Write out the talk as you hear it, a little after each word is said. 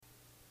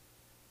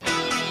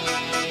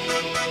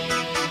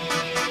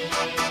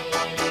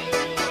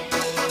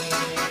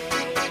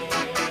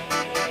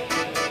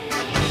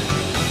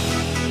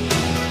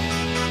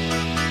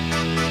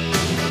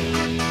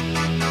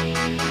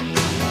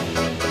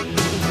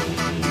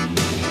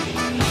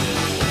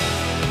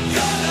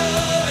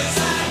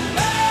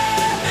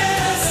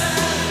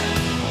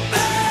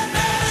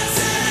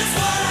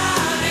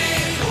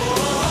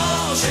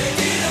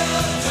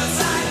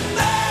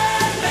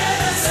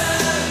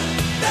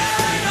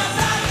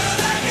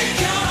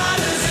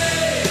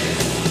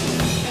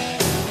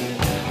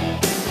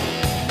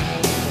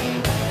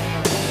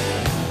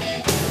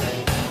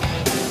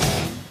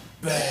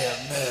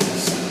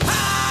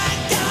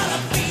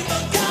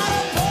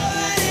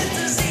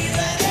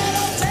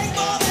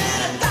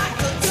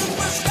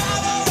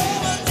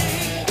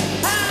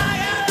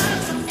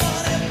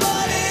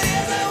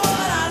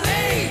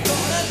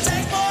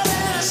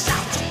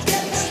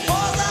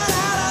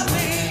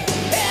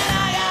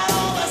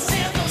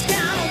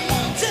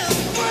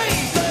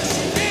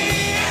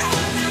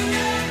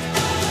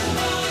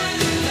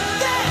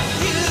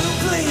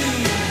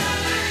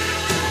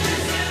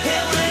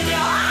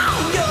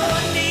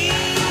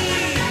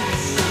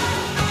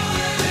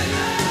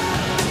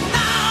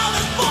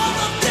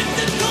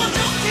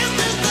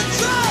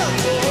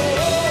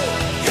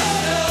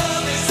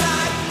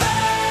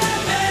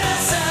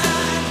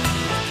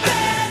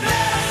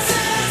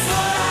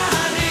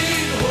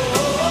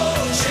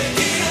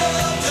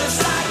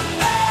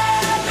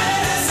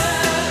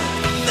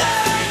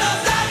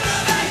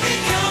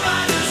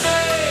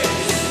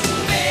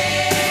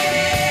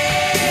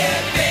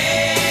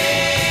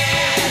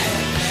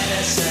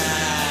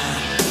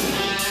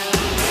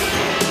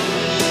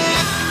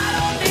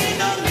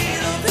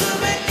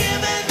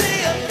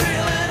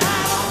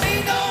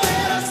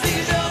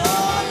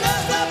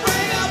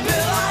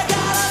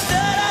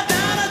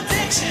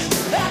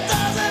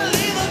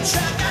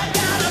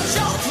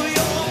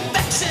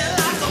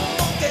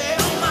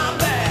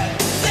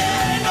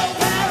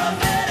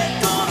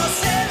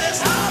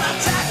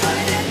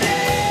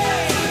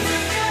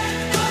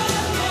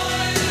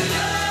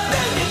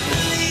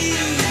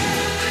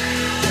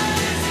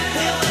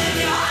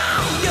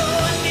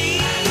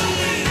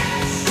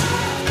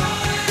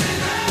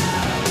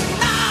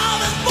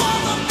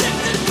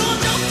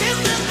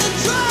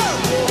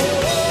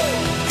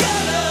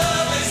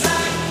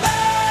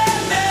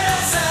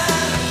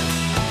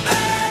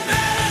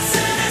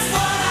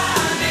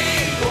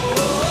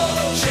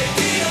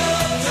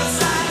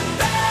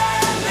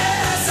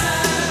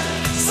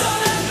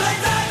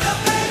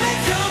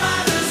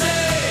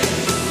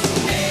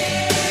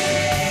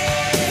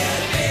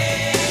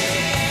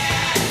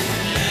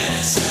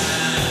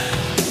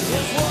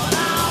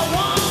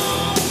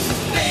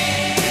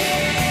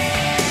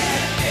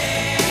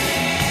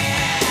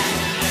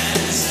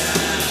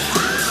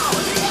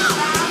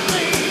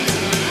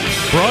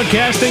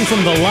Broadcasting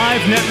from the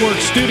Live Network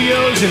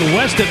studios in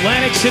West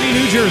Atlantic City,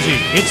 New Jersey,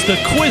 it's the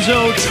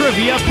Quizzo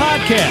Trivia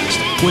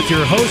Podcast with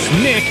your hosts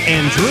Nick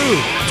and Drew.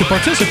 To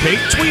participate,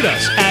 tweet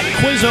us at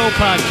Quizzo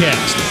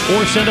Podcast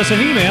or send us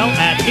an email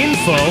at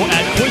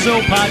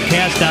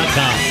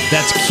info@QuizzoPodcast.com.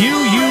 That's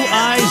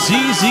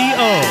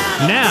QUIZZO.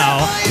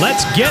 Now,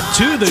 let's get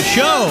to the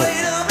show.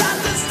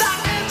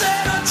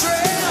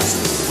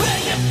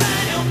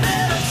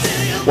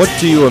 What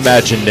do you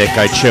imagine, Nick,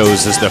 I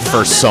chose as the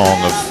first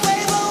song of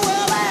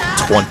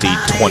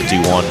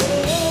 2021?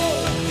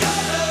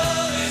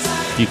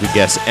 If you could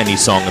guess any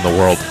song in the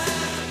world.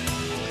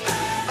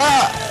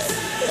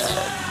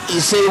 You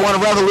say you want a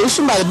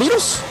Revolution by the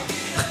Beatles?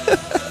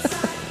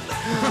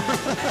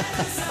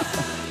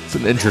 It's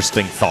an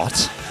interesting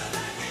thought.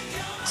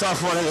 It's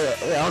off one of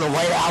the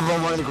White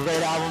Album, one of the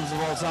great albums of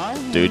all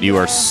time. Dude, you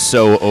are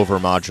so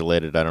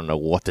overmodulated, I don't know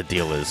what the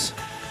deal is.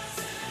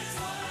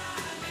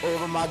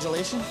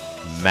 Overmodulation?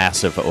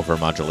 Massive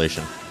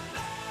overmodulation.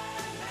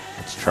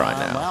 Let's try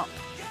now. Well,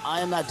 I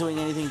am not doing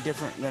anything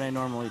different than I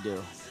normally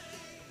do.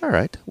 All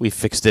right. We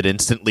fixed it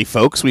instantly,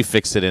 folks. We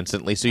fixed it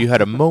instantly. So you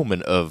had a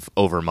moment of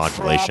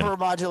overmodulation. Proper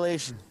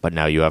modulation. But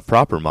now you have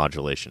proper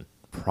modulation.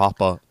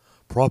 Proper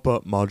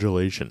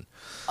modulation.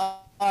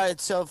 All right,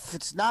 so if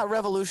it's not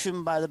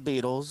Revolution by the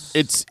Beatles...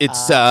 It's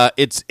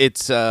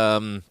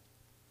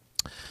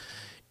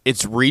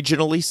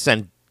regionally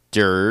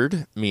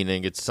centered,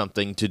 meaning it's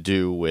something to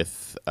do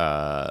with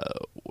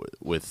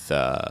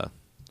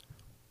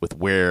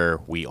where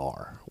we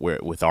are,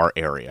 with our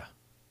area.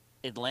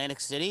 Atlantic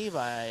City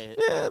by...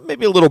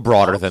 Maybe a little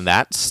broader than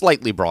that.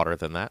 Slightly broader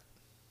than that.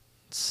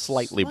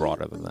 Slightly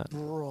broader than that.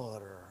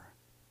 Broader.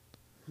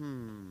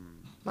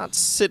 Not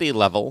city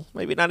level.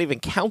 Maybe not even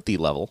county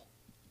level.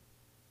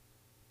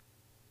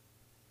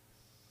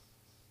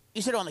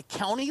 You said on the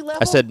county level?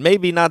 I said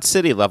maybe not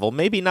city level.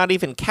 Maybe not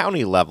even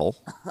county level.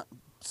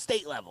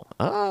 State level.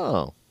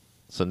 Oh.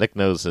 So Nick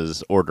knows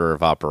his order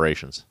of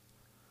operations.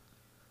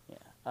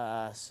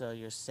 Yeah. So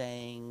you're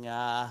saying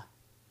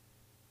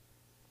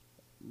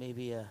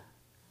maybe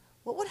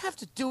what would have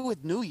to do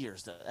with New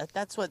Year's though?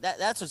 That's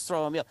what's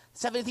throwing me up.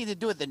 Does it have anything to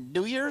do with the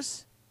New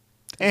Year's?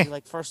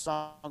 Like first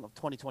song of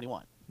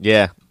 2021.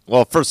 Yeah.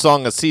 Well, first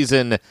song of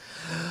season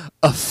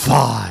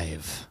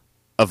 5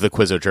 of the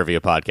Quizzo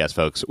Trivia Podcast,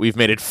 folks. We've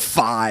made it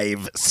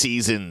 5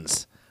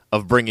 seasons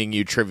of bringing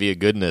you trivia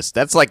goodness.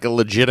 That's like a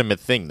legitimate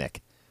thing,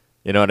 Nick.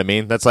 You know what I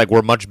mean? That's like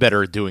we're much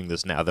better at doing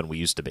this now than we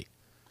used to be.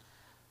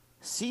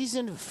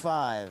 Season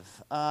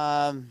 5.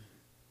 I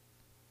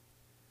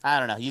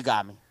don't know. You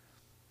got me.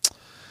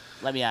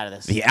 Let me out of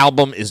this. The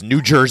album is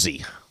New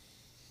Jersey.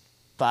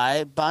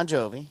 By Bon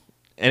Jovi.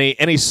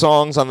 Any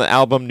songs on the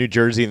album New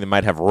Jersey that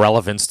might have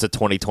relevance to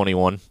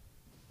 2021?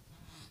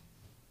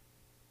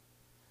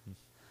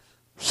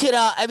 You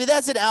know, I mean,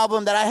 that's an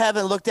album that I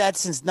haven't looked at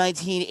since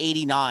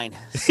 1989.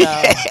 So,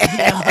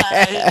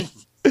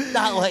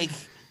 not like,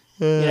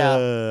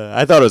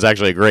 I thought it was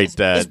actually a great... Is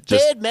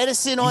Bad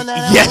Medicine on that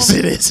album? Yes,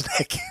 it is,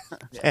 Nick.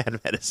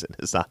 Bad Medicine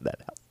is on that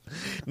album.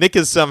 Nick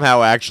has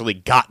somehow actually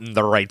gotten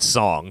the right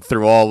song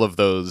through all of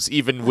those.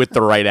 Even with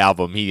the right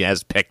album, he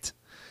has picked.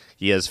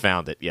 He has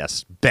found it,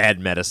 yes.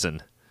 Bad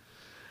Medicine.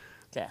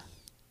 Okay.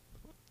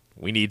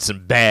 We need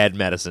some bad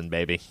medicine,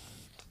 baby.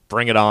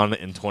 Bring it on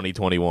in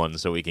 2021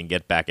 so we can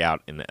get back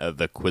out in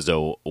the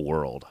Quizzo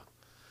world.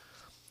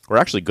 Or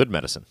actually good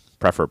medicine,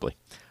 preferably.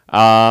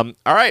 All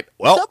right,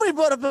 well. Somebody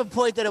brought up a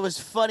point that it was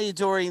funny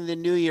during the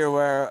New Year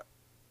where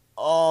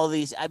all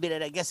these, I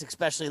mean, I guess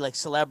especially like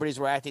celebrities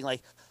were acting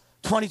like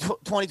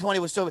 2020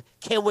 was so,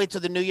 can't wait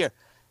till the New Year.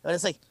 But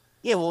it's like,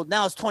 yeah, well,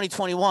 now it's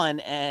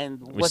 2021,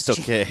 and we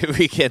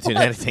can't do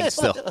anything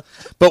still.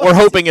 But we're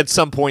hoping at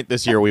some point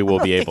this year we will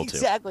be able to.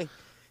 Exactly.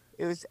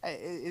 It was.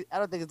 I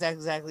don't think it's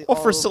exactly.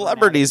 Well, for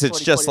celebrities, it's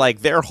just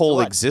like their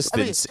whole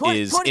existence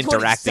is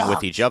interacting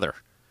with each other.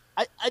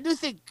 I do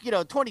think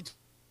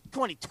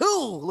 2022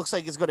 looks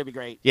like it's going to be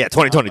great. Yeah,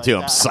 2022.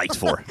 I'm psyched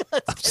for.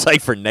 I'm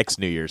psyched for next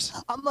New Year's.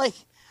 I'm like,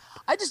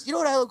 you know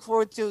what I look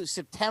forward to?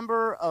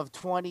 September of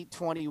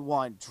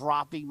 2021,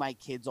 dropping my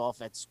kids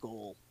off at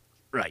school.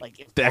 Right.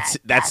 Like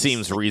that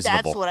seems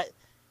reasonable. That's what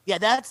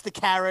that's the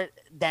carrot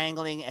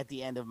dangling at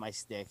the end of my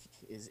stick.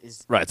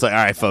 Is right. It's like, all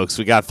right, folks,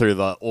 we got through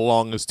the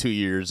longest 2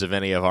 years of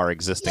any of our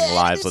existing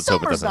lives. Let's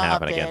hope it doesn't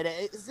happen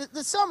again.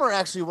 The summer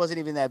actually wasn't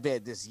even that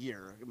bad this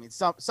year. I mean,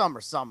 summer.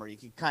 You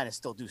can kind of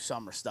still do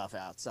summer stuff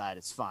outside.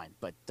 It's fine.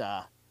 But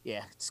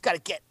yeah, it's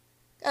got to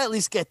at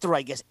least get through.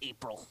 I guess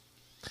April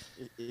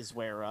is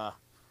where.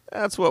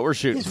 That's what we're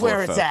shooting for. Is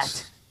where folks.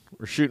 it's at.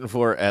 We're shooting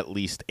for at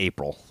least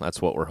April.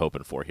 That's what we're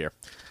hoping for here.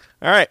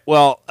 All right.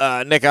 Well,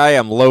 Nick, I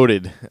am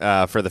loaded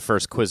for the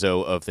first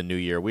Quizzo of the new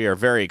year. We are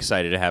very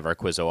excited to have our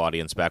Quizzo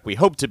audience back. We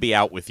hope to be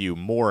out with you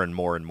more and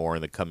more and more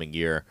in the coming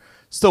year.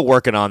 Still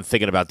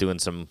thinking about doing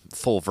some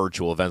full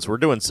virtual events. We're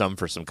doing some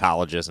for some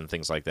colleges and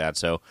things like that.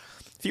 So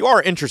if you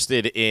are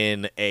interested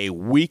in a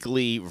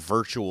weekly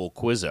virtual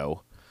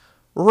Quizzo,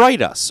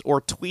 write us or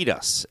tweet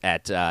us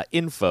at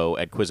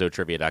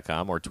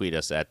info@quizzotrivia.com or tweet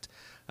us at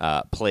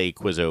Play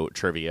Quizzo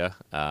Trivia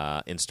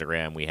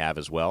Instagram we have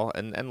as well,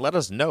 and let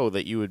us know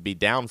that you would be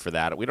down for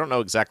that. We don't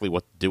know exactly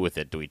what to do with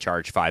it. Do we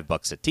charge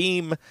 $5 a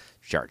team?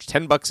 Charge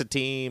 $10 a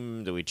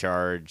team? Do we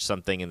charge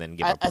something and then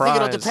give a prize? I think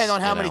it'll depend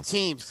on how many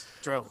teams,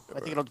 Drew. I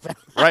think it'll depend.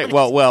 Right.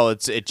 Well, it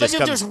just like if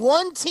comes. there's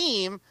one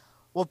team,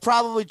 we'll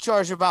probably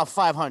charge about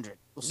 $500.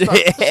 We'll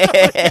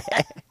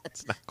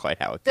That's not quite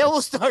how it goes. Then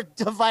we'll start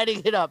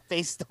dividing it up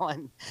based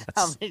on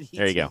how many.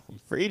 There you go.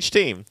 For each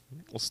team,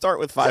 we'll start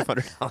with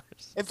 $500.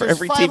 If for there's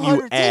every team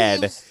you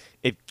add, teams,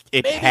 it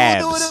maybe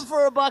halves. we'll do it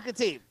for $1 a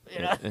team. You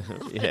know?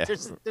 Yeah.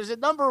 there's a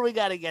number we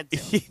got to get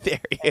to. There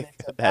you go.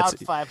 About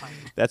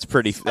 500. That's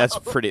pretty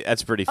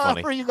funny.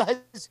 However you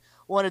guys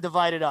want to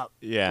divide it up.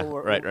 Yeah.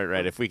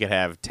 Right. If we could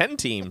have 10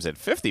 teams at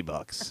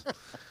 $50.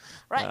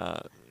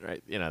 Right.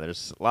 Right.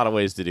 There's a lot of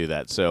ways to do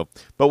that. So,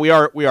 but we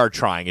are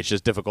trying. It's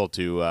just difficult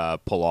to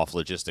pull off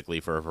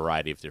logistically for a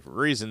variety of different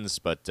reasons.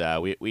 But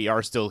we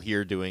are still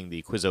here doing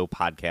the Quizzo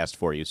podcast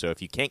for you. So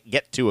if you can't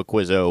get to a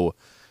Quizzo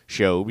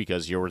show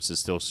because yours is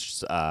still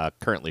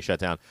currently shut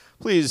down,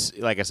 please,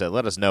 like I said,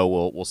 let us know.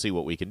 We'll see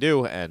what we can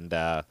do, and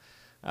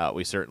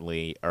we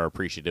certainly are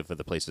appreciative of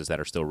the places that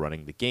are still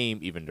running the game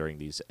even during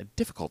these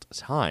difficult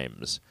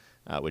times.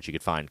 Which you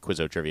could find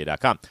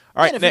QuizzoTrivia.com.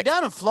 All right, and if Nick, you're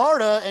down in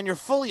Florida and you're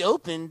fully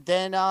open,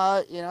 then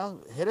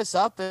hit us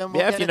up and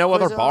we'll if you know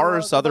other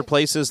bars, other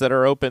places that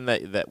are open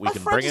that we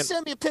can bring in. My friend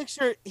sent me a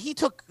picture. He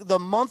took the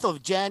month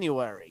of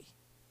January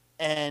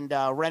and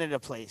rented a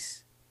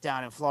place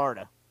down in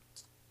Florida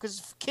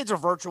because kids are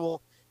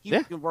virtual.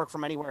 You can work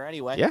from anywhere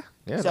anyway. Yeah.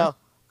 So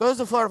goes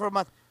to Florida for a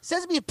month.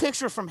 Sends me a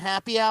picture from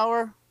Happy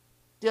Hour.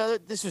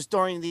 This was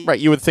during the right.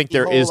 You would think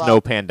there is no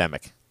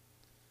pandemic.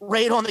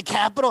 Raid on the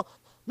Capitol.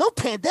 No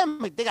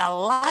pandemic. They got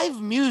live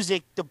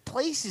music. The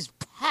place is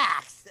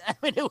packed. I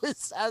mean, I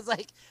was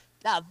like,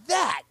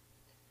 that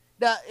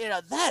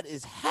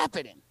is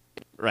happening.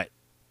 Right.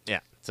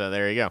 Yeah. So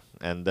there you go.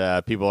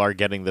 And people are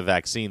getting the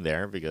vaccine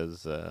there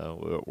because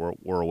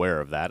we're aware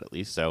of that at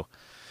least. So,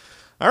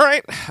 all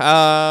right.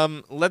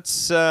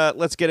 Let's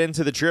get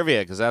into the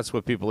trivia because that's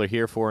what people are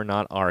here for,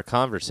 not our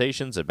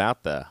conversations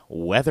about the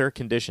weather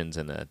conditions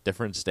in a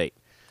different state.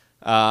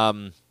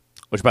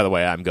 Which, by the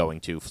way, I'm going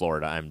to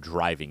Florida. I'm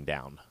driving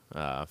down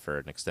for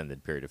an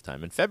extended period of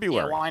time in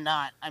February. Yeah, why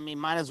not? I mean,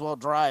 might as well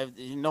drive.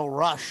 No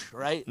rush,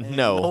 right?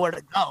 No. Nowhere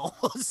to go.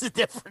 What's the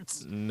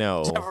difference? No.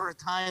 It's never a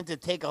time to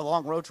take a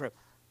long road trip.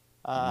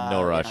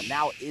 No rush.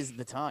 Now is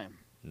the time.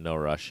 No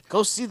rush.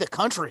 Go see the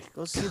country.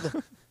 Go see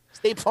the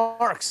state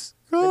parks.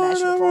 The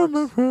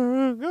national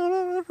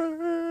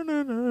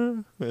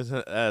parks.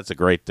 That's a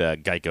great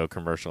Geico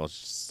commercial. It's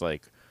just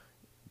like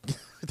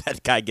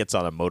that guy gets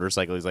on a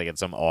motorcycle. He's like at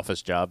some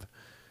office job.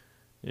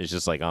 He's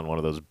just like on one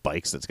of those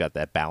bikes that's got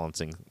that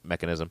balancing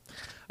mechanism.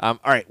 All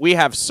right, we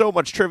have so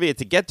much trivia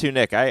to get to,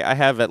 Nick. I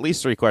have at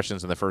least 3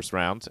 questions in the first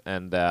round,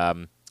 and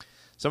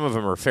some of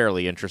them are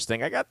fairly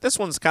interesting. I got this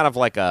one's kind of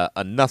like a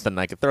nothing.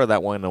 I could throw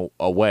that one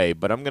away,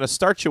 but I'm going to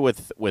start you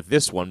with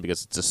this one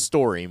because it's a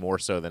story more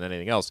so than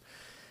anything else.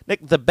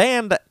 Nick, the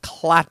band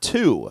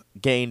Klaatu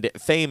gained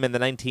fame in the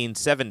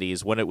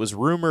 1970s when it was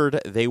rumored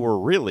they were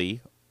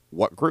really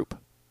what group?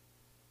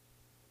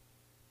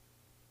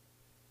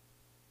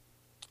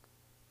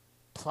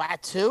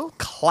 Klaatu?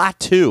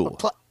 Klaatu.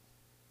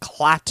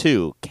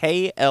 Klaatu.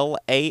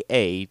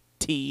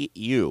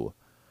 Klaatu.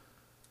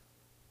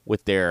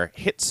 With their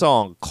hit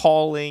song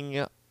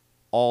Calling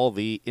All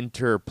the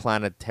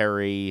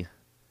Interplanetary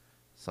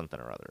something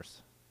or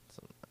others.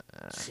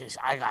 Jeez,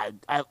 I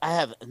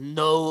have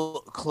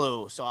no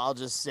clue, so I'll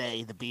just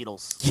say the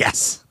Beatles.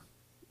 Yes.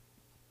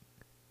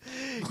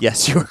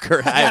 Yes, you are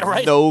correct. Is that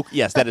right?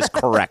 Yes, that is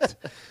correct.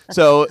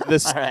 So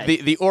this right.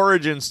 the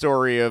origin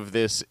story of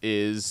this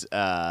is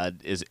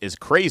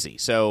crazy.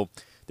 So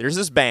there's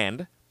this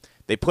band,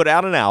 they put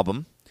out an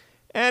album,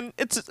 and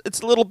it's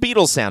a little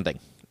Beatles sounding,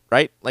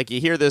 right? Like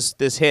you hear this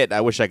hit.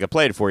 I wish I could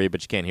play it for you,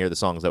 but you can't hear the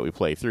songs that we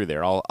play through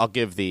there. I'll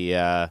give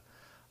the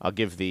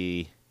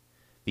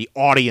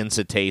audience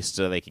a taste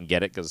so they can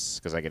get it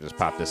because I can just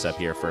pop this up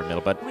here for a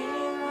minute, but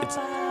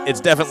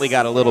it's definitely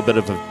got a little bit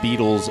of a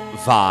Beatles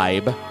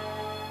vibe,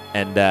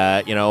 and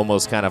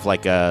almost kind of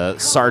like a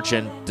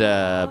Sgt.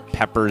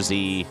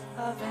 Peppersy.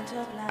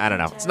 I don't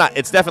know.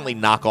 It's definitely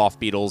knockoff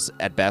Beatles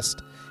at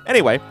best.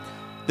 Anyway,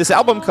 this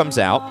album comes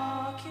out,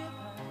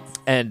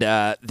 and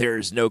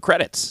there's no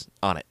credits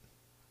on it.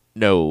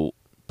 No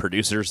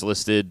producers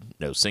listed,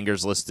 no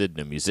singers listed,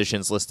 no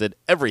musicians listed.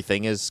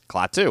 Everything is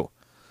Klaatu.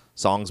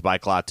 Songs by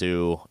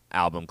Klaatu,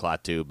 album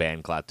Klaatu,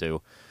 band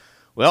Klaatu.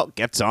 Well,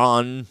 gets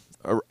on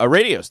a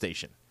radio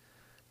station.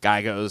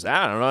 Guy goes,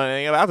 I don't know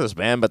anything about this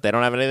band, but they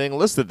don't have anything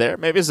listed there.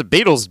 Maybe it's the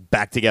Beatles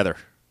back together,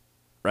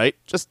 right?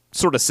 Just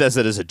sort of says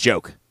it as a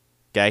joke,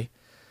 okay?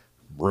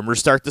 Rumors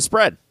start to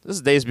spread. This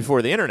is days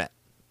before the internet,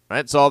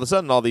 right? So all of a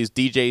sudden, all these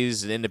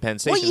DJs and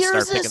independent stations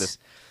start picking this.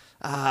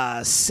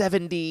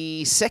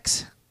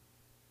 76.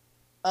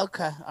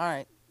 Okay, all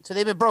right. So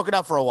they've been broken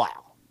up for a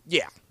while.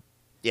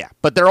 Yeah,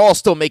 but they're all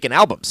still making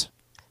albums.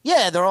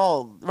 Yeah, they're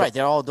all right.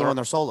 They're all doing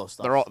their solo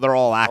stuff. They're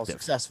all active. All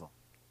successful.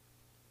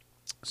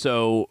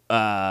 So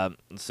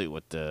let's see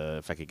what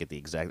if I could get the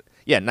exact.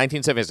 Yeah,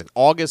 1976,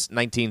 August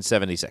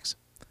 1976.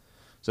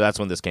 So that's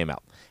when this came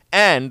out.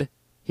 And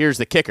here's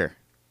the kicker: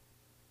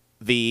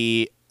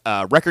 the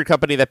record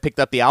company that picked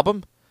up the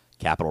album,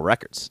 Capitol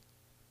Records.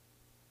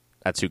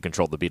 That's who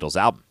controlled the Beatles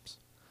albums.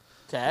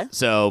 Okay.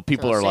 So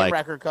people are same like,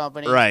 record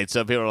company, right?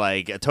 So people are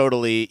like,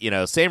 totally,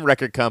 same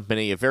record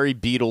company, a very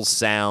Beatles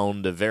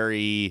sound, a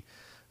very,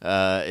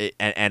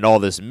 and all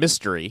this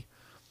mystery,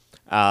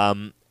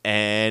 and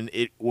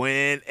it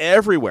went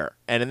everywhere.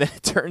 And then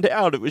it turned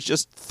out it was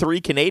just 3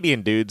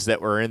 Canadian dudes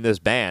that were in this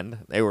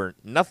band. They were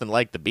nothing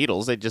like the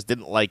Beatles. They just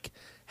didn't like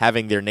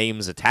having their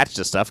names attached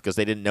to stuff because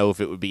they didn't know if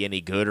it would be any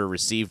good or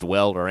received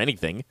well or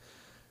anything.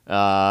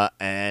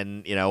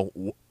 And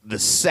the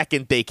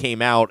second they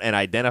came out and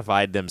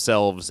identified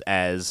themselves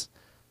as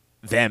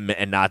them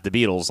and not the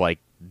Beatles, like,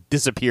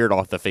 disappeared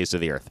off the face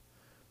of the earth.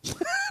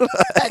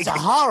 That's a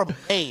horrible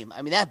name.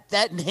 I mean,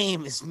 that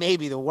name is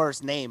maybe the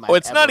worst name. Well,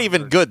 it's not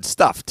even good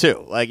stuff,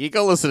 too. Like, you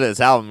go listen to this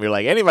album, you're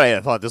like, anybody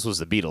that thought this was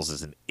the Beatles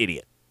is an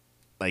idiot.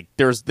 Like,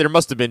 there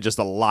must have been just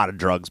a lot of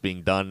drugs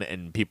being done,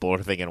 and people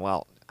are thinking,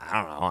 well,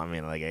 I don't know. I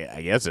mean, like,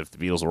 I guess if the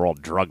Beatles were all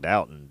drugged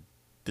out and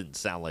didn't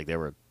sound like they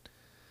were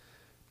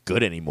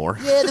good anymore.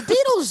 Yeah, the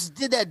Beatles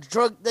did that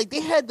drug. Like,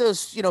 they had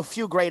those,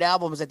 few great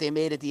albums that they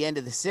made at the end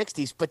of the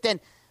 60s. But then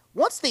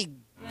once they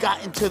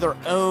got into their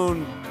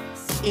own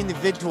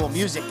individual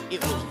music,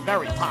 it was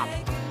very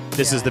popular.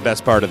 This is the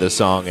best part of the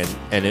song.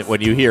 And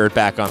when you hear it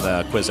back on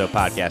the Quizzo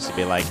podcast, you'd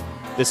be like,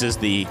 this is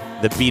the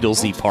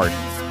Beatlesy part.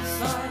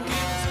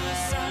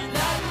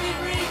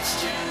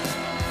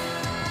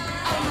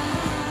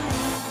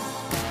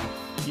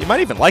 You might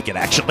even like it,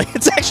 actually.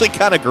 It's actually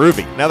kind of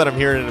groovy now that I'm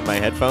hearing it in my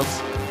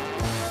headphones.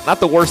 Not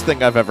the worst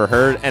thing I've ever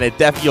heard, and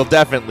you'll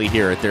definitely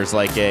hear it. There's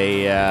like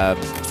a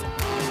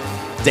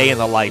day in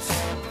the life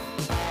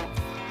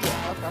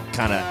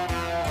kind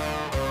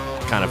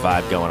of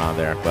vibe going on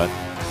there, but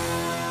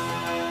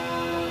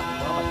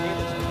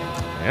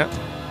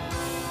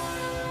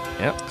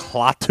yeah,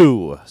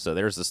 Klaatu. So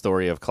there's the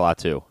story of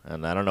Klaatu,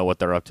 and I don't know what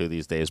they're up to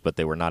these days, but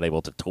they were not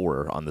able to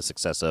tour on the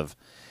success of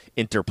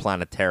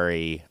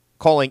interplanetary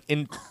calling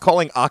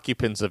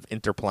occupants of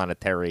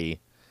interplanetary.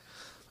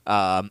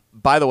 By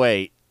the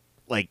way,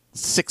 like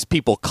 6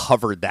 people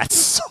covered that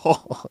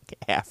song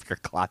after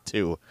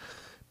Klaatu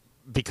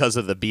because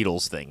of the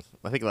Beatles thing.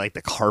 I think like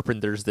the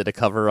Carpenters did a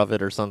cover of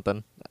it or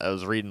something. I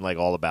was reading like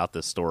all about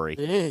this story.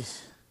 It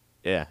is.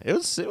 Yeah, it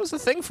was a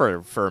thing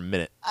for a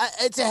minute.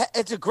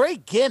 It's a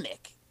great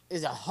gimmick.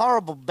 It's a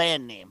horrible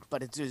band name,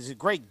 but it's a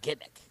great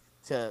gimmick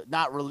to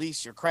not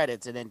release your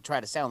credits and then try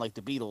to sound like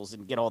the Beatles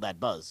and get all that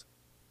buzz.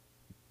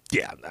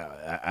 Yeah,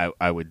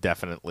 I would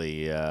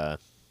definitely.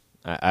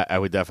 I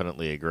would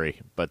definitely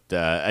agree, but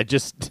I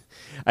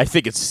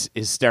think it's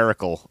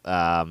hysterical.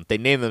 They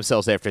name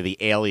themselves after the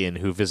alien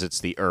who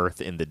visits the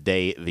Earth in the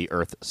day the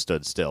Earth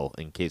stood still.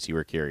 In case you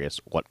were curious,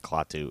 what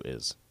Klaatu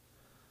is.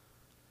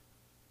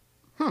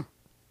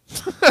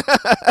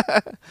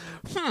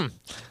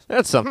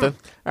 That's something.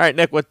 All right,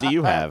 Nick, what do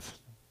you have?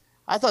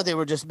 I thought they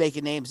were just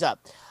making names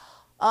up.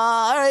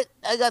 All right,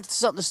 I got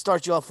something to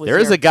start you off with. There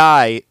is a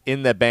guy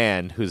in the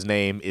band whose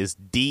name is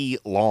D.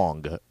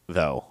 Long,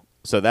 though.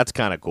 So that's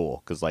kind of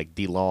cool, because, like,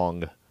 D.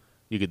 Long,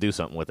 you could do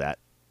something with that.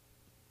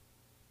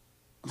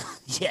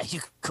 Yeah,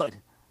 you could.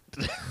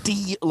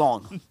 D.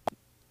 Long.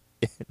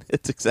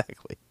 It's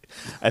exactly.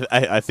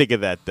 I think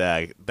of that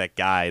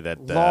guy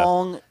that...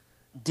 Long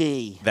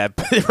D. That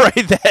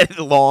right, that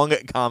long,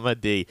 comma,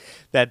 D.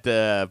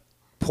 That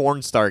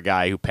porn star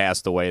guy who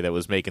passed away that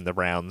was making the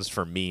rounds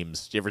for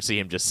memes. Did you ever see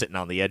him just sitting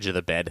on the edge of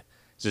the bed?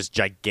 It's this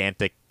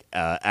gigantic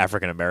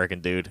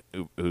African-American dude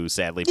who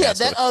sadly passed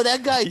away.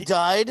 That guy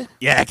died?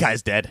 Yeah, that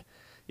guy's dead.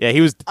 Yeah,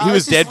 he was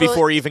dead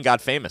before he even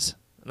got famous.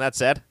 Isn't that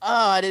sad?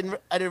 Oh, I didn't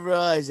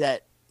realize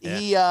that.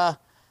 Yeah.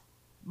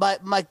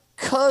 My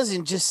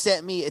cousin just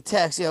sent me a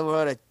text. We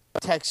wrote a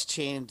text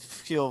chain, a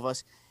few of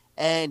us,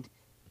 and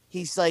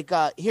he's like,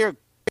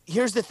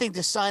 here's the thing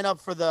to sign up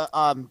for the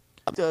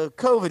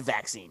COVID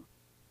vaccine.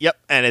 Yep,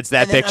 and it's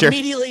that and then picture.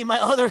 Immediately, my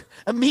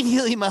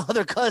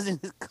other cousin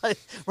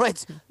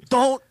writes,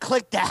 "Don't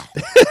click that."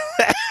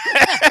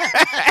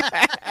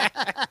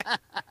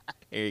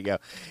 Here you go.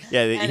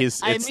 Yeah,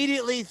 I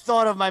immediately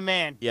thought of my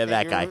man. Yeah,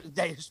 that guy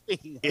that you're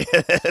speaking of.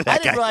 I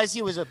didn't realize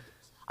he was a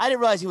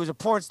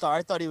porn star.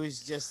 I thought he was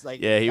just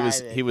like he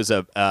was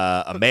a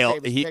male.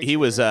 He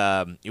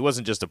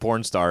wasn't just a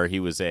porn star. He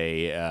was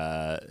he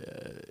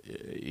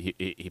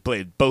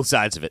played both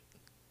sides of it.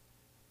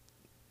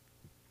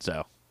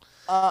 So.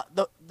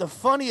 The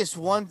funniest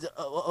one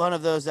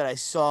of those that I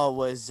saw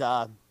was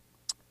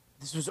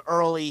this was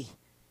early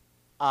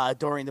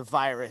during the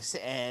virus,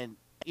 and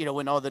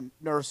when all the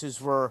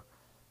nurses were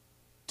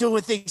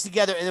doing things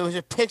together, and there was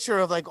a picture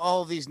of like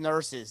all of these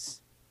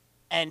nurses,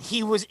 and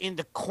he was in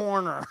the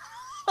corner.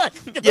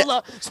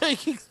 Yeah. So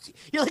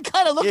you're like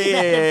kind of looking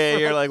at him. Yeah,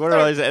 you're like, what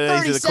are these?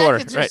 And he's in the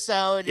corner, or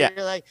so, and you're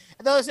like,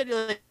 and all of a sudden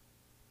you're like,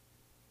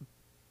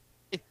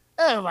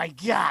 Oh my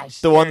gosh!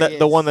 The one There he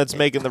that's is.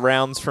 making the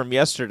rounds from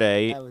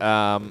yesterday.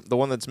 That The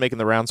one that's making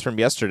the rounds from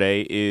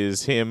yesterday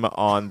is him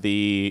on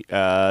the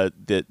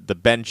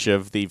bench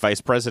of the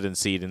vice president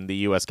seat in the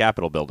U.S.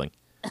 Capitol building.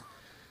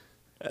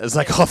 It's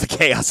like all the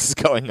chaos is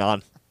going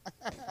on.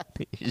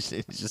 He's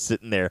just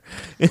sitting there.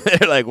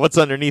 They're like, "What's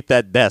underneath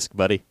that desk,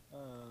 buddy?"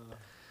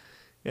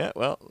 Yeah,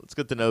 well, it's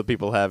good to know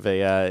people have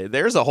a.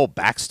 There's a whole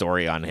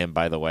backstory on him,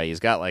 by the way.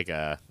 He's got like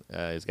a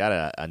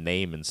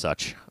name and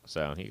such,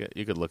 so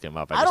you could look him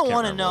up. I don't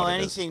want to know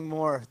anything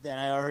more than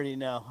I already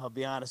know. I'll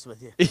be honest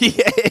with you.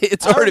 Yeah,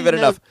 it's already been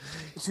enough.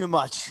 Too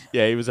much.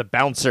 Yeah, he was a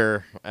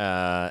bouncer,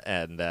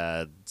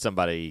 and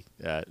somebody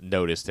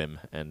noticed him,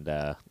 and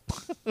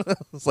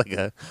it's like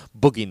a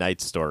Boogie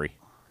Nights story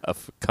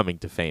of coming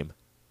to fame.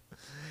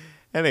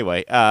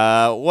 Anyway,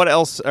 what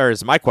else? Or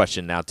is my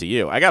question now to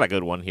you? I got a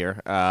good one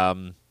here.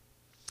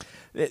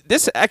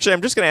 This actually,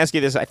 I'm just going to ask you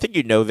this. I think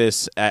you know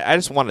this. I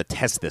just want to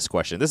test this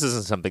question. This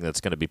isn't something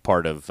that's going to be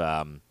part of,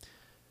 my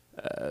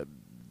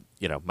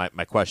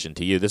question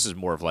to you. This is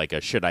more of like a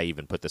should I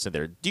even put this in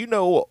there? Do you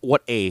know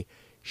what a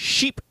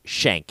sheep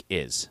shank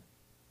is?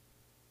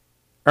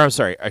 Or I'm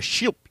sorry, a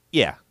sheep.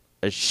 Yeah,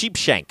 a sheep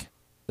shank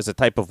is a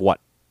type of what?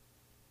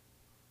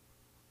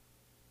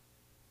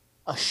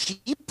 A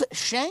sheep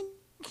shank?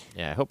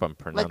 Yeah, I hope I'm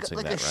pronouncing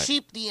like that a right.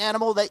 sheep, the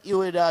animal that you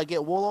would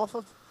get wool off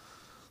of?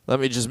 Let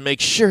me just make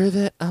sure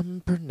that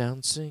I'm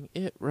pronouncing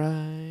it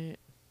right.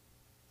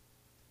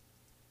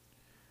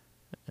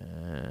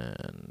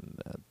 And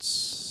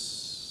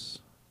that's...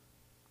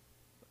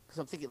 Because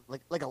I'm thinking,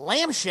 like a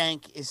lamb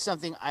shank is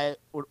something I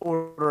would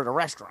order at a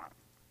restaurant.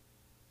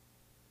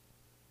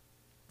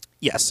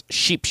 Yes,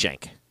 sheep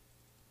shank.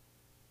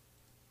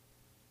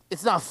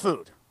 It's not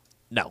food.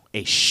 No,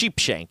 a sheep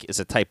shank is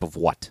a type of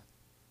what?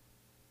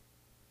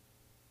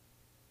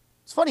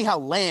 It's funny how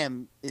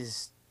lamb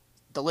is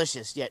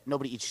delicious, yet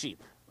nobody eats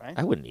sheep, right?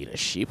 I wouldn't eat a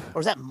sheep. Or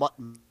is that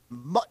mutton?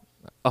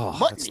 Oh,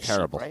 Mutton that's is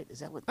terrible. sheep, right? Is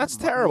that what? That's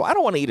mutton terrible. is? I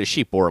don't want to eat a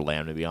sheep or a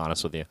lamb, to be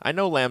honest with you. I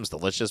know lamb's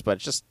delicious, but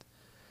just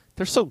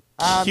they're so cute.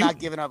 I'm not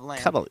giving up lamb.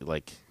 Cuddly,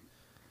 like,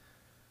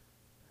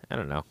 I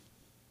don't know.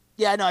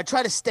 Yeah, no, I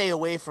try to stay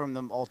away from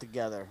them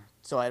altogether,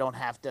 so I don't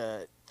have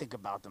to think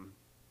about them.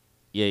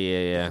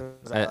 Yeah.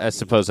 Because I like I to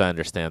suppose I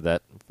understand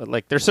that. But,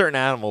 like, there's certain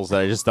animals that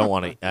I just don't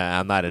want to,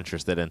 I'm not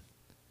interested in.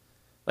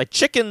 Like,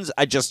 chickens,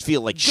 I just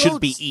feel like should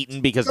be Goats-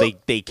 eaten because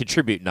they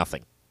contribute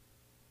nothing.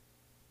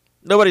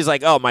 Nobody's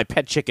like, oh, my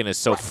pet chicken is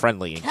so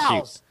friendly and cute.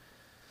 Cows.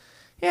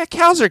 Yeah,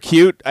 cows are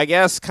cute, I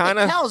guess, kind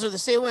of. Cows are the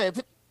same way.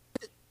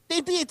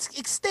 They'd be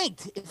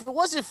extinct if it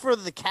wasn't for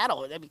the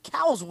cattle. I mean,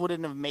 cows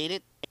wouldn't have made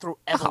it through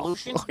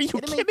evolution. Oh, are you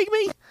kidding kidding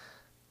me?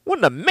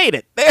 Wouldn't have made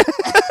it.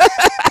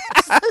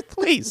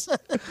 Please.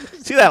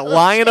 See that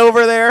lion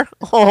over there?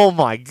 Oh,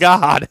 my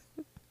God.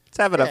 It's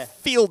having a Yeah.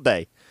 field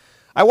day.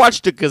 I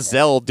watched a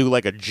gazelle do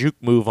like a juke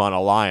move on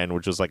a lion,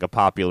 which was like a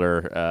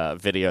popular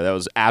video. That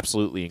was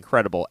absolutely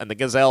incredible. And the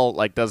gazelle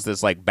like does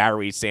this like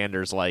Barry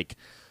Sanders like,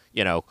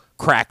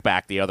 crack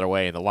back the other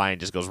way, and the lion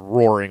just goes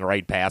roaring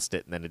right past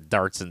it, and then it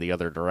darts in the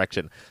other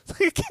direction. It's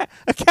like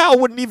a cow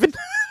wouldn't even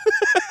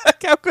a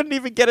cow couldn't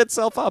even get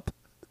itself up.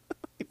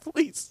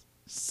 Please,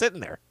 sitting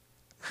there.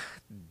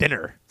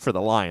 Dinner for the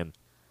lion.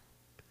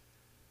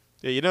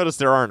 Yeah, you notice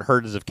there aren't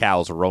herds of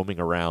cows roaming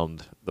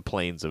around the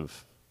plains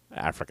of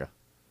Africa.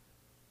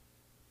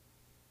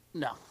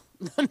 No.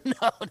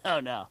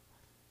 No.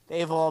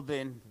 They've all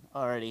been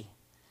already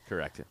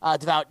Correct.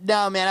 devout.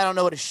 No, man, I don't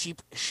know what a sheep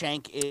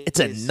shank is. It's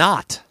a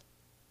knot.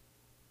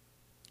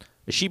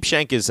 A sheep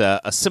shank is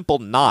a simple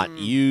knot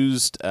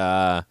used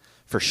for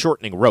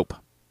shortening rope.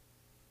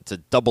 It's a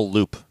double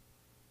loop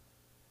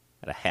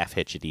at a half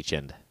hitch at each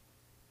end.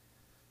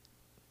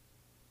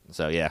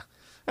 So, yeah.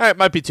 All right,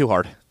 might be too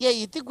hard. Yeah,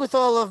 you'd think with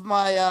all of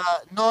my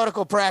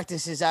nautical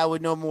practices, I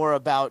would know more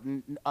about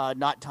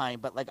knot tying.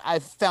 But, like,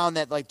 I've found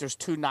that, like, there's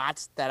two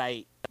knots that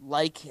I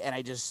like, and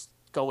I just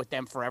go with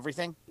them for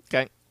everything.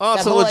 Okay. Oh,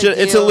 That whole idea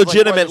it's a of, like,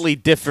 legitimately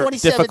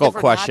 27 difficult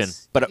different question.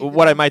 knots But you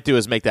what I can- might do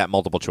is make that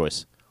multiple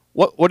choice.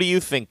 What do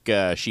you think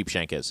sheep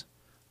shank is?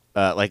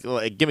 Like,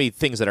 give me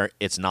things that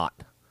it's not.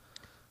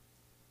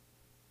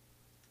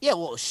 Yeah,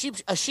 well,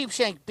 a sheep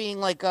shank being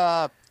like,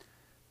 the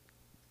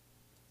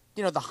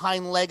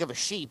hind leg of a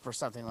sheep or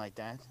something like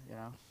that,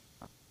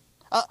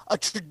 A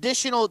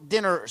traditional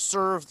dinner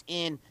served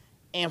in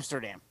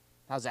Amsterdam.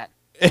 How's that?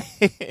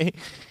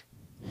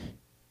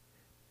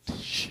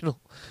 Traditional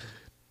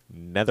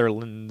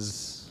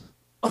Netherlands.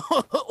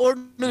 Or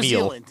New Meal.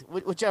 Zealand,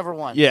 whichever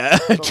one. Yeah,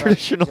 Go back-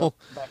 traditional go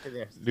back to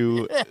there.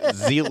 New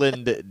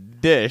Zealand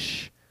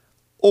dish,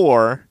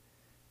 or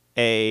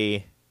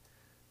a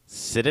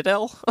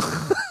citadel.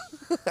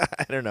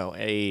 I don't know,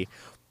 a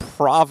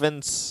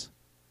province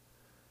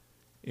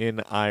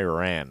in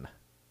Iran.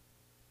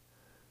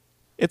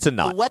 It's a A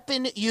knot.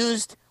 weapon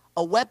used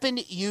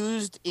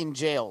in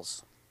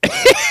jails. There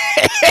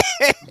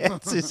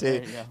you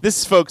go.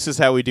 This, folks, is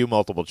how we do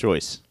multiple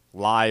choice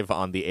live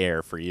on the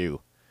air for you.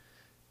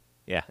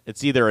 Yeah,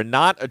 it's either a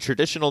knot, a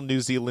traditional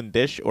New Zealand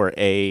dish, or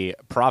a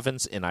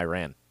province in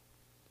Iran.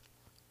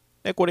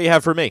 Nick, what do you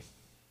have for me?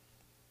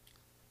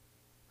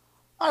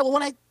 All right. Well,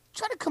 when I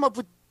try to come up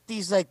with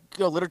these like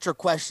literature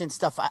question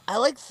stuff, I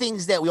like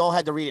things that we all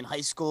had to read in high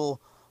school,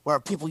 where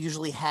people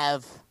usually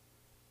have,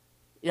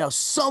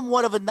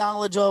 somewhat of a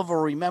knowledge of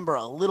or remember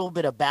a little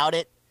bit about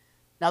it.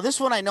 Now, this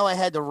one I know I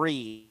had to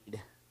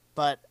read,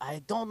 but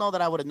I don't know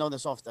that I would have known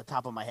this off the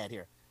top of my head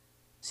here.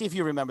 See if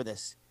you remember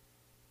this.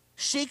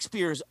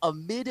 Shakespeare's A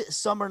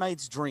Midsummer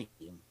Night's Dream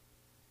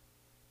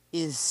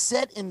is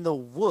set in the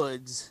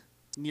woods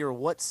near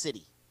what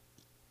city?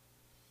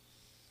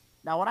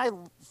 Now, when I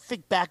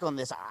think back on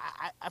this,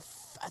 I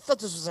thought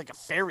this was like a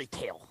fairy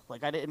tale.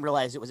 Like, I didn't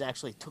realize it was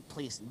actually took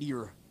place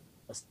near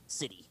a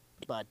city.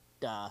 But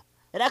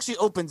it actually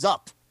opens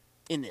up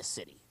in this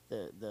city,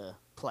 the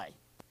play.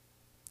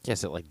 Yeah,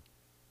 is it like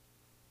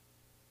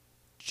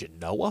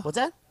Genoa? What's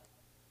that?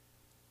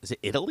 Is it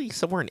Italy?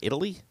 Somewhere in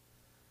Italy?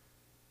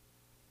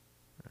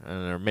 I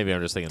don't know, maybe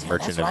I'm just thinking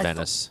Merchant of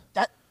Venice.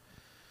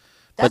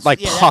 But like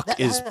Puck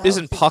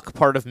isn't Puck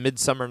part of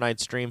Midsummer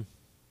Night's Dream?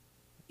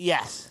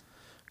 Yes.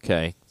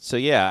 Okay, so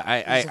yeah,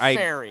 I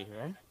fairy,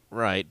 right?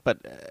 Right, but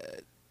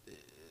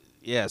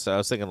yeah, so I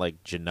was thinking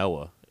like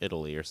Genoa,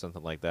 Italy, or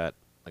something like that,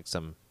 like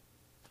some.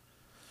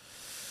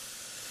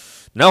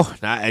 No,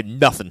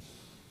 nothing.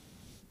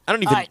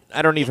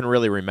 I don't even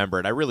really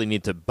remember it. I really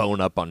need to bone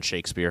up on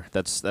Shakespeare.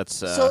 That's.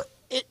 So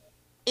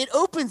it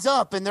opens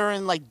up and they're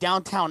in like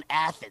downtown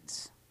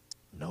Athens.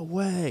 No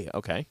way.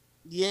 Okay.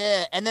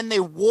 Yeah, and then they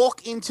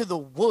walk into the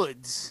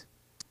woods.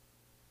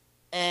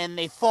 And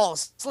they fall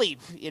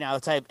asleep,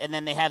 and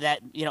then they have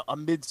that, A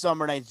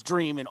Midsummer Night's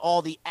Dream, and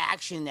all the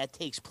action that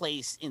takes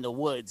place in the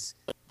woods,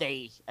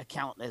 they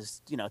account as,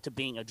 to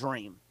being a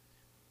dream.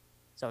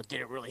 So did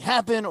it really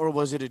happen, or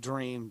was it a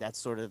dream? That's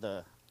sort of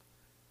the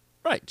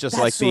right, just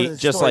like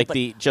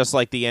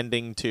the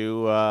ending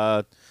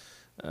to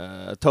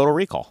Total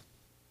Recall.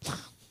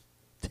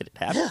 Did it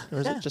happen, or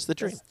is it just a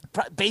dream?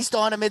 Based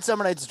on A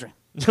Midsummer Night's Dream.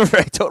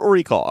 Right, Total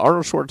Recall,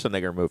 Arnold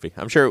Schwarzenegger movie.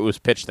 I'm sure it was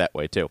pitched that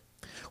way too.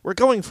 We're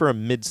going for A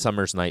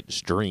Midsummer's Night's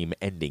Dream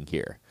ending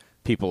here.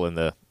 People in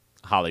the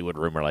Hollywood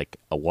room are like,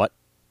 a what?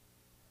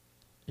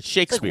 It's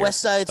Shakespeare. Like West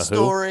Side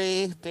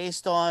Story,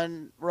 based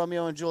on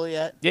Romeo and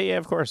Juliet. Yeah,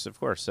 of course.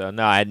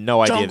 No, I had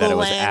no idea that it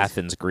was Land.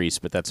 Athens, Greece,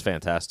 but that's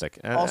fantastic.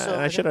 Also,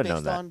 I should have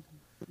known that. On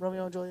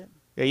Romeo and Juliet.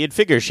 Yeah, you'd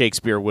figure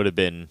Shakespeare would have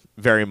been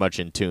very much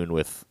in tune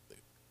with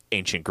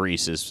ancient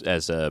Greece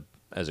as a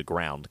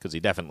ground, because he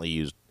definitely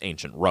used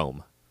ancient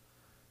Rome,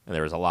 and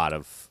there was a lot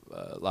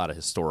of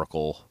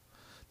historical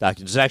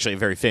documents. There's actually a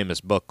very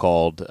famous book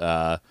called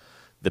 "The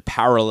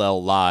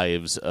Parallel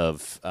Lives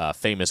of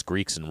Famous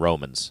Greeks and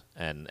Romans,"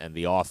 and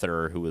the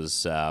author, who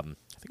was I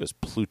think it was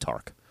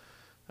Plutarch,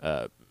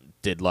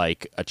 did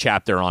like a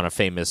chapter on a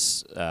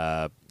famous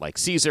like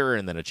Caesar,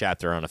 and then a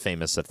chapter on a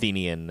famous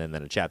Athenian, and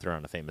then a chapter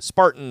on a famous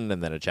Spartan,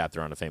 and then a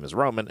chapter on a famous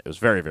Roman. It was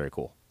very, very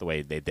cool the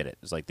way they did it.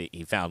 It was like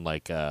he found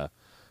like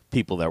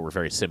people that were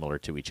very similar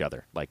to each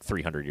other, like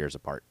 300 years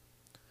apart.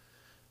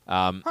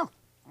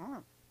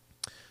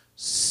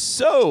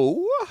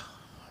 So,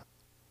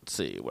 let's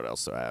see, what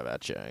else do I have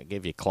at you? I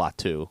gave you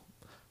Klaatu.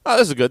 Oh,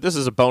 this is good. This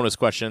is a bonus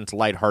question. It's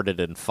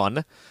lighthearted and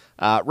fun.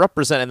 And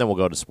then we'll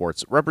go to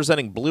sports.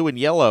 Representing blue and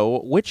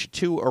yellow, which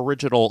two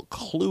original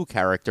Clue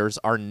characters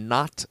are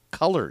not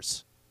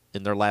colors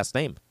in their last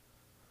name?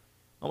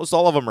 Almost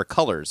all of them are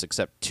colors,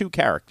 except two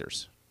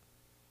characters.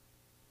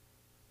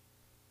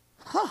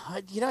 Huh,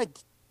 I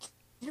didn't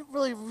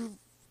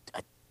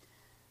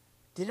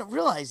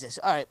realize this.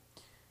 All right.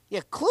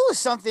 Yeah, Clue is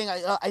something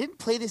I didn't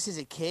play this as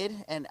a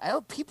kid, and I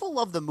know people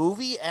love the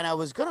movie. And I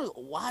was trying to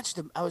watch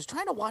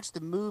the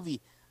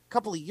movie a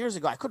couple of years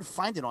ago. I couldn't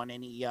find it on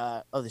any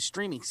of the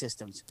streaming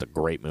systems. It's a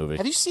great movie.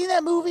 Have you seen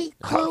that movie,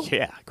 Clue? Oh,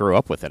 yeah, I grew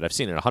up with it. I've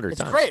seen it 100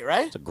 times. It's great,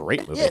 right? It's a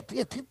great movie.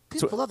 Yeah,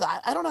 people love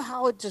that. I don't know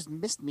how it just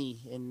missed me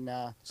in.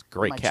 It's a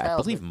great my cast. I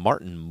childhood. believe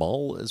Martin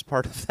Mull is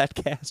part of that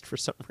cast for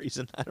some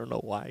reason. I don't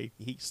know why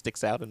he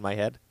sticks out in my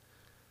head.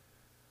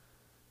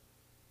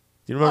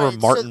 Do you remember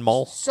Martin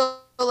Mull? So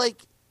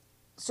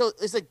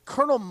it's like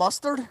Colonel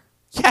Mustard?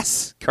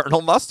 Yes,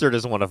 Colonel Mustard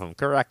is one of them.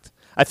 Correct.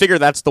 I figure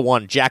that's the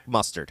one. Jack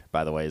Mustard,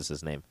 by the way, is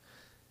his name.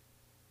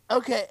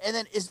 Okay, and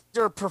then is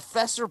there a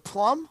Professor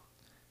Plum?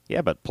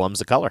 Yeah, but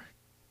Plum's a color.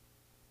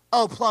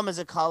 Oh, Plum is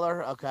a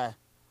color? Okay.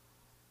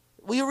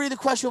 Will you read the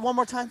question one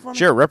more time for me?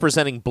 Sure.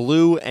 Representing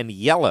blue and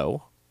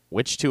yellow,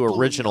 which two Blue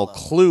original and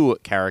yellow. Clue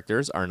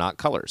characters are not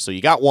colors? So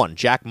you got one.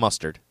 Jack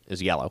Mustard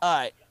is yellow. All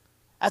right.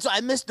 That's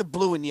I missed the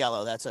blue and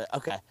yellow. That's it.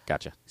 Okay.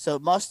 Gotcha. So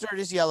Mustard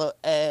is yellow,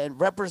 and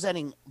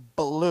representing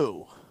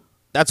blue.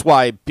 That's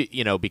why,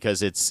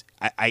 because it's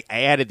I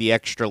added the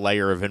extra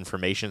layer of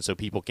information so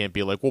people can't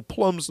be like, well,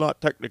 Plum's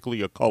not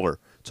technically a color.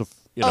 So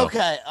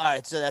Okay. All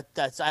right. So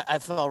that's I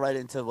fell right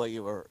into what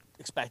you were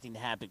expecting to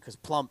happen, because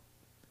Plum,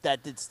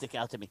 that did stick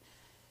out to me.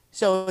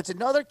 So it's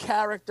another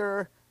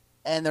character,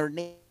 and their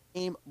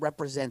name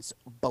represents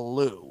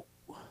blue.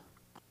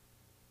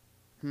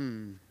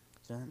 The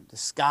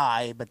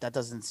sky, but that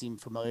doesn't seem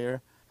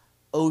familiar.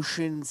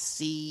 Ocean,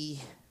 sea,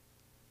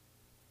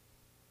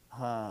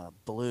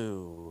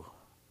 blue.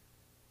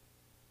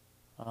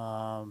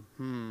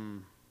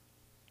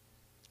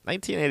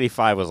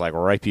 1985 was like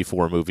right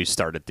before movies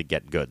started to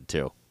get good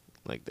too.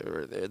 Like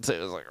it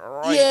was like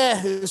right.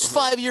 Yeah, it was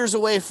 5 years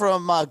away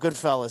from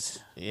Goodfellas,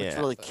 Yeah. which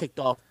really kicked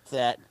off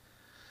that.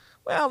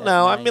 Well, that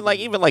no, I mean 90s. like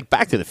even like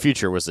Back to the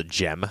Future was a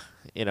gem.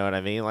 You know what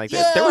I mean? Like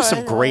Yeah, there were some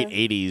right, great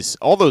right. 80s.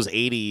 All those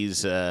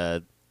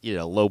 80s,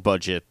 low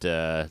budget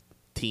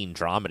teen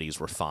dramedies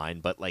were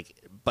fine, but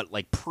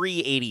pre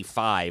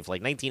 85,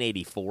 like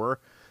 1984,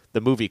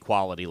 the movie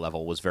quality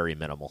level was very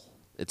minimal.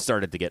 It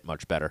started to get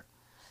much better.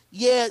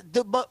 Yeah,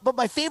 but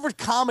my favorite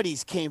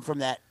comedies came from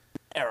that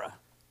era.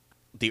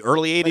 The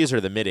early 80s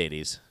or the mid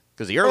 80s?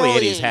 Because the early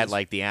Early 80s had 80s.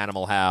 like the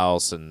Animal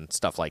House and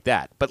stuff like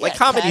that. But like Yeah,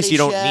 comedies, you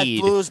don't Caddyshack,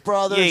 need Blues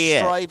Brothers,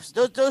 Yeah. Stripes.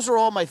 Those are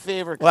all my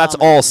favorite. Well, that's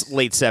all comedies.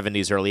 late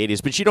 70s, early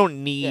 80s, but you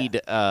don't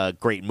need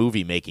great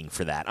movie making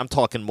for that. I'm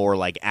talking more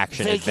like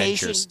action adventure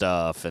Vacation.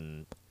 stuff.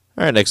 And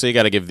all right, Nick, so you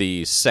got to give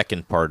the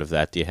second part of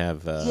that. Do you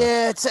have?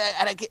 Yeah,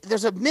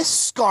 there's a Miss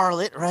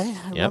Scarlet, right?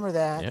 I remember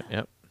that.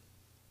 Yep.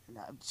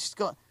 No, I'm just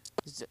going.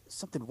 Is it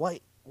something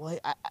white?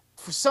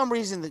 For some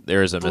reason,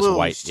 There is a Miss blue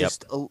White, is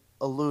just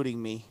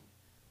eluding me.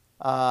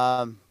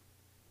 I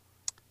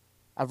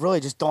really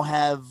just don't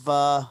have.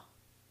 Oh,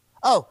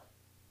 all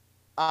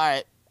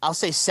right. I'll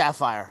say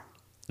Sapphire.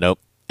 Nope,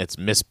 it's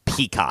Miss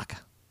Peacock.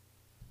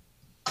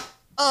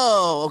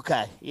 Oh,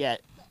 okay. Yeah,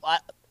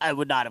 I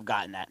would not have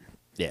gotten that.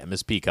 Yeah,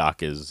 Miss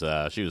Peacock is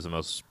she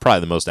was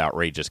probably the most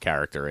outrageous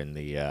character in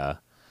the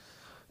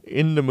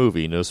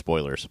movie. No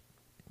spoilers.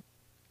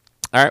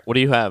 All right, what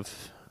do you have?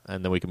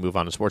 And then we can move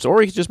on to sports, or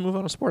we can just move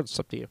on to sports. It's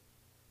up to you.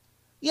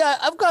 Yeah,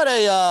 I've got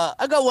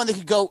I got one that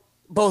could go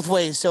both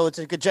ways. So it's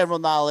like a general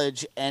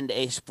knowledge and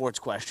a sports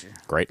question.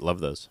 Great, love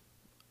those.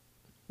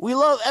 We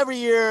love every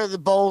year the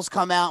bowls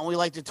come out and we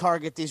like to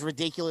target these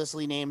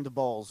ridiculously named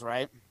bowls,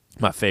 right?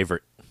 My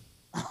favorite.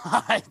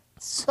 All right.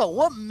 So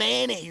what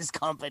mayonnaise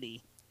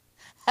company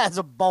has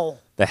a bowl?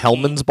 The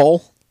Hellman's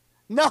Bowl?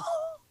 No.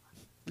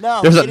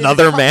 There's it is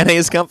another a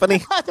mayonnaise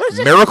company? There's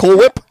a- Miracle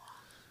Whip?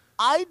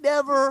 I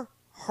never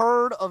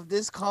heard of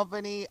this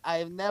company.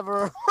 I've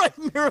never heard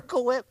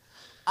Miracle Whip.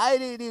 I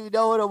didn't even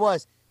know what it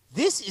was.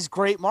 This is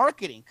great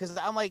marketing because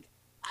I'm like,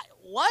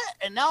 what?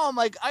 And now I'm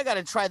like, I got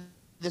to try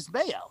this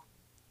mayo.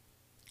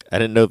 I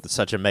didn't know that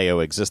such a mayo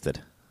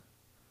existed.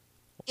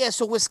 Yeah,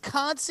 so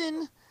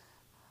Wisconsin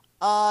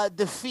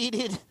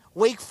defeated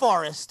Wake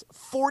Forest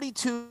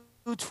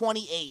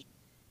 42-28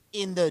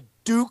 in the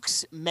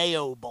Duke's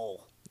Mayo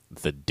Bowl.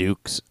 The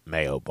Duke's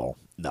Mayo Bowl.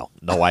 No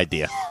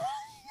idea.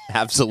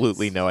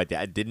 Absolutely no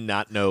idea. I did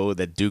not know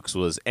that Duke's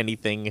was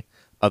anything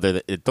other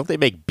than... Don't they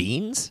make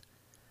beans?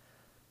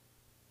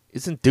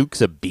 Isn't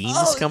Duke's a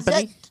beans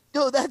company?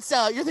 That's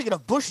you're thinking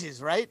of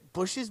Bush's, right?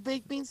 Bush's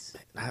baked beans.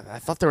 I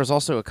thought there was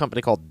also a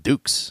company called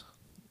Duke's.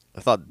 I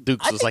thought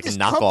Duke's was like a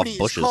knockoff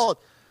Bush's.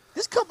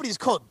 This company is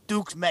called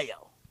Duke's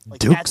Mayo. Like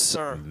Duke's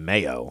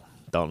Mayo.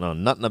 Don't know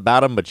nothing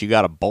about them, but you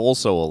got a bowl,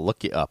 so we'll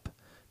look you up.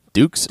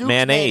 Duke's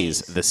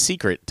mayonnaise, the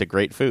secret to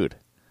great food.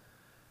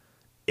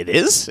 It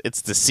is?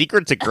 It's the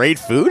secret to great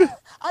food?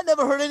 I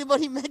never heard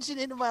anybody mention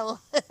it in my life.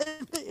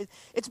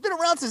 It's been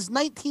around since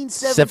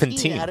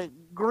 1917 out of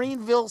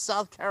Greenville,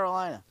 South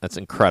Carolina. That's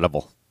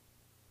incredible.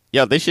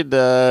 Yeah, they should.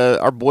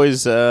 Our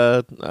boys,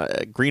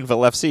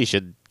 Greenville FC,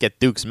 should get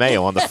Duke's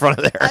Mayo on the front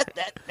of there.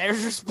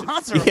 There's your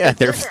sponsor. Yeah, right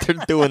they're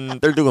there.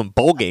 they're doing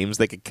bowl games.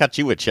 They could cut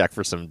you a check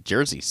for some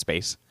jersey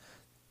space.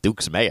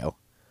 Duke's Mayo.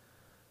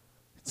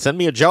 Send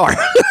me a jar.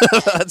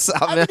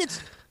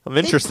 I'm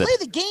interested. They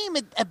play the game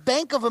at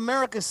Bank of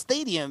America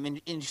Stadium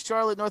in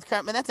Charlotte, North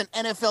Carolina. That's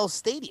an NFL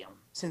stadium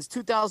since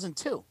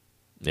 2002.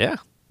 Yeah,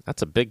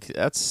 that's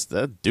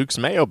the Duke's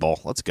Mayo Bowl.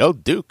 Let's go,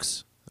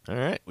 Dukes. All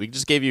right, we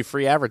just gave you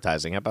free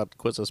advertising. How about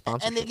Quizzo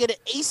sponsorship? And they get an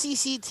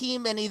ACC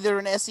team and either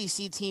an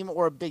SEC team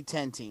or a Big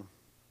Ten team.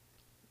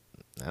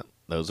 Yeah,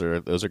 those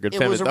are good.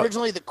 It was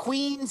originally the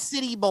Queen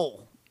City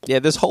Bowl. Yeah,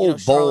 this whole bowl,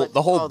 Charlotte,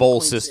 the whole bowl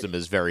Queen system City.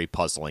 is very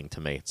puzzling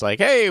to me. It's like,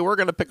 hey, we're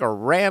going to pick a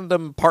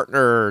random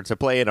partner to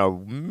play in a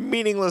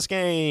meaningless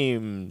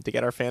game to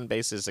get our fan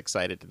bases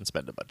excited and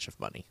spend a bunch of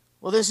money.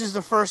 Well, this is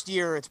the first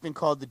year it's been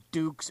called the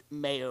Duke's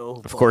Mayo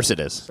Bowl. Of course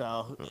it is.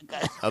 So,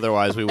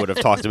 Otherwise, we would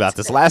have talked about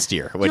this last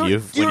year when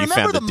you remember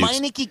found the the Dukes.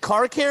 Meineke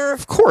Car Care?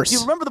 Of course. Do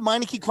you remember the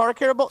Meineke Car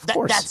Care Bowl? Of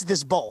course. That's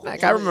this bowl.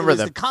 Like, I remember it was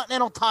the the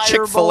Continental Tire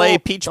Chick-fil-A Bowl,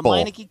 Peach the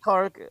Bowl. Meineke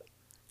Car,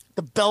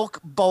 the Belk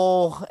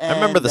Bowl. And, I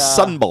remember the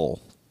Sun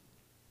Bowl.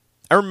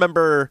 I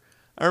remember.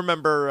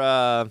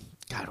 God,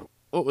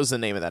 what was the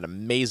name of that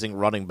amazing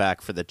running back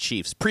for the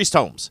Chiefs? Priest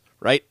Holmes,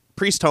 right?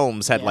 Priest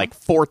Holmes had like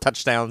 4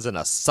 touchdowns in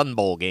a Sun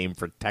Bowl game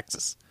for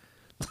Texas.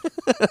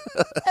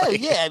 Hell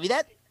yeah! I mean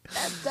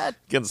that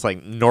Against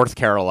like North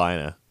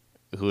Carolina,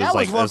 who that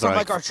was was one from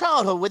like our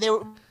childhood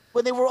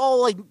when they were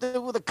all like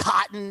with the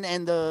cotton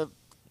and the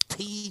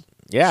pea.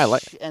 Yeah,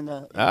 and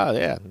the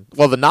yeah.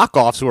 Well, the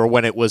knockoffs were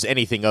when it was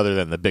anything other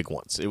than the big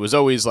ones. It was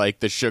always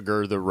like the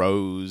sugar, the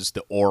rose,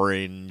 the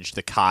orange,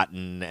 the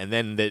cotton, and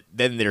then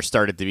there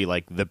started to be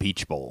like the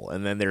Peach Bowl,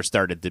 and then there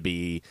started to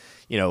be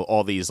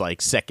all these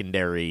like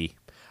secondary.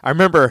 I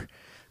remember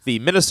the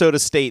Minnesota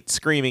State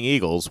Screaming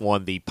Eagles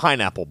won the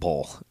Pineapple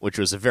Bowl, which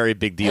was a very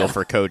big deal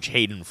for Coach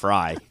Hayden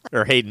Fry.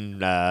 Or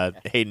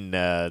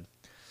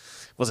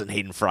wasn't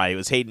Hayden Fry. It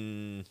was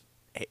Hayden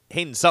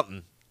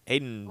something.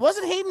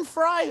 Wasn't Hayden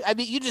Fry? I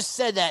mean, you just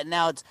said that.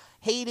 Now it's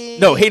Hayden.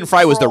 No, Hayden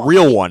Fry was the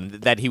real one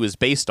that he was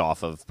based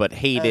off of. But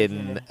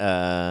Hayden,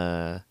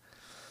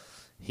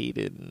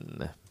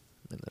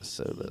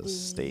 Minnesota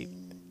State.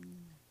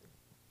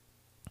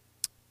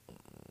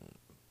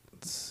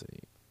 Let's see.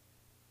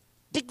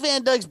 Dick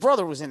Van Dyke's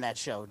brother was in that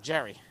show,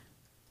 Jerry.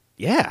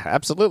 Yeah,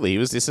 absolutely. He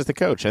was the assistant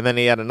coach, and then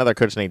he had another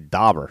coach named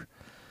Dauber.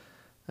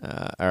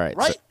 All right,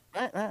 right. So,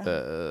 Right.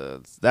 that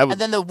was,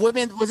 and then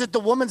was it the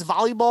women's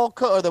volleyball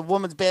coach or the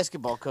women's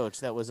basketball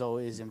coach that was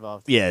always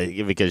involved? Yeah,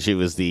 because she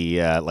was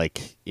the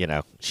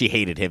she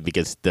hated him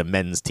because the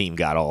men's team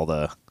got all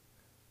the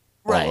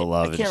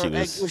love, and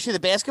was she the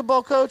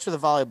basketball coach or the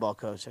volleyball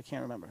coach? I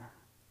can't remember.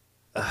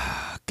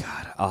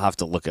 God, I'll have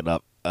to look it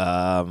up.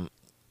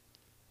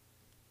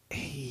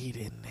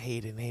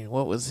 Hayden.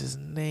 What was his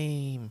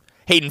name?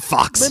 Hayden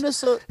Fox.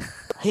 Minnesota.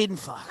 Hayden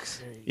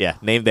Fox. Yeah,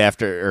 named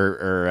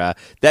after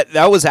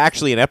that was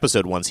actually an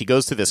episode once. He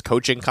goes to this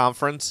coaching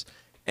conference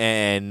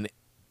and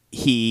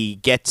he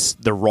gets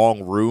the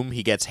wrong room.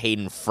 He gets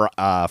Hayden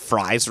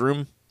Fry's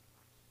room.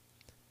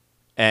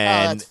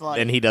 And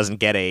then he doesn't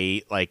get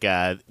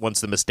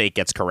once the mistake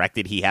gets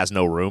corrected, he has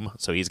no room,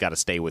 so he's got to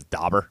stay with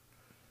Dauber.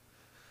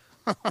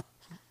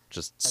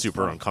 Just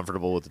super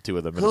uncomfortable with the two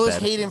of them. Who is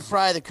Hayden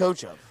Fry the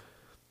coach of?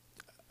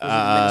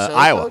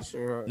 Iowa. Coach,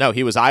 no,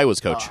 he was Iowa's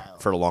coach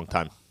for a long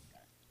time.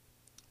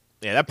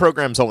 Yeah, that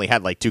program's only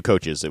had like two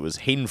coaches. It was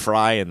Hayden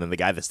Fry and then the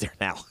guy that's there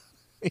now.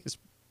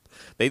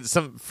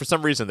 For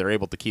some reason they're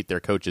able to keep their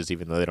coaches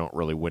even though they don't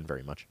really win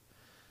very much.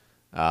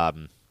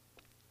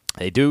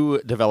 They do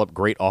develop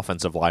great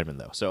offensive linemen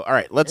though. So all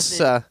right,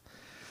 let's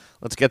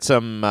get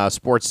some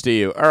sports to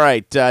you. All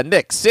right,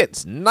 Nick,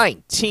 since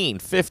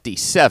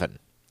 1957.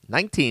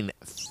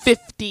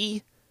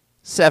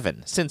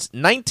 1957. Since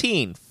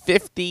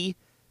 1957.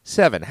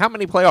 How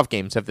many playoff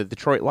games have the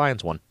Detroit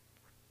Lions won?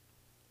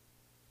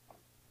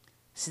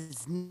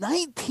 Since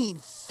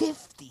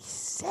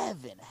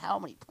 1957. How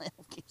many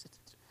playoff games?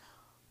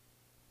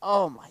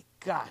 Oh, my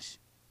gosh.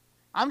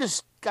 I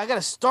got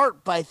to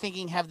start by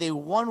thinking, have they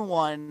won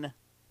one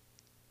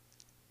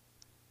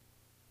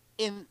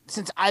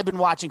since I've been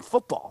watching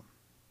football?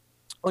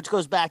 Which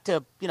goes back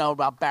to,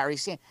 about Barry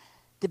Sanders.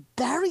 Did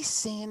Barry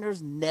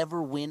Sanders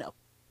never win a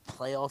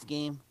playoff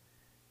game?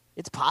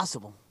 It's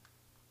possible.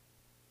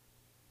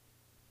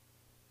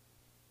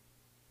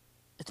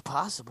 It's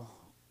possible.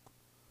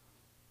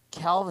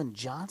 Calvin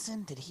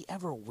Johnson, did he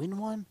ever win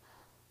one?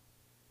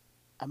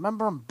 I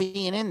remember him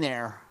being in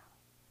there.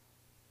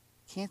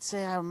 Can't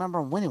say I remember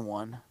him winning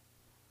one.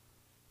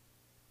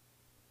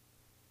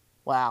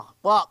 Wow.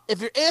 Well,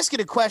 if you're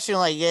asking a question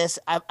like this,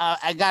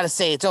 I got to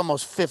say it's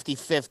almost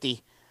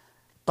 50-50.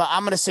 But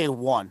I'm going to say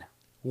one.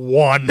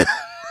 One.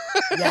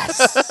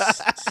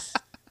 Yes.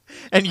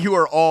 And you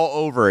are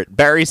all over it.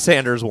 Barry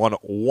Sanders won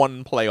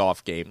one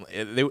playoff game.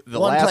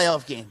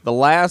 Playoff game. The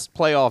last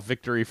playoff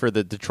victory for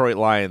the Detroit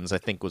Lions, I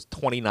think, was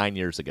 29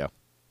 years ago.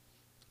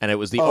 And it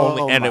was the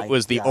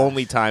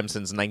only time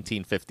since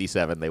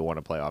 1957 they won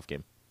a playoff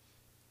game.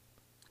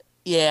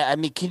 Yeah, I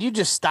mean, can you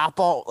just stop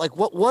all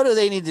what do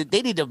they need to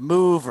they need to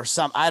move or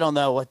something? I don't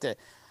know what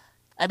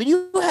I mean,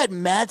 you had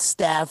Matt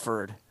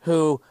Stafford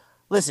who,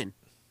 listen,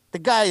 the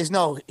guy is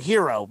no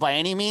hero by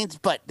any means,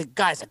 but the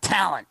guy's a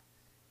talent.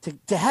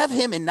 To have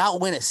him and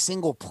not win a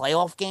single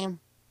playoff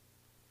game.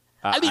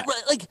 I mean,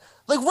 like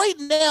right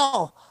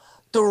now,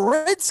 the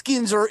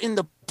Redskins are in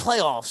the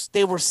playoffs.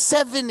 They were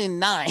 7-9,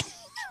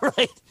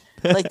 right?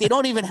 Like they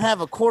don't even have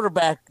a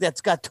quarterback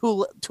that's got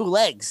two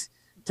legs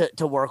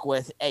to work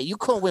with. Hey, you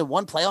couldn't win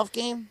one playoff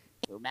game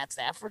with Matt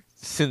Stafford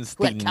since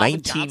the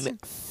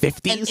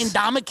 1950s. And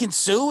Ndamukong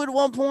Suh at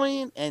one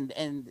point, and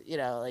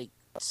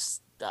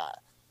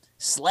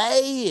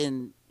Slay,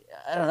 and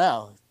I don't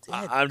know.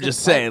 I'm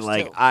just saying,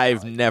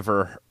 I've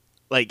never,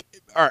 all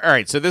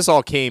right, so this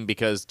all came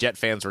because Jet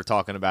fans were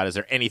talking about, is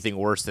there anything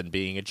worse than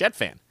being a Jet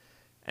fan?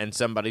 And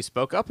somebody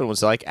spoke up and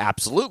was like,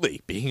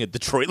 absolutely, being a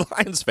Detroit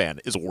Lions fan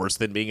is worse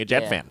than being a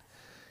Jet fan.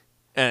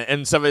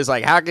 And somebody's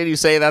like, how can you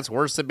say that's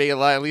worse than being a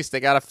Lion? At least they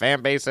got a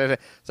fan base.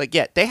 It's like,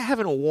 yeah, they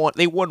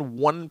won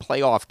one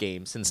playoff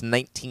game since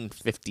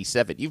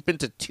 1957. You've been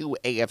to 2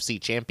 AFC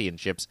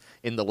championships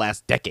in the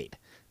last decade.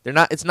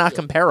 It's not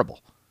comparable.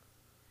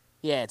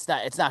 Yeah,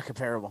 it's not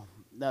comparable.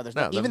 No, there's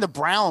not. Even the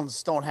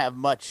Browns don't have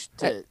much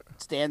to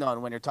stand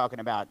on when you're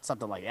talking about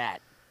something like that.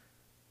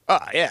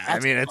 Yeah. I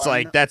mean, it's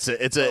like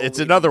it's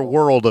another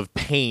world of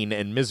pain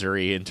and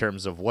misery in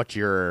terms of what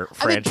your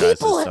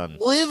franchise has done.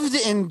 People lived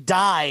and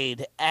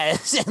died and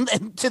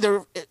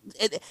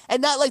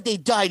not like they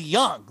died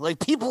young. Like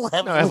people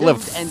have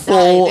lived and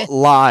full died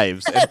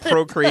lives and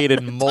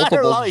procreated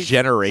multiple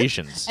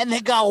generations, and they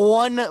got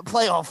one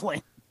playoff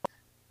win.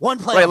 One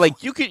playoff. Right,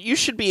 like you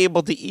should be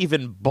able to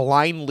even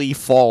blindly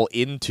fall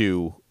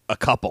into a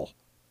couple,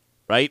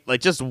 right?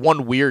 Like just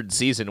one weird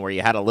season where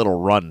you had a little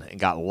run and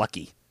got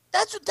lucky.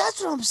 That's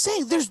what I'm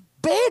saying. There's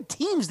bad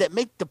teams that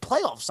make the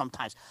playoffs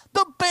sometimes.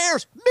 The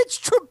Bears,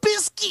 Mitch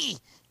Trubisky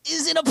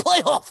is in a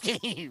playoff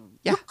game.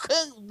 Yeah. You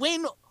couldn't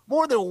win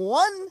more than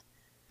one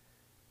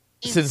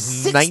in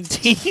Since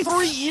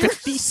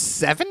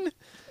 1957.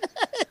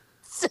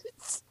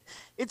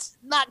 It's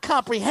not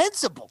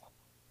comprehensible.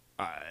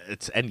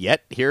 And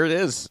yet here it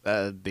is.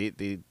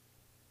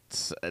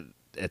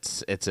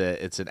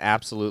 It's an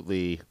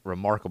absolutely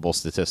remarkable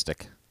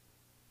statistic.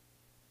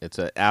 It's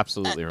an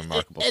absolutely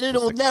remarkable and statistic.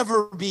 it'll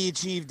never be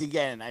achieved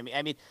again. I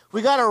mean,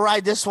 we got to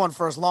ride this one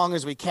for as long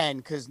as we can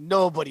because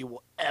nobody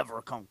will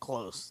ever come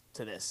close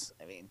to this.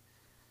 I mean,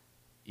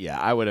 yeah,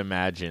 I would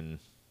imagine.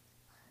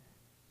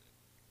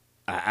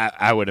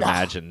 I would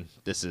imagine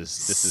this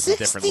is a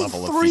different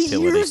level of futility. 63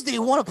 years they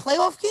won a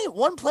playoff game.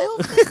 One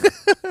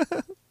playoff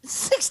game.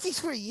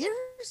 63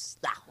 years?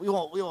 Nah, we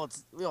won't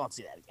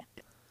see that again.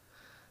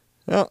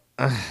 Well,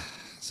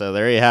 so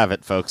there you have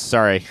it, folks.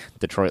 Sorry,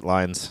 Detroit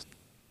Lions.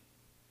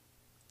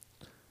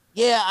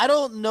 Yeah, I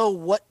don't know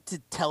what to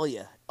tell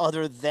you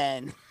other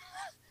than,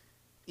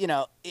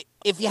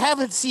 if you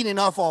haven't seen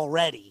enough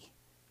already,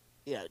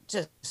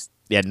 just.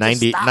 Yeah,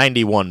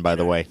 91, by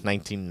the way.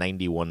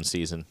 1991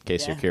 season, in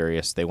case you're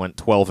curious. They went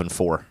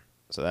 12-4,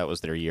 so that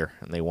was their year,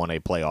 and they won a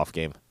playoff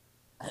game.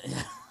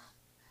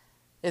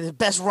 They're the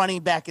best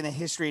running back in the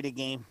history of the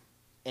game,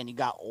 and you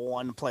got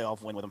one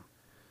playoff win with them.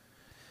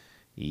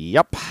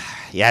 Yep.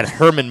 You had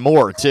Herman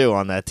Moore, too,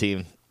 on that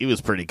team. He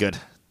was pretty good.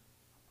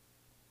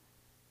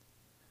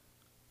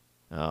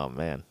 Oh,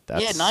 man.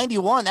 Yeah,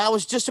 91. That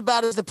was just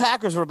about as the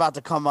Packers were about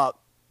to come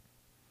up.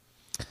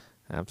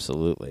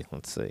 Absolutely.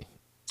 Let's see.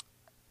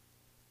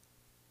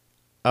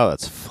 Oh,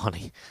 that's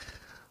funny.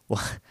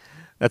 Well,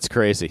 that's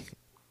crazy.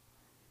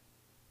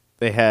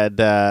 They had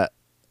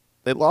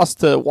they lost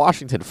to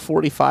Washington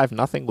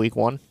 45-0 week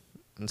 1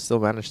 and still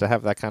managed to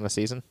have that kind of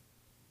season.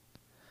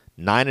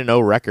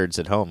 9-0 records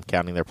at home,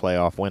 counting their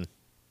playoff win.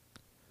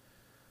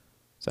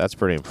 So that's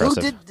pretty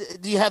impressive.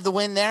 Do you have the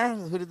win there?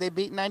 Who did they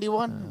beat in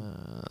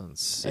 91?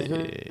 Let's see. Who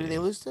did they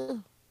lose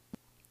to?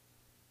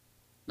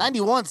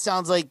 91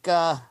 sounds like,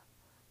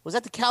 was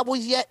that the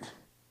Cowboys yet?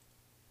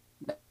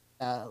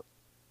 A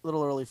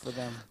little early for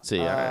them. Let's see.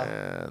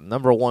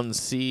 Number 1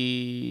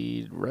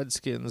 seed,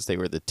 Redskins. They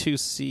were the 2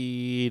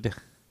 seed.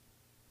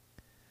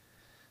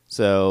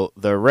 So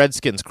the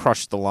Redskins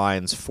crushed the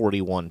Lions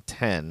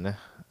 41-10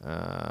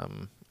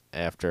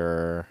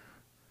 after,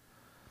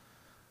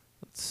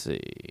 let's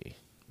see.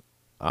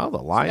 Oh,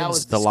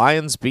 the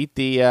Lions beat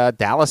the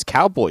Dallas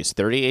Cowboys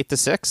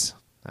 38-6.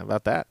 How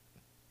about that?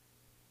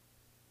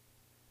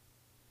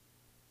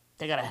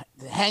 They got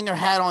to hang their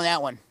hat on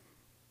that one.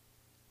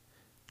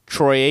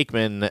 Troy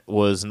Aikman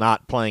was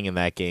not playing in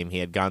that game. He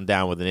had gone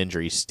down with an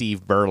injury.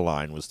 Steve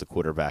Berline was the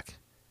quarterback.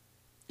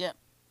 Yep.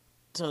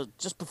 So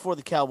just before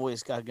the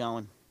Cowboys got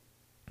going.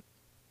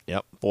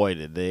 Yep. Boy,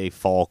 did they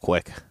fall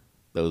quick,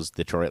 those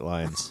Detroit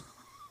Lions.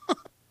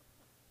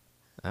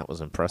 That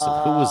was impressive.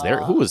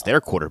 Who was their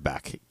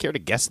quarterback? Care to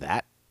guess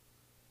that?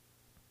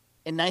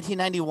 In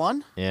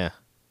 1991? Yeah. I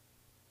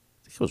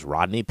think it was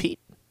Rodney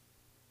Peete.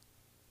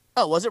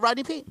 Oh, was it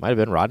Rodney Peete? Might have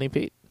been Rodney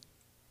Peete.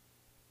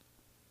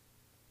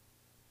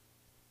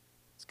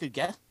 It's a good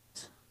guess.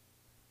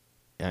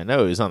 Yeah, I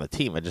know he was on the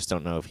team. I just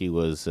don't know if he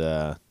was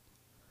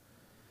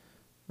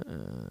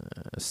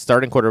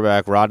starting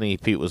quarterback. Rodney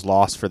Peete was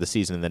lost for the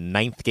season in the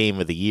 9th game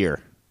of the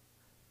year.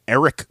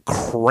 Eric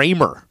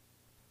Kramer.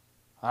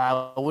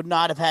 I would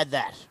not have had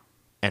that.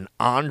 And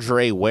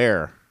Andre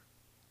Ware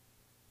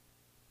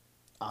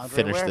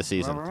finished the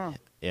season.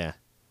 Yeah.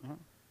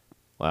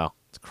 Wow,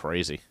 it's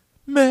crazy.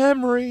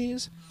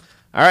 Memories.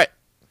 All right,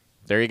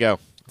 there you go.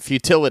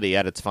 Futility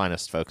at its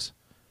finest, folks.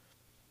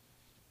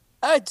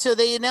 All right, so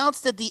they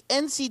announced that the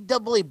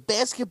NCAA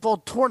basketball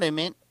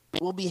tournament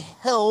will be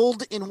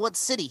held in what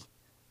city?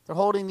 They're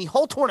holding the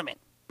whole tournament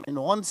in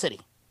one city.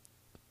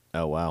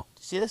 Oh, wow.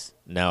 Did you see this?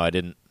 No, I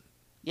didn't.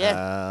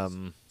 Yeah.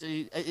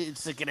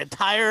 It's like an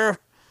entire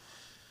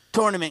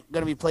tournament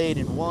going to be played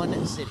in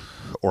one city.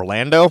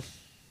 Orlando?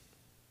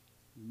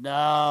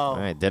 No.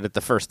 I did it the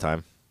first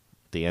time.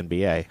 The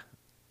NBA.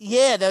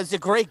 Yeah, that was a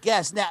great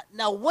guess.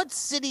 Now, what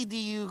city do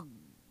you,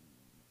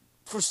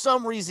 for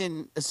some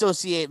reason,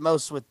 associate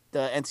most with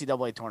the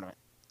NCAA tournament?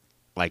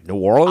 Like New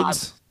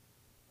Orleans?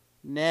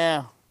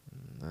 No.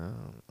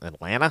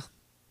 Atlanta?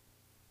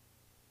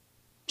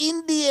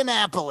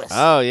 Indianapolis.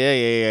 Oh,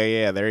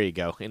 yeah. There you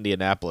go.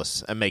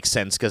 Indianapolis. That makes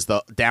sense because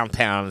the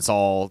downtown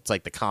it's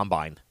like the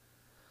Combine,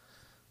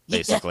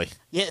 basically.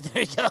 Yeah,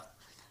 there you go.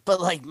 But,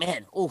 like,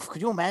 man, oof,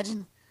 could you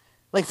imagine?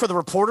 Like, for the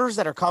reporters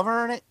that are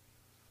covering it,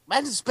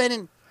 imagine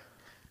spending...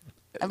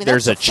 I mean,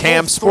 there's a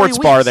Champ Sports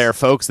Bar there,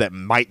 folks, that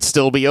might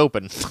still be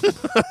open.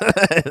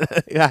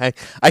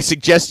 I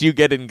suggest you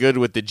get in good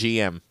with the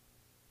GM.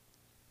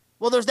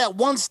 Well, there's that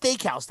one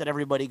steakhouse that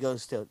everybody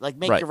goes to. Like,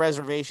 make your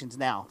reservations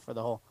now for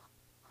the whole...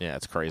 Yeah,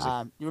 it's crazy.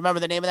 You remember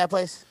the name of that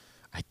place?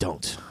 I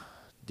don't.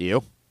 Do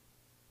you?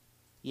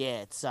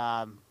 Yeah, it's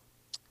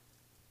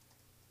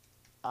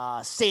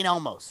St.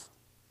 Elmo's.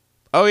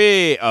 Oh,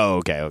 yeah. Oh,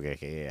 okay.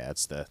 Yeah,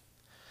 that's the...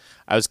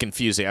 I was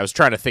confusing. I was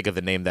trying to think of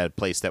the name of that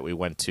place that we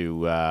went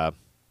to.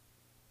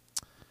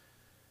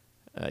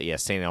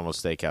 St. Elmo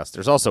Steakhouse.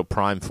 There's also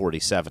Prime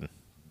 47.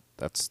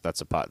 That's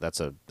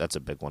a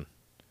big one.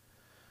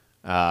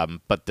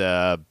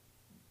 But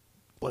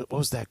what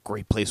was that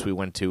great place we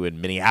went to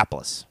in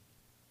Minneapolis?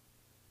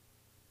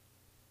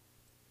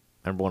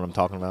 Remember what I'm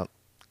talking about?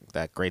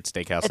 That great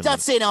steakhouse. It's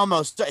not St. Elmo.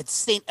 It's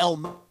St.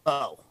 Elmo.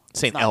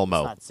 St.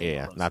 Elmo. Not St.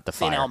 Yeah, Elmo's. not the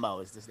fire. St. Elmo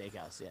is the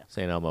steakhouse. Yeah.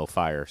 St. Elmo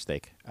Fire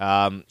Steak.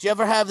 Did you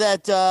ever have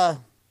that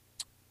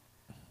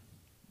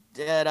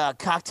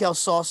cocktail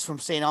sauce from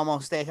St. Elmo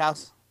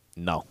Steakhouse?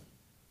 No.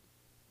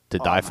 To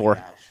die for?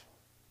 Gosh.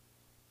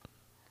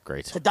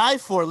 Great. To die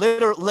for,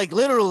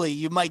 literally,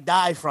 you might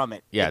die from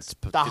it. Yeah, it's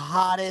the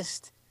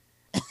hottest.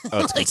 Oh, it's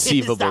like,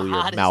 conceivable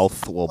your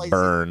mouth will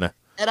burn.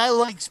 And I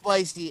like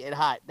spicy and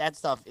hot. That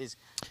stuff is.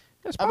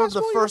 I remember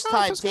the first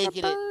time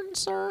taking it,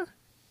 sir.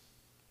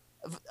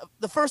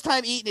 The first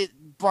time eating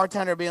it,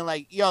 bartender being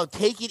like, "Yo,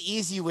 take it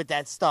easy with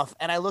that stuff."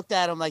 And I looked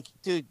at him like,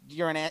 "Dude,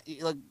 you're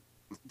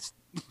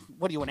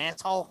what are you, an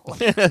asshole?"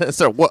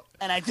 So what?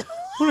 And I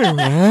what an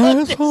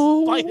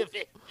asshole.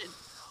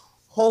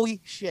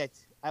 Holy shit!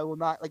 I will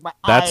not like my.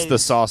 That's eyes the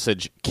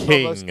sausage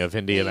king of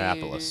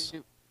Indianapolis.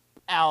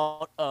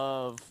 Out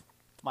of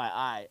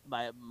my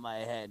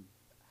head.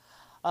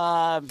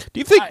 Do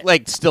you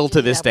think, still to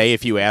this day,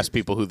 if you ask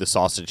people who the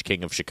sausage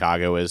king of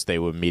Chicago is, they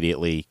would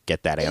immediately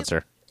get that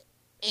answer?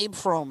 Abe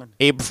Froman.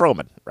 Abe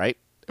Froman, right?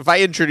 If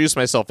I introduce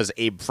myself as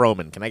Abe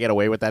Froman, can I get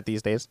away with that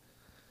these days?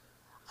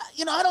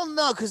 I don't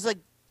know, because,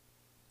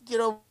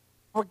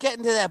 we're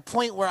getting to that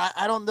point where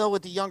I don't know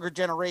with the younger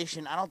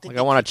generation. I don't think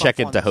I want to check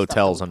into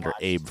hotels under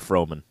Abe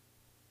Froman.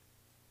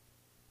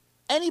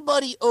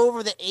 Anybody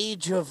over the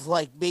age of,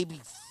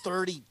 maybe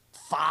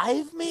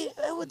 35,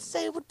 I would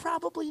say, would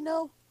probably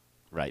know.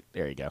 Right,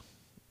 there you go.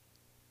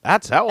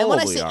 That's how old we are. And when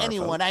I say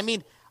anyone,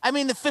 folks. I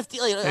mean the 50.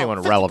 Anyone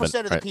 50% relevant,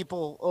 of the right.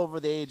 people over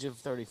the age of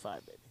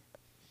 35, baby.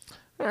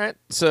 All right,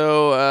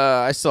 so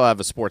I still have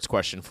a sports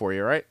question for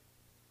you, right?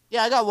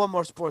 Yeah, I got one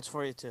more sports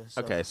for you too.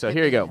 So. Okay, so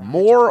here you go.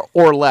 More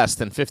or less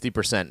than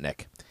 50%,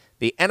 Nick.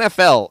 The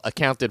NFL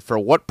accounted for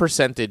what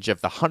percentage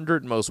of the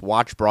 100 most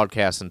watched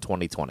broadcasts in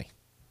 2020?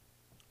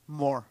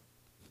 More.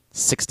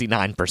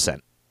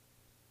 69%.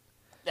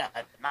 Yeah,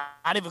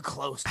 not even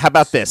close. How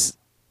about this?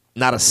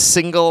 Not a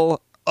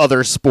single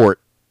other sport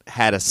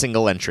had a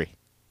single entry.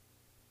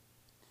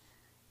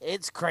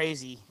 It's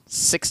crazy.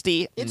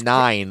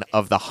 69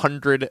 of the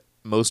 100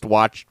 most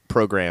watched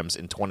programs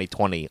in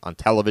 2020 on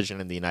television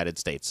in the United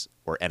States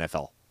were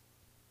NFL.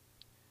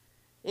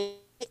 It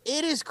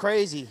is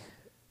crazy.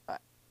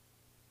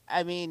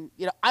 I mean,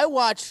 I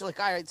watch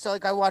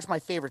I watch my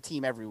favorite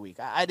team every week.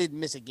 I didn't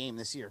miss a game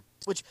this year,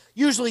 which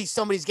usually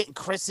somebody's getting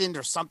christened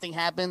or something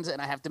happens and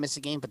I have to miss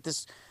a game. But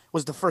this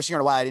was the first year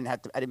in a while I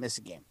didn't miss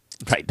a game.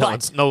 Right,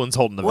 no one's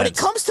holding the When it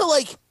comes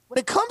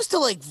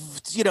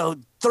to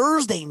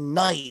Thursday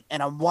night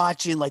and I'm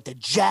watching the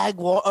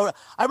Jaguar, or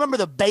I remember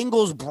the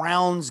Bengals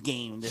Browns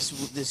game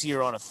this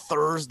year on a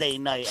Thursday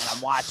night and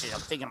I'm watching. I'm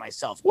thinking to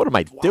myself, what am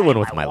I doing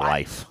with my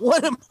life?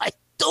 What am I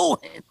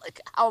doing?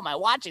 How am I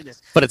watching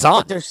this? But it's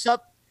on. And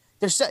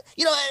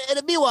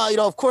meanwhile,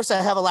 of course I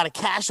have a lot of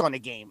cash on the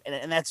game,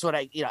 and that's what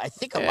I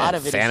think a lot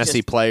of it fantasy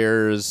is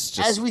players.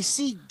 As we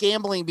see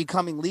gambling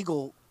becoming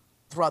legal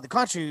throughout the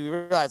country, we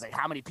realize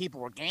how many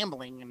people were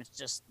gambling, and it's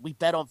just we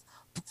bet on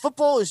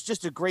football is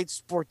just a great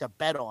sport to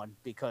bet on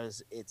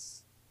because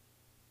it's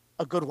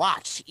a good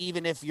watch,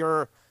 even if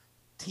your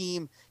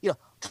team,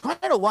 trying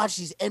to watch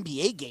these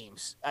NBA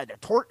games,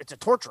 it's a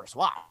torturous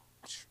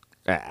watch.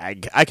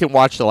 I can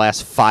watch the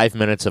last 5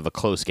 minutes of a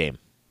close game.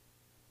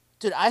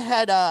 Dude, I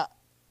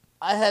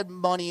had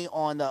money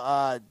on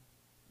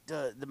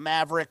the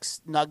Mavericks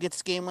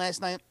Nuggets game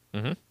last night.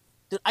 Mm-hmm.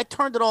 Dude, I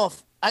turned it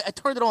off. I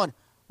turned it on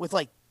with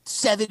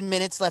 7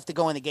 minutes left to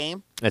go in the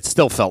game. It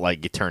still felt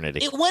like eternity.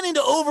 It went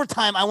into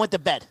overtime. I went to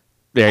bed.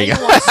 There you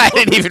go. I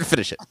didn't even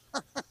finish it.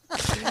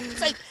 It's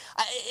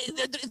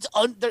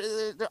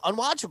they're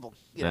unwatchable,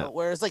 Yeah.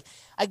 Whereas,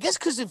 I guess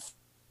because in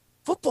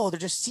football, there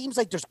just seems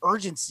like there's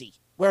urgency.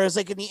 Whereas,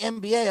 in the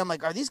NBA, I'm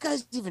like, are these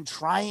guys even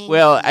trying?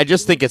 Well, I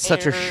just think it's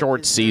such a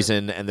short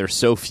season, and there's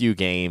so few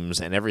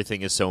games, and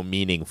everything is so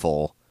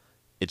meaningful.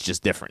 It's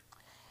just different.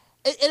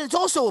 And it's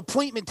also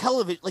appointment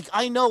television.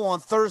 I know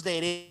on Thursday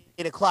at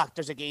 8 o'clock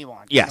there's a game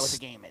on. Yes. I know what the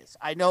game is.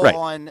 I know Right.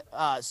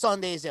 on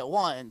Sundays at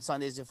 1,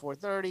 Sundays at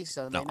 4:30.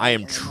 Sunday No, night, I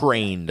am and then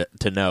trained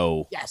to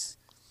know. Yes.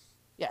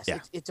 Yes, Yeah.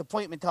 it's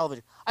appointment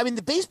television. I mean,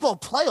 the baseball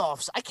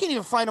playoffs, I can't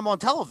even find them on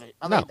television.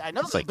 I know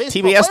It's the like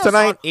baseball TBS playoffs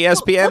tonight, are-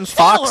 ESPN, what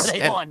channel Fox, are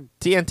they and on?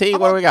 TNT. I'm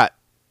What do on- we got?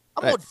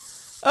 I'm Right. on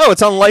Oh,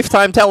 it's on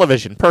Lifetime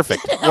Television.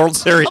 Perfect. World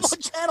Series.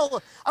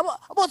 I'm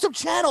on some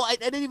channel I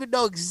didn't even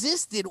know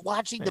existed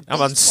watching the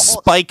I'm on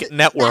baseball- Spike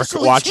Network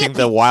National watching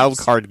the wild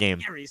card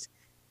game. Series.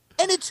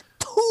 And it's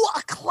 2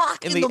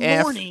 o'clock in the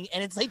morning,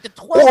 and it's the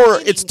 12th Or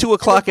inning, it's 2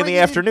 and o'clock they're in the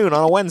bringing afternoon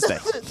on a Wednesday.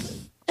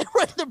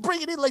 Right, they're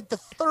bringing in the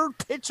third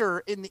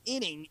pitcher in the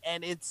inning,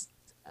 and it's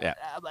Yeah.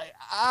 I'm like,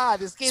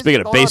 this game.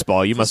 Speaking of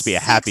baseball, you must be a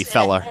happy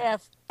fella.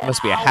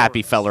 Must be a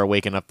happy feller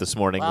waking up this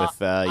morning with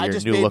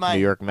your new look New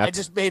York Mets. I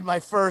just made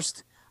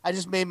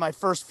my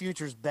first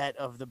futures bet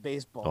of the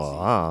baseball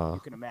season.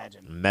 You can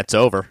imagine. Mets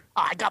over.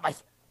 Oh, I've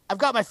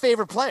got my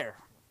favorite player.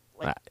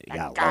 I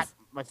got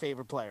my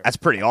favorite player. That's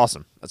pretty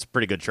awesome. That's a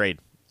pretty good trade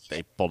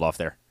they pulled off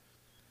there.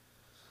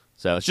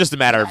 So it's just a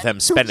matter of them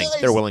spending.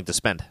 They're willing to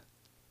spend.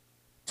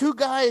 Two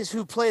guys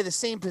who play the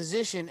same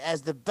position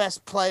as the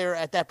best player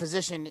at that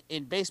position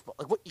in baseball.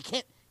 Like, what? You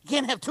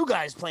can't have two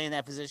guys playing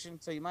that position,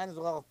 so you might as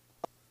well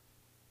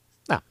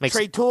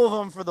trade two of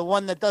them for the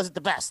one that does it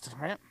the best,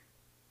 right?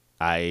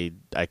 I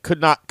could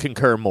not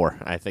concur more.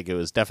 I think it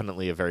was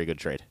definitely a very good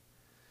trade.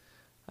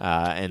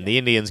 And the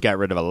Indians got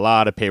rid of a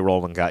lot of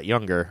payroll and got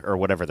younger, or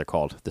whatever they're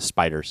called, the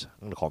Spiders.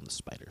 I'm going to call them the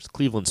Spiders.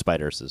 Cleveland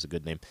Spiders is a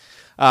good name.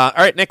 All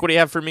right, Nick, what do you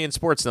have for me in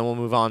sports? Then we'll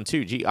move on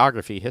to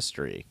geography,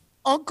 history.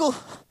 Uncle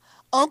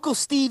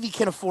Stevie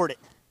can afford it.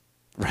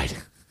 Right.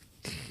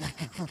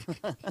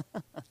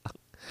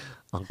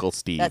 Uncle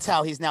Steve. That's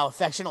how he's now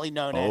affectionately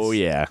known as. Oh,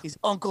 yeah. He's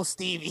Uncle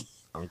Stevie.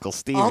 Uncle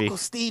Stevie. Uncle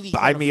Stevie.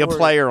 Buy me a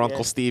player,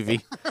 Uncle Stevie.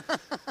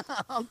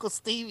 Uncle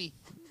Stevie.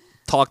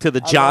 Talk to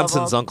the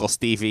Johnsons, Uncle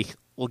Stevie.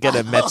 We'll get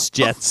a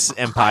Mets-Jets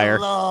empire.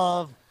 I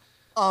love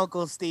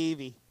Uncle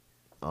Stevie.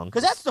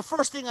 Because that's the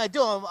first thing I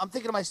do. I'm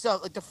thinking to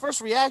myself, like, the first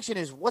reaction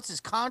is, what's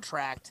his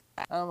contract?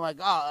 And I'm like,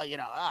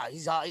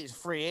 he's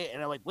free.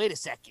 And I'm like, wait a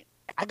second.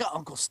 I got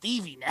Uncle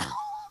Stevie now.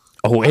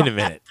 Oh, wait a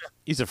minute.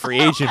 He's a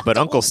free agent, but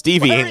Uncle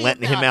Stevie ain't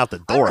letting him out the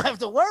door. I don't have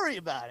to worry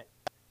about it.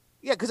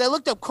 Yeah, because I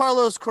looked up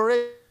Carlos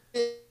Correa.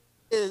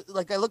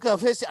 Like, I looked up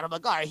his, and I'm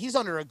like, all right, he's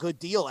under a good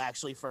deal,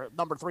 actually, for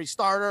number 3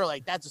 starter.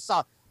 Like, that's a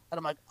solid. And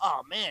I'm like,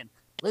 oh, man.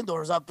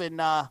 Lindor's up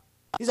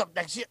he's up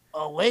next year.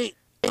 Oh, wait.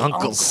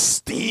 Uncle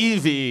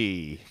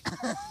Stevie.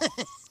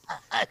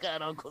 I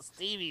got Uncle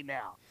Stevie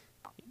now.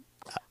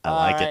 I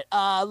like it.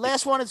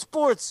 Last one in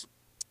sports.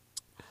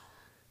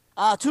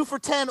 2 for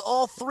 10,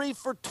 all 3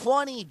 for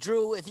 20.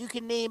 Drew, if you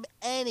can name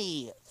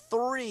any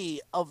 3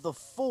 of the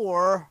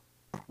 4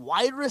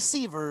 wide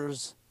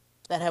receivers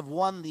that have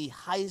won the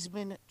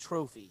Heisman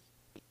Trophy.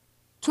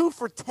 2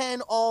 for 10,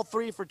 all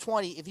 3 for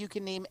 20. If you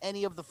can name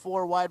any of the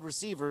 4 wide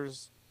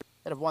receivers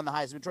that have won the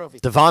Heisman Trophy.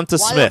 Devonta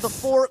Smith.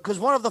 Because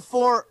one of the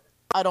 4,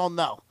 I don't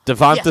know.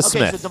 Devonta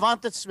Smith. Okay, so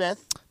Devonta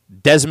Smith.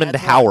 Desmond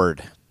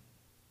Howard.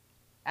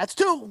 That's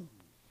 2.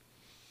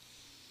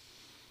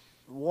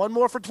 One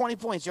more for 20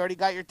 points. You already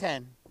got your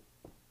 10.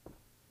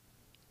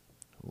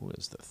 Who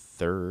is the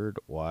 3rd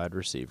wide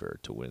receiver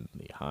to win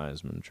the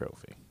Heisman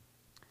Trophy?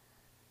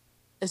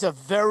 It's a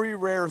very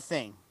rare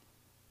thing.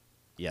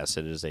 Yes,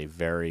 it is a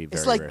very,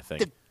 very rare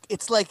thing.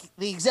 It's like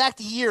the exact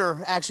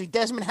year, actually,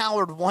 Desmond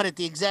Howard won it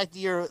the exact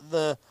year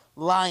the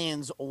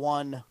Lions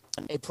won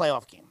a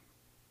playoff game.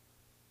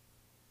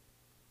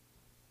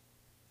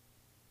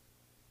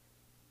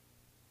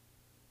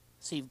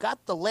 So you've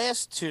got the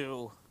last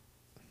 2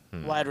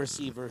 wide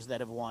receivers that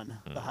have won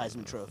the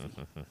Heisman Trophy.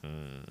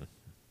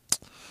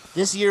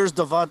 This year's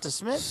Devonta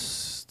Smith.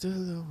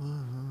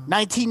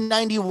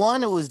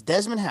 1991, it was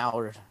Desmond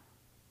Howard.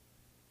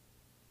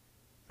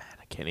 Man,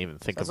 I can't even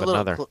think of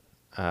another.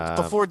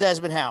 Before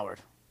Desmond Howard.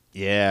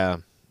 Yeah.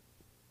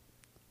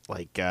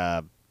 Like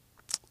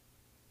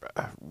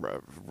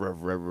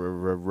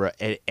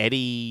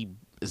Eddie,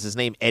 is his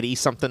name Eddie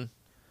something?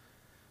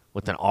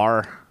 With an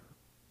R?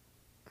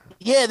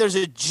 Yeah, there's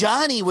a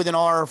Johnny with an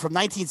R from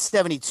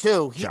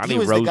 1972. He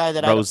was the guy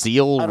that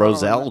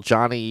Roselle,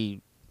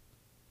 Johnny.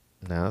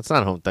 No, that's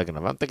not who I'm thinking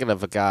of. I'm thinking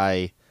of a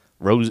guy,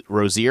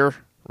 Rozier.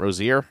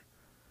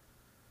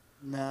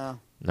 No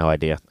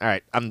idea. All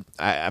right, I'm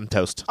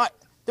toast. All right.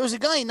 There was a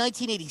guy in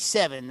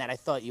 1987 that I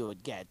thought you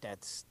would get.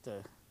 That's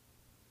the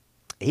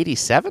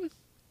 87.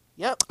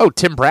 Yep. Oh,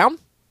 Tim Brown.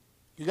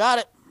 You got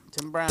it,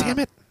 Tim Brown. Damn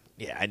it.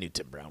 Yeah, I knew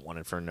Tim Brown won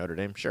it for Notre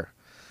Dame. Sure.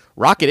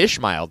 Rocket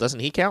Ishmael, doesn't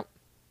he count?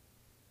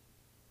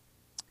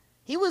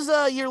 He was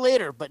a year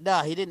later, but no,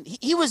 he didn't.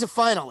 He was a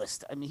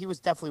finalist. I mean, he was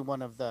definitely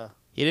one of the.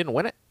 He didn't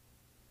win it?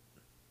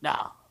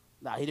 No,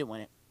 he didn't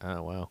win it.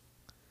 Oh, wow.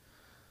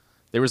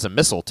 There was a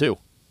missile, too.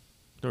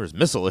 There was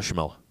Missile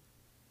Ishmael.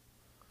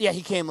 Yeah,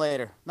 he came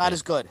later. Not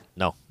as good.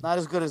 No. Not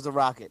as good as the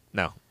Rocket.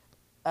 No.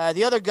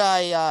 The other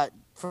guy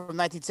from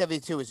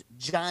 1972 is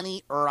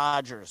Johnny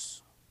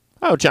Rogers.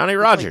 Oh, Johnny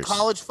Rogers.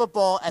 College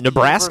football at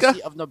Nebraska? the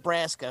University of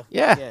Nebraska.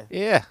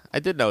 Yeah. I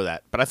did know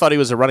that. But I thought he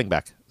was a running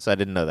back, so I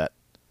didn't know that.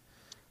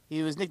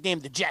 He was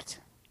nicknamed the Jet.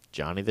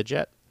 Johnny the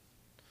Jet.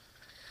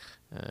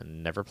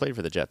 Never played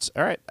for the Jets.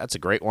 All right, that's a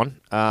great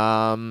one.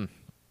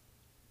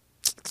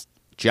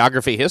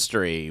 Geography,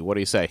 history. What do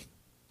you say?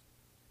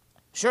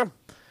 Sure.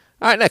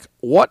 All right, Nick.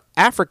 What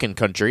African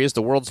country is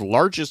the world's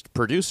largest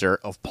producer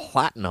of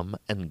platinum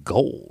and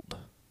gold?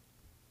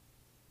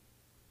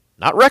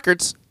 Not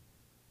records.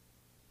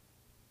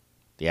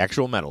 The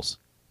actual metals.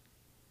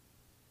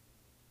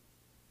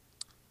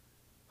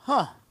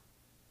 Huh.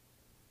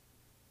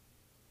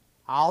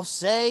 I'll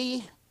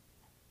say...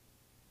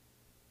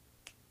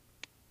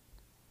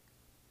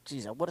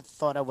 Geez, I would have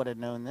thought I would have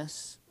known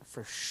this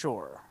for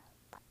sure.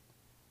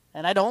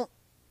 And I don't.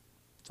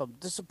 So I'm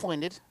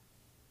disappointed.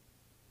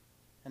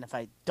 And if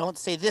I don't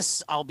say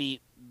this, I'll be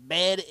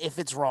mad if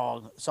it's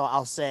wrong. So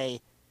I'll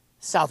say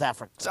South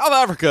Africa. South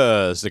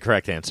Africa is the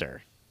correct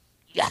answer.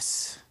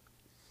 Yes.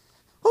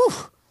 Whew.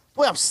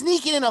 Boy, I'm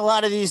sneaking in a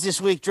lot of these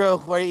this week, Drew,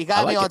 where you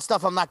got me on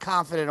stuff I'm not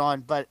confident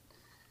on, but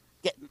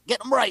get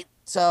them right.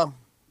 So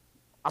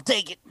I'll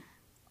take it.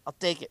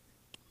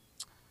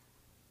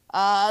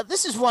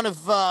 This is one of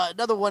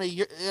another one of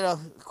your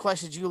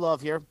questions you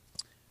love here.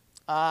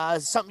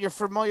 Something you're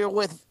familiar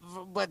with,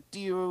 but do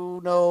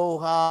you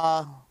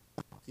know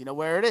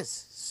where it is?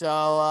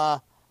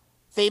 So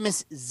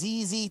famous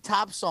ZZ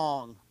Top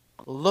song,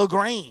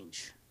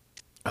 LaGrange.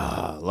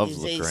 Love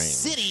is LaGrange. A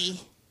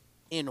city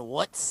in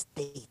what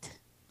state?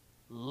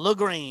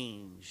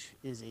 LaGrange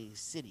is a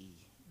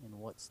city in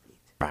what state?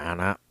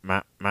 I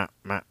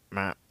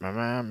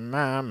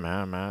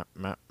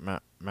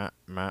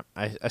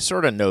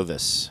sort of know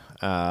this.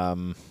 I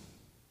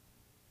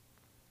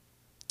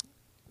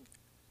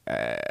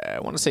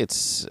want to say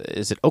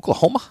is it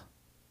Oklahoma?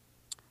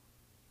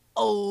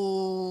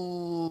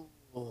 Oh.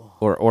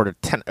 Or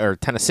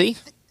Tennessee?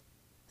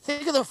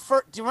 Think of the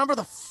first. Do you remember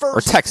the first?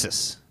 Or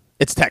Texas?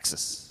 It's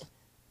Texas.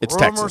 It's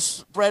rumors Texas.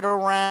 Spread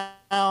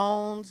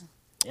around.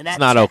 In that it's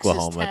not Texas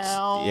Oklahoma.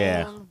 Town,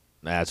 Yeah,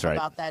 that's right.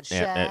 About that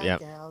shack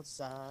yep.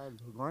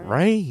 outside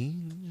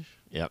Range.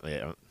 Yep.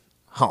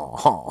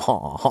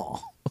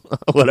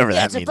 Whatever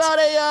that it's means. It's about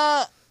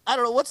a. I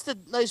don't know. What's the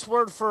nice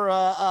word for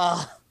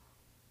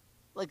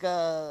like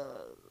a?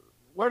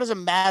 Where does a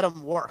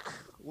madam work?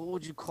 What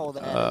would you call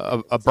that?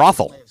 A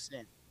brothel.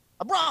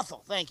 A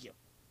brothel. Thank you.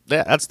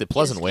 Yeah, that's the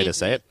pleasant way to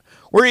say it.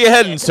 Where are you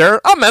heading,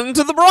 sir? I'm heading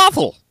to the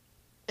brothel.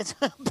 It's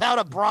about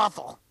a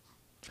brothel.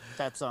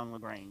 That song,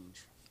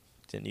 LaGrange.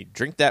 Can you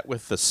drink that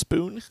with a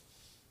spoon?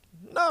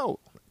 No,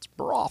 it's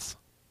broth.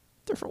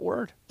 Different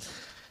word.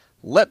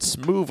 Let's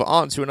move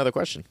on to another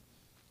question.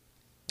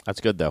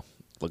 That's good, though.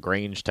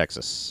 LaGrange,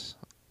 Texas.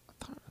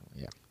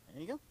 Yeah.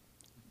 There you go.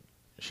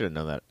 Should have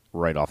known that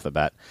right off the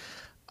bat.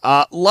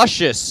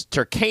 Luscious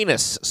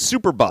Turcanus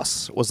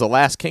Superbus was the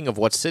last king of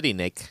what city,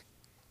 Nick?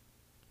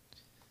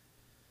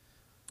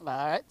 All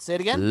right, say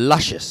it again.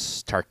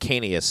 Luscious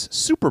Tarcanius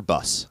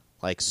Superbus,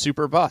 like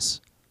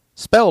Superbus.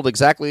 Spelled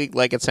exactly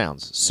like it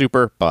sounds.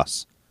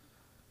 Superbus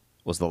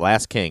was the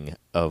last king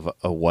of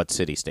a what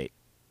city-state?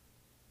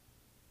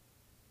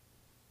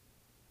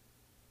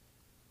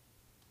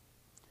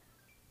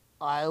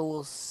 I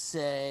will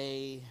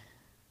say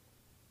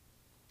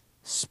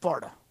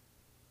Sparta.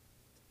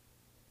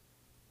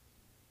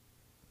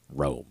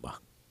 Rome.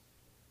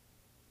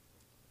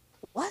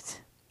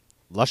 What?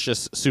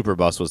 Luscious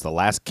Superbus was the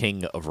last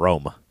king of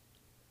Rome.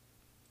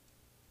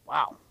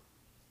 Wow.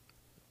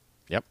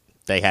 Yep.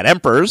 They had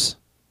emperors.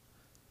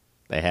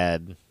 They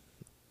had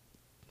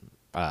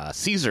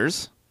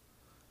Caesars.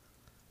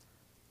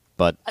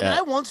 But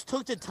I once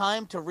took the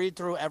time to read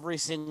through every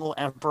single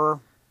emperor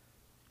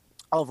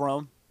of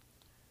Rome.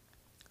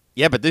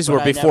 Yeah, but these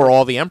were before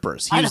all the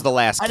emperors. He was the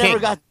last king. I never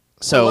got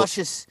so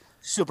Luscious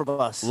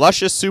Superbus.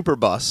 Luscious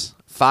Superbus,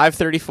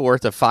 534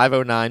 to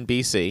 509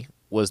 BC,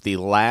 was the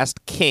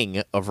last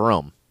king of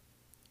Rome.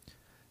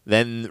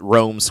 Then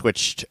Rome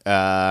switched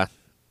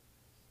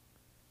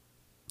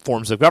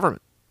forms of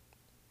government.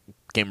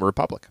 Became a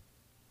republic.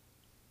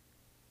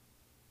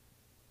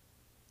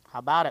 How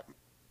about it?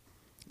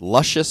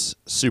 Luscious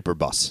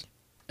Superbus.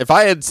 If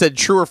I had said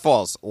true or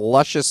false,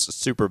 Luscious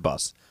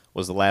Superbus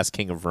was the last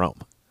king of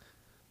Rome.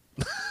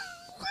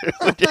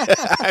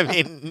 I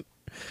mean,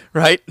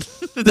 right?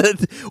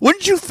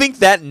 Wouldn't you think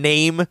that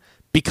name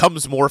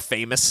becomes more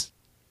famous?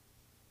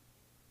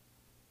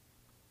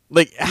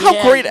 Like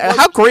how great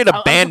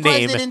a band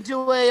name.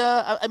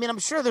 I mean, I'm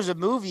sure there's a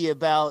movie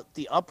about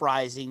the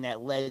uprising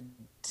that led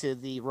to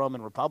the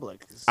Roman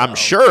Republic. So. I'm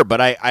sure,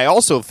 but I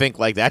also think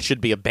like that should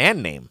be a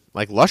band name,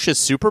 like Luscious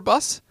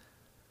Superbus.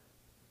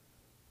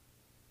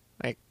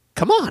 Like,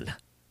 come on, you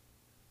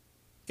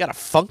got a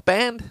funk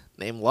band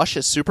named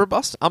Luscious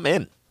Superbus? I'm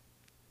in.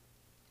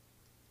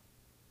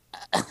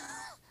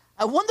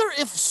 I wonder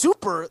if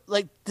super,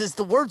 like, does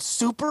the word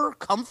super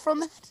come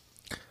from that?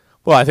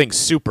 Well, I think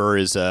super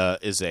is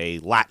a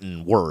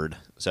Latin word,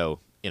 so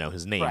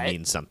his name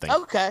means something.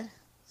 Okay,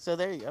 so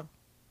there you go.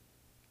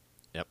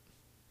 Yep,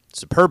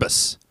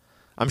 Superbus.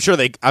 I'm sure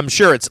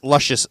it's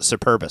Luscious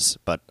Superbus,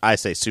 but I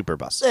say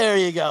Superbus. There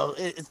you go.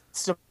 It's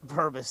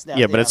Superbus now.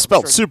 Yeah, but it's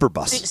spelled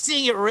Superbus.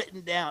 Seeing it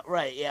written down,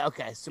 right? Yeah,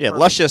 okay. Superbus. Yeah,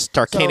 Luscious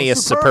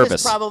Tarcanius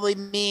Superbus. Probably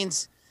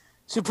means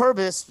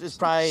Superbus is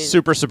probably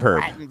super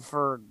superb. Latin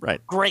for right.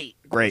 Great,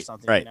 or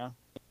something, right?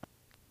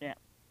 Yeah.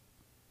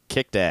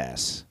 Kicked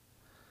ass.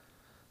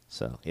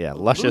 So yeah,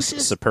 Luscious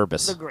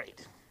Superbus. The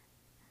Great.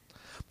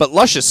 But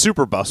Luscious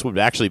Superbus would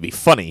actually be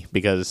funny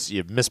because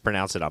you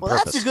mispronounce it on purpose.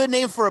 Well, that's a good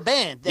name for a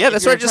band. Yeah,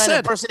 that's what I just said. To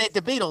impersonate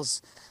the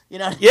Beatles,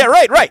 Yeah,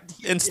 right.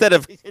 Instead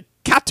of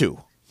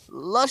Katu.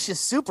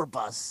 Luscious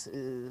Superbus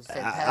is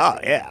fantastic. Oh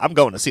yeah, I'm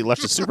going to see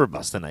Luscious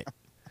Superbus tonight.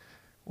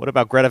 What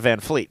about Greta Van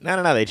Fleet?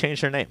 No, they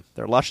changed their name.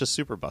 They're Luscious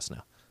Superbus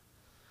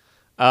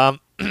now.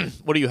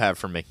 What do you have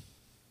for me?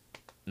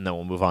 And then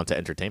we'll move on to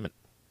entertainment.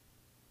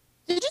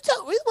 Did you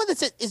tell me what that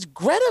said? Is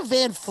Greta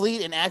Van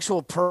Fleet an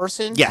actual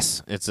person?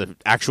 Yes, it's an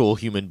actual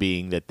human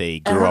being that they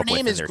And grew her up with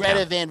name in is their Greta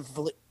town. Van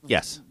Fleet.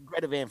 Yes.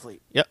 Greta Van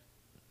Fleet. Yep.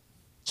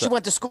 She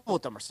went to school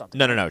with them or something.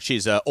 No.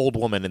 She's an old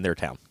woman in their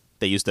town.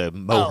 They used to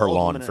mow her old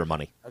lawn woman for in-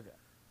 money.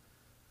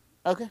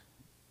 Okay.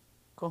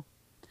 Cool.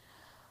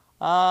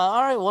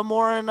 All right, one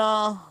more in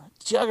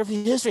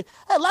geography history.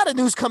 A lot of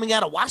news coming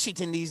out of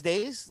Washington these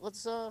days.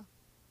 Let's look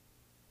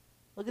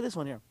at this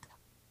one here.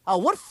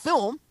 What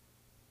film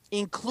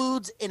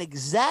includes an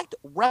exact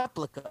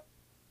replica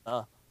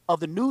of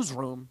the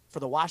newsroom for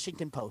the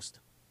Washington Post?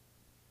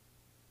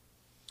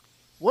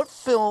 What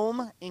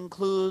film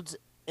includes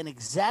an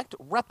exact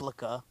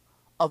replica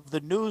of the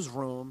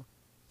newsroom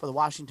for the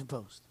Washington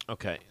Post?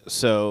 Okay,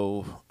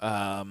 so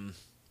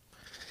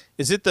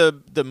is it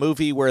the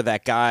movie where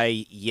that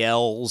guy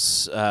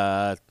yells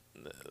I'm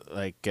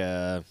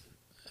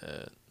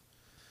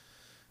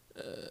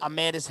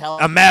mad as hell.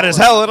 I'm mad as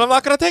hell and I'm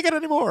not going to take it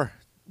anymore?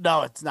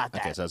 No, it's not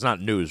that. Okay, so it's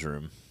not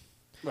Newsroom.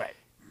 Right.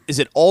 Is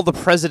it All the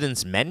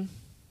President's Men?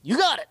 You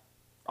got it.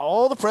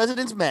 All the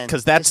President's Men.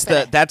 Because that's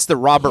the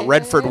Robert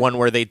Redford one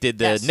where they did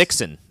the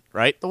Nixon,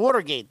 right? The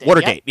Watergate thing.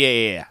 Watergate.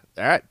 Yep.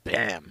 Yeah. All right.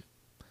 Bam.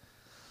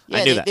 Yeah,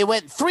 I knew that. They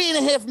went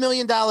 $3.5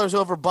 million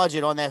over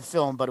budget on that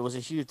film, but it was a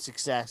huge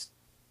success,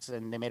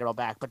 and they made it all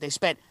back. But they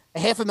spent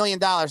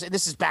 $500,000, and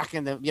this is back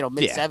in the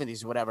mid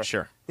 '70s or whatever.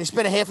 Sure. They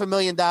spent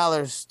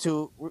 $500,000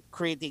 to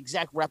create the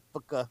exact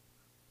replica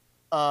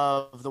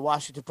of the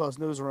Washington Post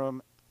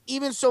newsroom.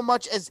 Even so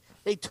much as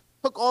they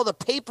took all the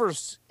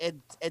papers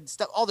and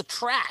stuff, all the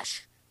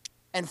trash,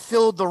 and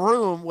filled the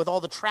room with all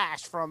the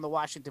trash from the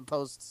Washington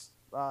Post's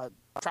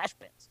trash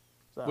bins.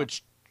 So.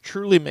 Which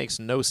truly makes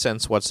no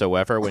sense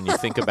whatsoever when you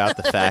think about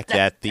the fact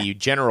that the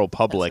general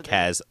public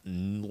has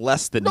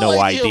less than no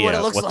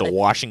idea what the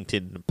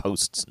Washington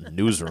Post's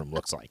newsroom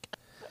looks like.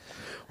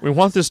 We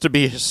want this to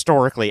be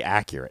historically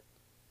accurate.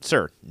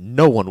 Sir,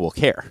 no one will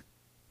care.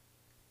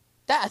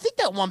 I think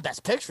that won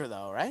Best Picture,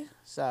 though, right?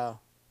 So,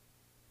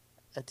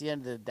 at the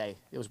end of the day,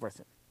 it was worth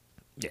it.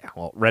 Yeah,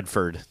 well,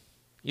 Redford,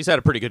 he's had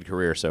a pretty good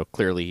career, so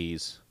clearly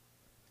he's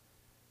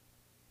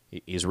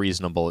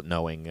reasonable at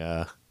knowing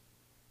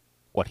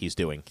what he's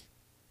doing,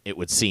 it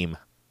would seem.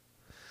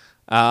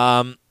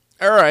 All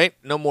right,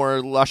 no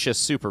more luscious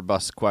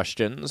Superbus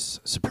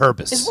questions.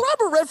 Superbus. Is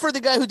Robert Redford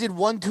the guy who did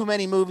one too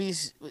many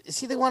movies? Is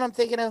he the one I'm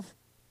thinking of?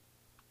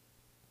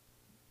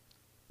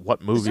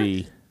 What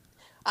movie?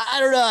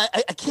 I don't know.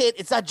 I can't.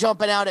 It's not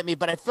jumping out at me,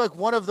 but I feel like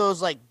one of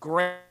those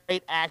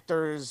great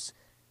actors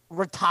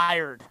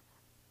retired,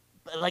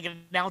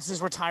 announced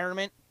his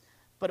retirement,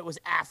 but it was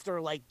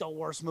after the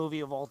worst movie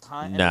of all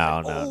time.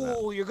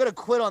 No. You're gonna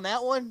quit on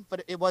that one,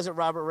 but it wasn't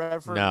Robert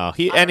Redford. No,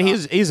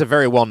 he's a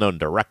very well-known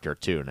director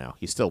too. Now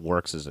he still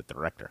works as a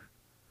director.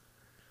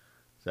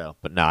 So,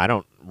 but no, I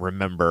don't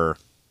remember.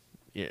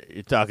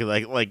 You're talking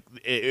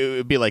it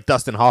would be like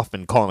Dustin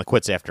Hoffman calling it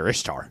quits after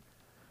Ishtar.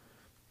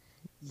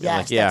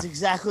 Yes, that's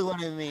exactly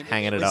what I mean.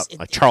 Hanging it up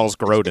like Charles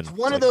Grodin. It's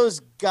one of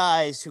those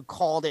guys who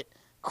called it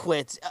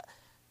quits.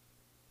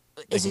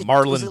 Is it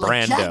Marlon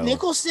Brando? Jack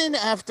Nicholson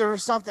after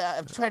something?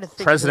 I'm trying to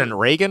think. President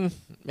Reagan,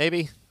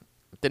 maybe.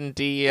 Didn't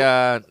he?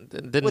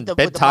 Didn't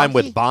Bedtime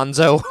with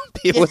Bonzo?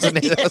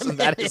 Wasn't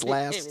that his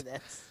last?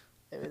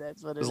 Maybe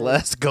that's what it his is.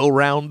 last go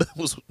round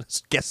was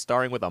guest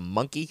starring with a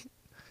monkey,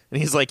 and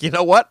he's like, you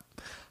know what?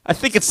 I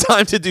think it's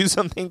time to do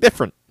something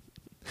different.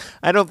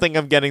 I don't think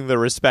I'm getting the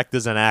respect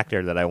as an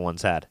actor that I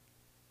once had.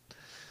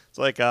 It's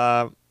like,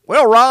 well,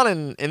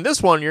 Ron, in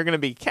this one, you're going to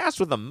be cast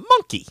with a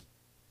monkey.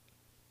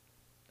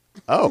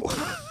 Oh.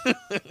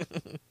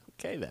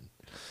 Okay, then.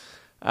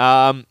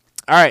 All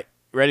right.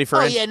 Ready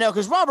for it? Yeah, no,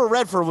 because Robert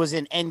Redford was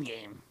in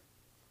Endgame.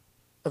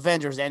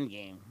 Avengers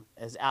Endgame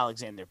as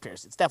Alexander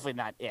Pierce. It's definitely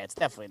not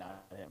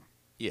him.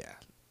 Yeah.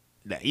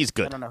 Nah, he's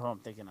good. I don't know who I'm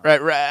thinking of.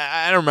 Right.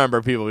 I don't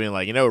remember people being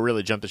like, it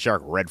really jumped the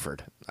shark,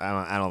 Redford.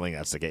 I don't think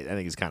that's the case. I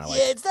think he's kind of like...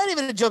 Yeah, it's not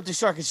even a jump the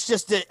shark. It's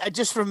just I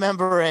just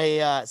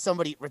remember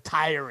somebody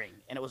retiring,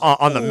 and it was...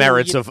 on the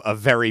merits of a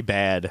very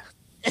bad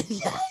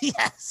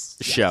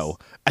show.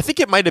 I think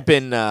it might have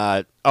been...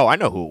 I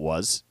know who it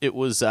was. It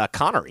was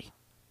Connery.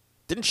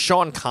 Didn't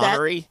Sean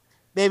Connery...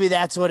 Maybe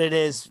that's what it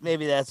is.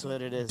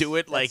 Do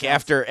it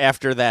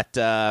after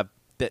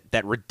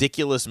that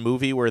ridiculous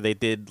movie where they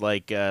did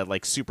like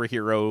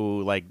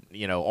superhero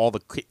all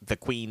the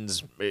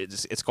Queens.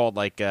 It's called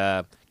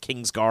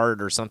King's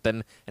Guard or something,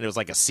 and it was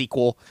like a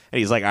sequel. And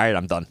he's like, all right,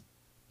 I'm done.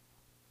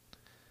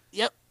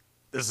 Yep.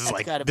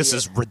 This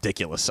is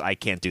ridiculous. I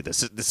can't do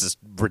this. This is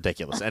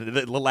ridiculous. And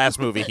the last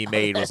movie he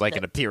made was like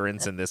an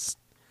appearance in this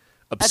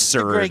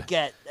absurd.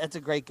 That's a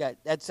great get.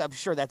 I'm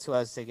sure that's who I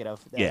was thinking of.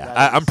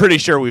 I'm pretty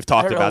sure we've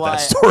talked about that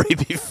story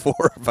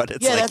before, but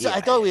it's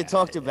I thought we had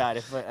talked about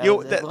it, but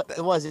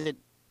it wasn't.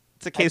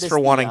 It's a case for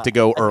wanting to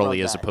go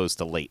early as opposed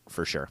to late,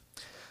 for sure.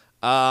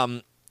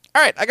 All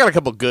right, I got a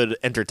couple good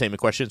entertainment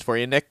questions for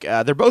you, Nick.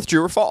 They're both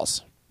true or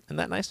false. Isn't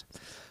that nice?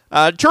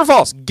 True or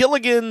false?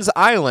 Gilligan's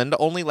Island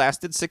only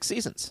lasted 6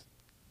 seasons.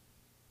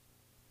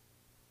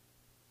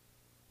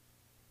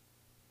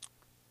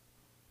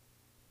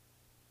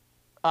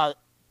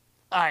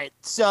 All right,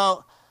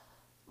 so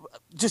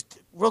just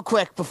real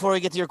quick before we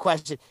get to your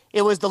question,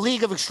 it was the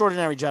League of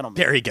Extraordinary Gentlemen.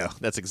 There you go.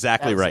 That's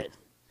exactly right. It.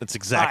 That's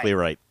exactly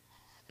right.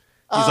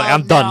 He's He's like,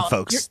 I'm done,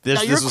 folks.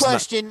 Your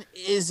question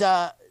is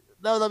no.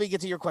 Let me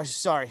get to your question.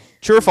 Sorry.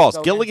 True or false?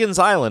 Gilligan's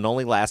Island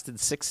only lasted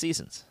 6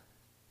 seasons.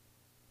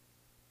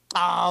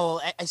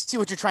 Oh, I see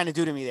what you're trying to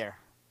do to me there.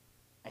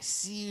 I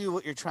see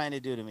what you're trying to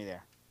do to me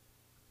there.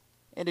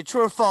 And it's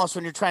true or false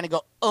when you're trying to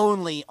go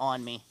only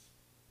on me.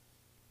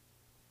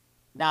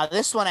 Now,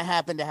 this one I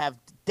happen to have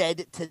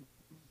dead to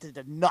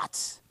the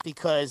nuts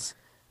because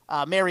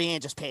Mary Ann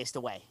just passed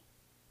away.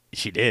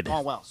 She did.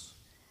 Dawn Wells.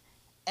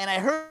 And I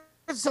heard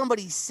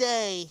somebody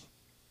say,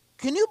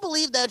 can you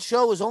believe that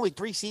show was only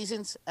 3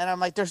 seasons? And I'm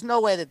like, there's no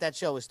way that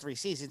show was 3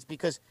 seasons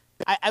because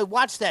I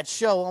watched that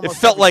show almost It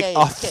felt every like day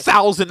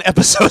 1,000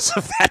 episodes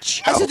of that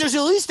show. I said there's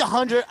at least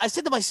 100. I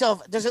said to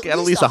myself, there's at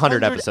least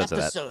 100 episodes of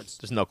that. episodes.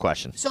 There's no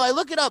question. So I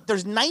look it up.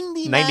 There's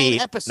 99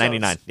 episodes.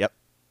 99, yep.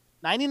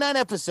 99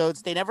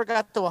 episodes. They never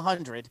got to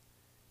 100.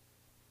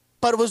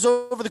 But it was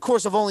over the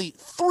course of only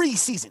 3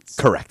 seasons.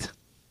 Correct.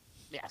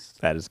 Yes.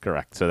 That is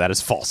correct. So that is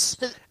false.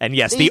 So and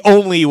yes, the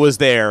only was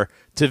there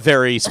to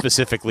very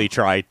specifically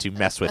try to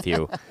mess with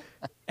you.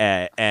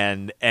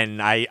 And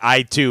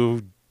I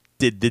too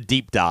did the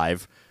deep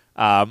dive.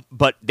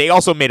 But they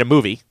also made a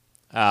movie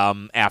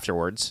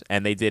afterwards,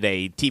 and they did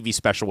a TV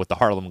special with the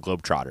Harlem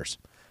Globetrotters,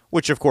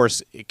 which, of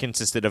course,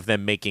 consisted of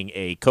them making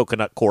a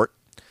coconut court,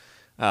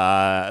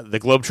 the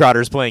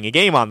Globetrotters playing a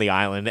game on the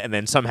island, and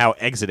then somehow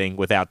exiting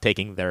without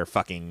taking their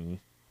fucking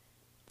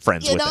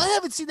friends with them. I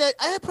haven't seen that.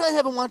 I probably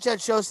haven't watched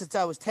that show since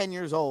I was 10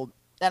 years old,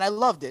 and I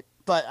loved it,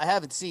 but I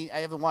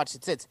haven't watched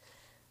it since.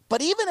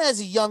 But even as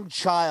a young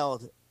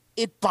child,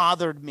 it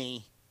bothered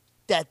me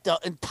that the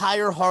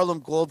entire Harlem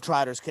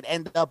Globetrotters could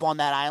end up on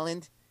that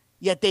island,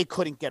 yet they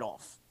couldn't get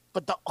off.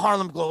 But the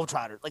Harlem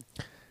Globetrotters, like,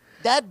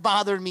 that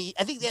bothered me.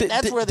 I think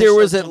that's where there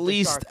was at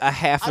least a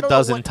half a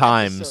dozen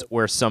times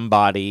where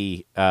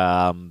somebody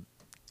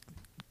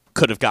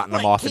could have gotten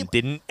them off and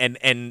didn't,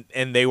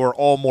 and they were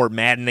all more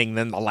maddening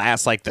than the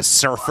last, like the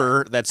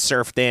surfer that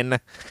surfed in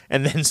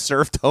and then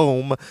surfed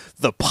home,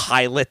 the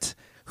pilot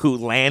who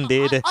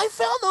landed. I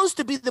found those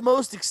to be the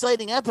most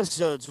exciting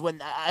episodes.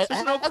 When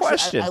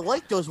question. I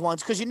liked those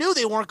ones because you knew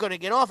they weren't going to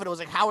get off, and it was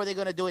like, how are they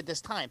going to do it this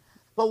time?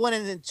 But when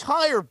an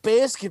entire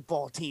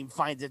basketball team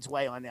finds its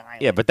way on the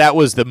island, yeah, but that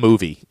was the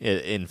movie.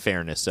 In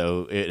fairness,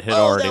 so it had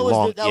already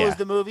long. That was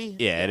the movie.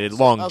 Yeah, it had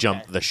long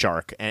jumped the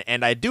shark,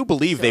 and I do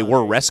believe they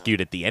were rescued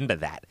at the end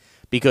of that.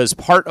 Because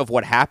part of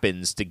what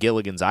happens to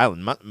Gilligan's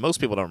Island, most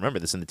people don't remember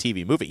this in the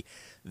TV movie,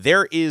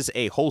 there is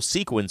a whole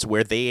sequence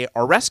where they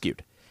are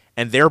rescued.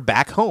 And they're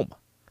back home,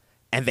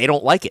 and they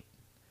don't like it,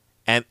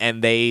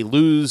 and they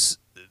lose.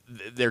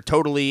 They're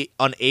totally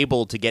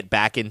unable to get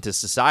back into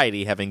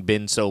society, having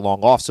been so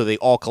long off. So they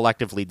all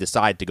collectively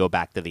decide to go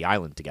back to the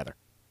island together.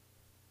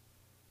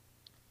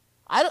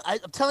 I'm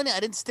telling you,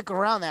 I didn't stick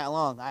around that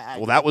long.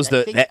 That was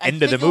the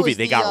end of the movie.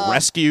 They got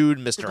rescued.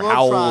 Mr.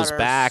 Howell's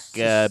back,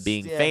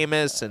 being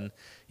famous, and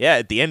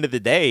at the end of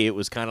the day, it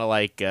was kind of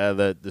like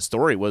the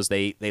story was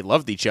they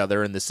loved each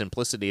other and the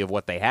simplicity of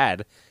what they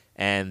had.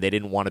 And they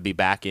didn't want to be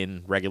back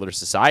in regular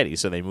society,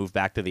 so they moved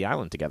back to the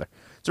island together.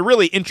 It's a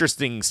really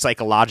interesting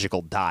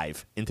psychological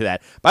dive into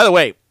that. By the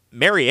way,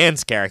 Mary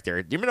Ann's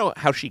character, do you know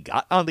how she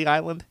got on the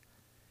island?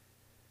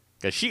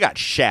 Because she got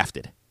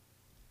shafted.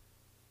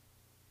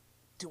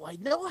 Do I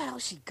know how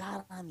she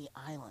got on the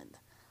island?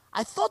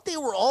 I thought they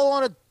were all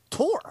on a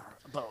tour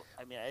boat.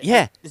 I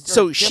mean,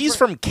 so she's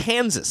from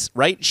Kansas,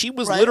 right? She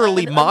was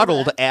literally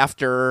modeled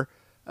after...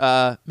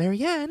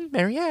 Marianne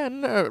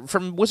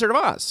from Wizard of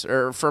Oz,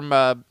 or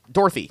from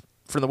Dorothy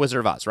from the Wizard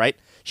of Oz, right?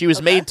 She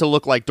was made to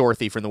look like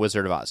Dorothy from the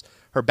Wizard of Oz.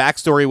 Her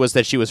backstory was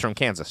that she was from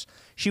Kansas.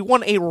 She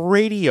won a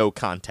radio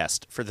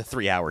contest for the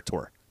 3-hour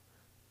tour.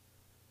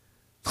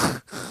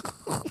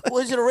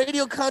 Was it a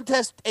radio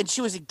contest and she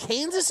was in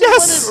Kansas?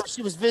 Yes. Or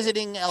she was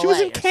visiting LA? She was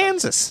in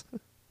Kansas.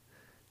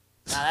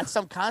 That's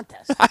some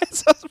contest.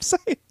 That's what I'm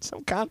saying.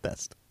 Some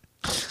contest.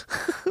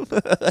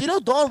 You know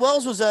Dawn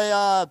Wells was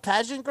a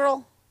pageant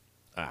girl?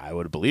 I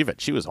would believe it.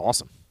 She was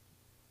awesome.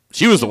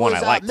 She was the one I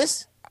liked.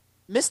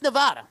 Miss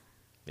Nevada.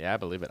 Yeah, I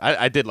believe it.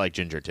 I did like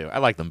Ginger, too. I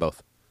like them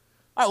both.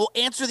 All right,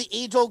 well, answer the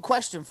age-old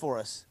question for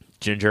us.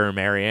 Ginger or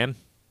Marianne?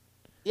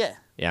 Yeah.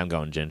 Yeah, I'm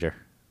going Ginger.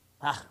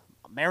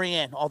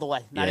 Marianne, all the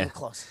way. Not even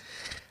close.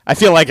 I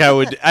feel like I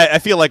would. I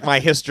feel like my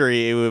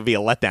history, it would be a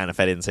letdown if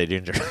I didn't say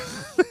Ginger.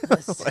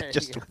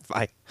 Just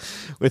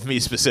with me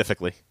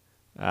specifically.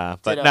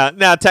 But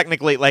now,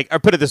 technically, like, or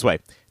put it this way: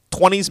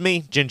 20s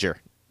me, Ginger.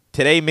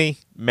 Today me,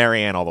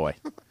 Marianne, all the way.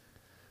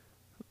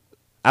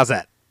 How's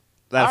that?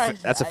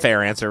 That's a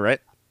fair answer, right?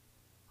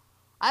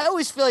 I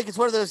always feel like it's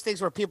one of those things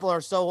where people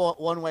are so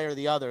one way or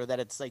the other that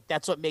it's like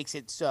that's what makes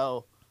it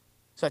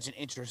such an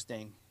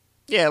interesting.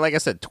 Yeah, like I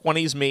said,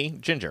 20s me,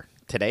 Ginger.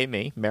 Today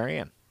me,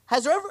 Marianne.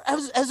 Has there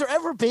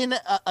ever been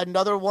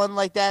another one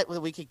like that where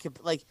we could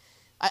like?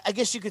 I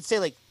guess you could say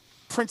like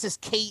Princess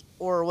Kate,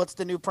 or what's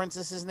the new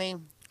princess's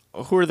name?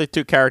 Who are the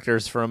two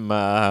characters from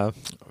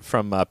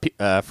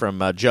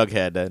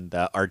Jughead and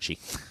Archie?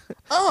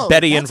 Oh,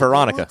 Betty and that's a good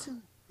one, Veronica. too.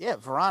 Yeah,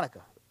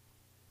 Veronica.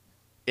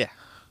 Yeah.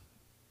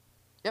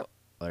 Yep,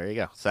 Well, there you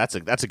go. So that's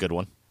a good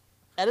one.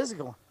 that is a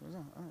good one.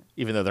 All right.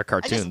 Even though they're I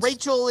cartoons. guess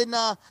Rachel in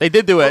They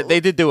did do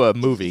a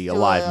movie, a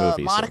live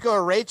movie. Monica so.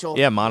 or Rachel.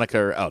 Yeah,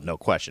 Monica. Oh, no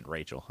question,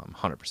 Rachel. I'm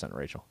 100%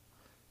 Rachel.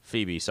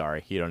 Phoebe,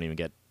 sorry, you don't even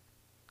get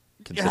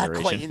You're not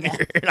consideration. quite in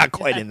that. You're not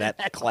quite in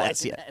that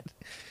class yet.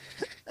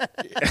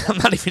 I'm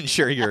not even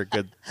sure you're a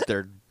good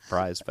third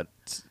prize, but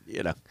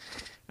yeah.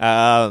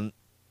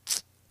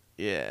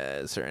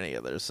 Is there any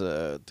others?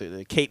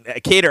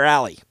 Kate or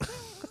Allie?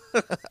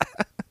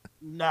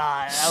 Nah,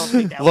 I don't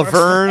think that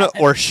Laverne works.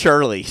 or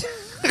Shirley?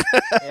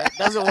 Yeah, it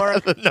doesn't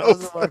work. No,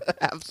 Doesn't work.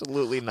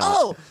 absolutely not.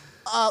 Oh,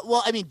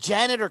 well, I mean,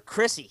 Janet or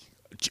Chrissy.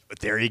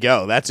 There you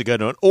go. That's a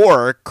good one.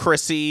 Or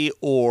Chrissy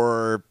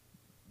or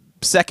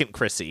second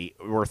Chrissy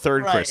or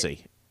third Right.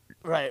 Chrissy.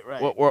 Right.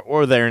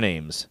 Or their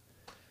names.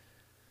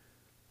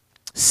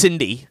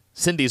 Cindy.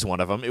 Cindy's one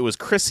of them. It was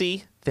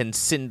Chrissy, then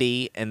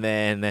Cindy, and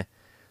then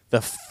the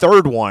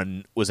third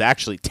one was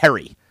actually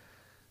Terry.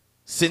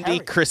 Cindy, Terry.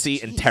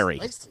 Chrissy, and Jeez, Terry.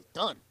 Nicely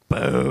done.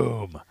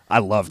 Boom. I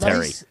love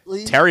Terry.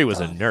 Nicely Terry was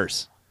a done.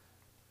 nurse.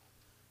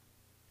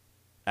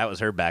 That was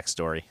her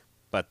backstory.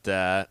 But,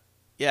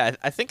 yeah,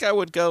 I think I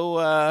would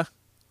go,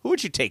 who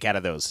would you take out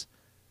of those?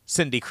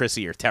 Cindy,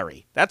 Chrissy, or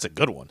Terry? That's a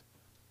good one.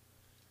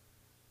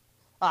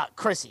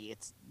 Chrissy,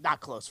 it's not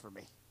close for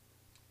me.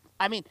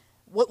 I mean,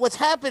 what's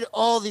happened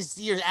all these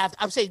years after?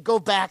 I'm saying go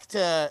back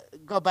to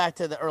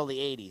the early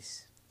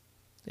 '80s.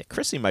 Yeah,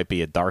 Chrissy might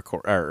be a dark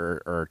horse,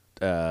 or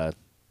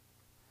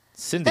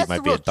Cindy That's might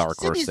the be real, a dark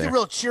horse Cindy's there. the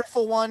real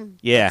cheerful one.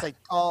 Yeah. It's like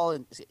tall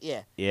and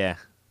yeah. Yeah.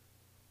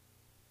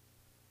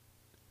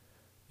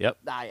 Yep.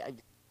 Nah,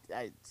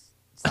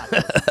 it's not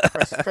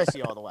close.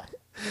 Chrissy all the way.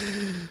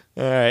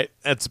 All right.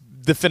 That's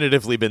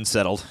definitively been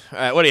settled. All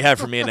right. What do you have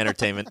for me in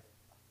entertainment?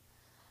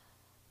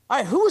 All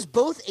right, who was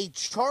both a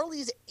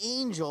Charlie's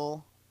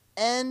Angel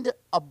and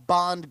a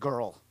Bond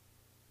girl?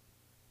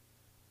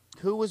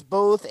 Who was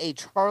both a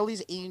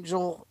Charlie's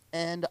Angel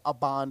and a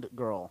Bond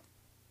girl?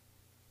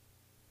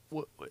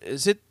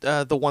 Is it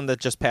the one that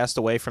just passed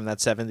away from that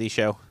 70s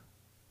show?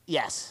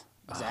 Yes,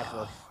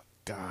 exactly.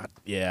 God.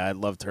 Yeah, I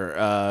loved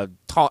her.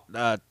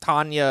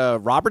 Tanya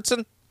Robertson?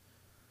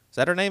 Is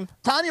that her name?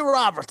 Tanya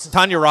Roberts.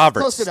 Tanya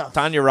Roberts. Close enough.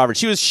 Tanya Roberts.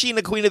 She was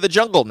Sheena, Queen of the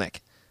Jungle,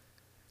 Nick.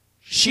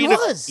 She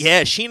was?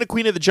 Yeah, Sheena,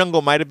 Queen of the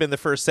Jungle might have been the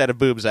first set of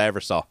boobs I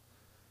ever saw.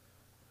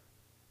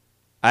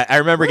 I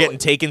remember Really? getting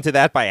taken to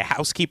that by a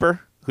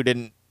housekeeper who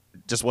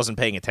just wasn't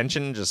paying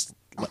attention, just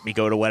let me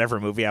go to whatever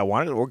movie I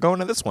wanted. We're going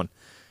to this one.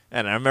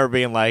 And I remember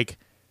being like,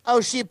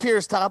 Oh, she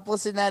appears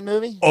topless in that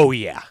movie? oh,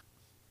 yeah.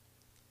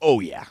 Oh,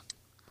 yeah.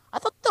 I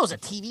thought that was a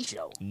TV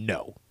show.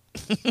 No.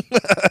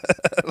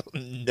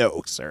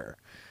 No, sir.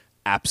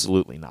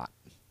 Absolutely not.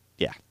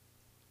 Yeah.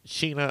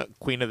 Sheena,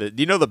 Queen of the...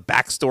 Do you know the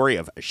backstory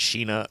of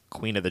Sheena,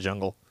 Queen of the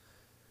Jungle?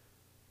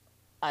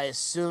 I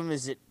assume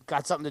is it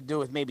got something to do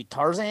with maybe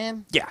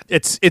Tarzan? Yeah,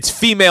 it's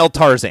female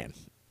Tarzan.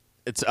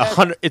 It's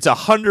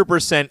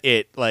 100%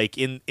 it. Like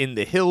in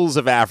the hills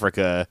of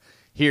Africa,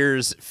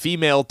 here's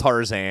female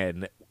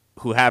Tarzan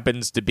who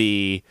happens to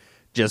be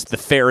just the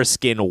fairest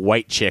skinned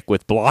white chick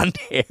with blonde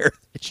hair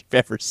that you've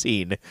ever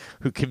seen,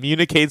 who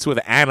communicates with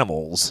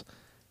animals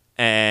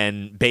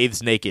and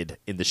bathes naked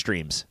in the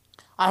streams.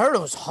 I heard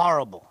it was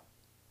horrible.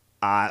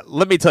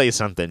 Let me tell you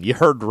something. You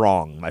heard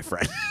wrong, my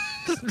friend.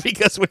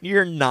 Because when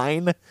you're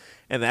 9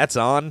 and that's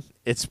on,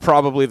 it's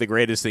probably the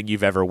greatest thing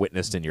you've ever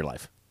witnessed in your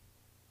life.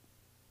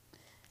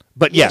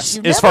 But Yes,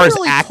 yes, you as far as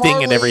never really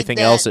acting and parlayed everything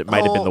that else, it might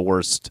have been whole- the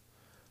worst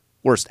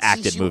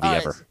acted movie all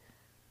right, ever.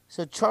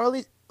 So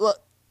Charlie, well,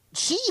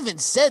 she even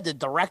said the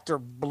director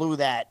blew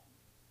that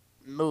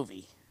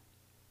movie.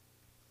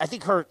 I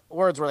think her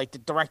words were like the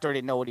director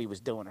didn't know what he was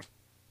doing, or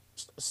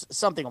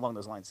something along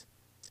those lines.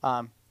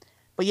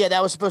 But yeah,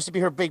 that was supposed to be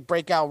her big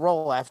breakout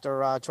role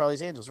after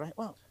Charlie's Angels, right?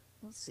 Well,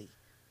 let's see.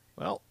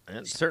 Well,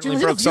 it She certainly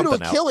was in A broke View to a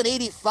something out. Kill in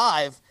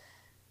 '85.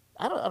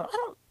 I don't.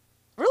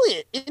 Really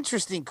an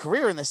interesting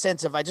career in the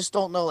sense of I just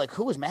don't know like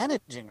who was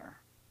managing her.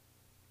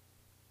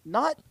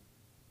 Not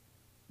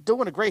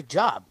doing a great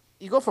job.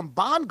 You go from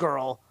Bond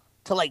girl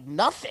to like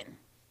nothing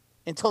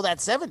until that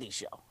 '70s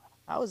show.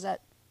 How was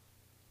that?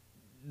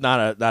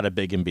 Not a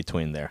big in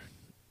between there.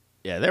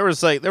 Yeah, there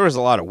was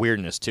a lot of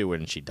weirdness too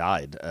when she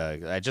died.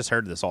 I just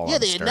heard this all. Yeah,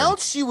 on they Stern.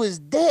 announced she was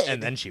dead,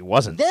 and then she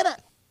wasn't. Then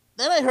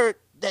I heard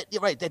that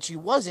you're right that she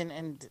wasn't,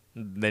 and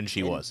Then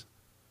she was.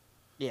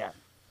 yeah.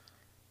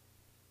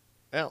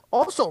 Well,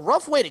 Also,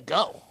 rough way to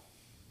go.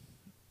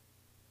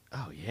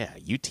 oh yeah,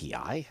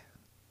 UTI.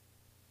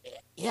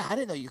 Yeah, I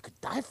didn't know you could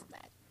die from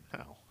that.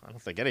 No, I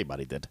don't think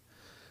anybody did,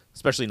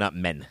 especially not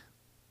men.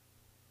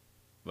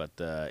 But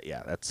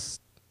yeah, that's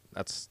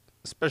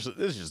especially.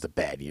 This is just a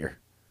bad year.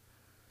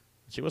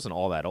 She wasn't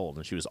all that old,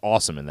 and she was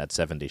awesome in that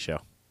 '70s show.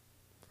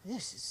 Yeah,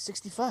 she's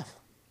 65.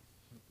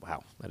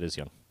 Wow, that is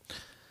young.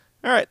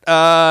 All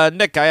right,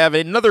 Nick, I have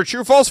another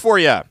true or false for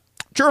you.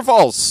 True or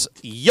false?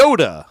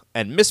 Yoda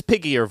and Miss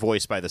Piggy are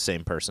voiced by the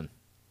same person.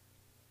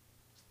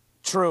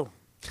 True.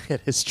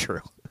 It is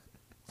true.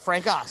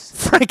 Frank Oz.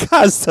 Frank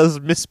Oz does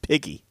Miss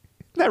Piggy.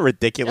 Isn't that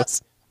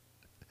ridiculous? Yep.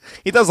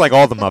 He does like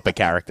all the Muppet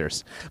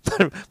characters.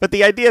 But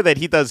the idea that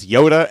he does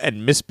Yoda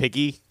and Miss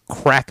Piggy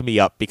crack me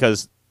up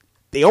because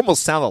they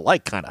almost sound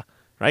alike, kind of,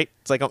 right?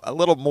 It's like a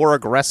little more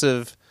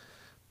aggressive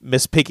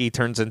Miss Piggy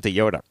turns into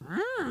Yoda.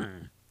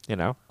 You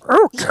know?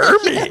 Oh,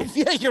 Kermit.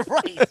 Yeah, you're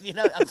right. You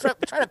know, I'm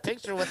trying to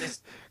picture what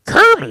this...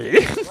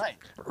 Kermit. Right.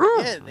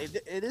 Yeah,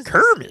 it is...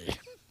 Kermit.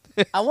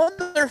 I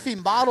wonder if he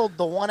modeled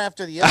the one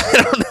after the other.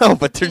 I don't know,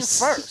 but there's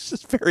first.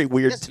 just very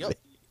weird to me.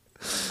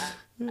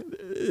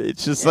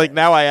 It's just like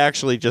now I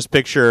actually just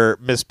picture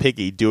Miss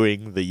Piggy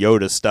doing the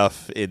Yoda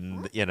stuff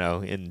in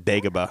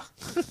Dagobah.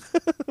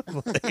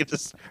 Like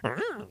just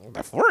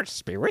the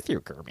Force be with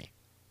you, Kermit.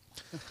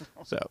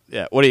 So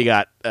yeah, what do you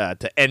got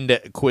to end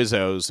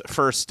Quizzo's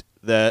first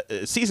the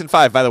season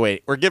 5? By the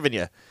way, we're giving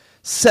you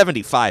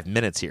 75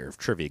 minutes here of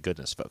trivia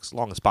goodness, folks.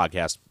 Longest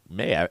podcast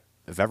may have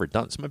ever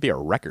done. This might be a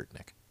record,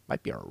 Nick.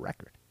 Might be a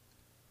record.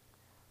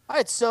 All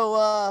right,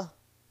 so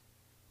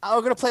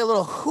we're going to play a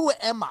little Who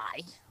Am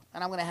I?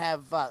 And I'm going to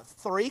have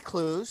 3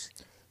 clues,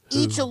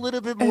 each a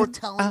little bit more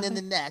telling than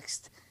the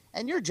next.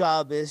 And your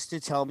job is to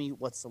tell me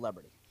what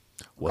celebrity.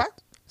 Okay?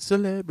 What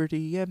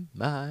celebrity am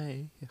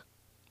I?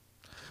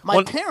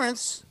 My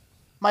parents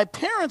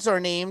are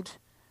named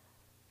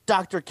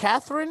Dr.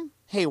 Catherine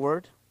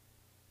Hayward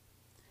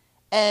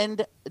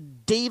and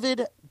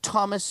David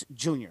Thomas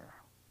Jr.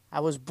 I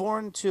was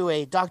born to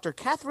a Dr.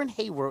 Catherine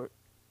Hayward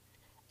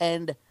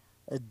and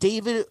a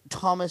David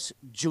Thomas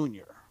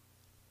Jr.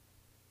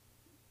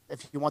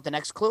 If you want the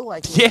next clue,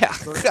 I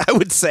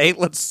would say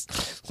let's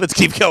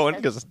keep going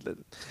because.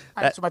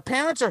 Right, so my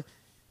parents are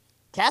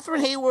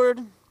Catherine Hayward,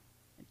 and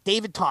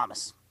David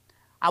Thomas.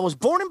 I was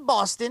born in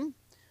Boston,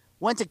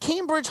 went to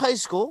Cambridge High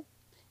School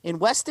in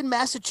Weston,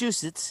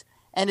 Massachusetts,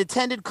 and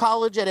attended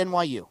college at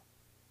NYU.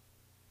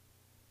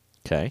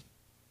 Okay.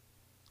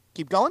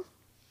 Keep going.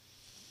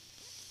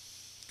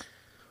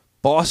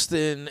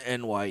 Boston,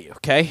 NYU.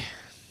 Okay.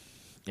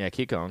 Yeah,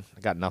 keep going.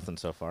 I got nothing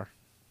so far.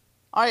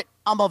 All right.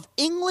 I'm of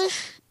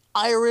English,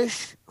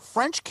 Irish,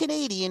 French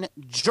Canadian,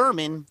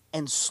 German,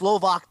 and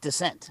Slovak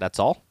descent. That's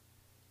all?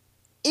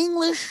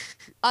 English,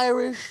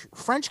 Irish,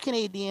 French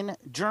Canadian,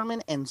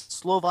 German, and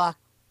Slovak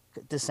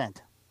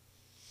descent.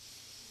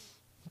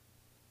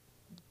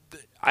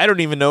 I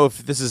don't even know if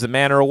this is a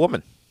man or a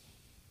woman.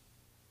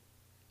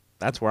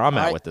 That's where I'm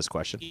at with this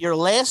question. Your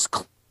last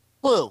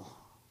clue.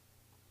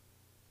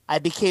 I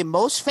became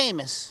most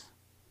famous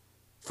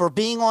for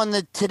being on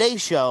the Today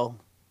Show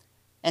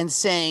and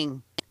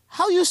saying,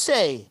 how you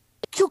say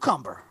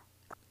cucumber?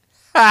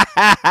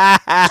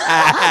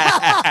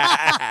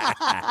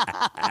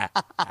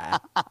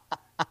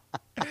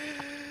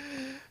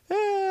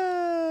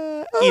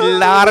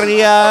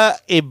 Ilaria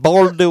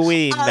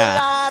Baldwin.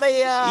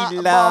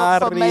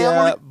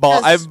 Ilaria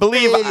Ball. I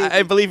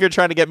believe you're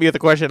trying to get me with the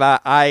question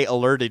I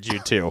alerted you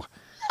to.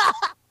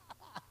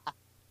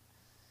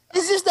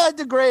 Is this not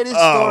the greatest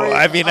story?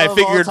 I mean,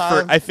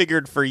 I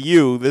figured for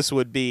you this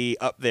would be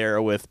up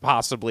there with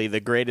possibly the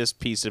greatest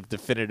piece of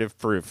definitive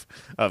proof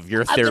of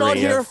your theory.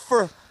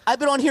 I've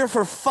been on here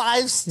for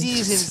 5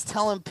 seasons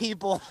telling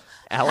people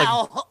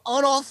how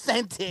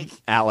unauthentic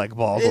Alec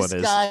Baldwin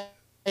this guy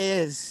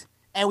is,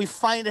 and we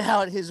find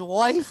out his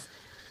wife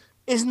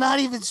is not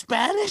even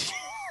Spanish.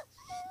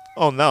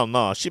 Oh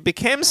no! She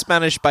became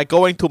Spanish by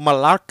going to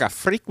Mallorca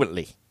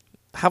frequently.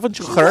 Haven't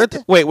you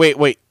heard?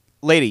 Wait.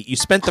 Lady, you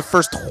spent the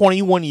first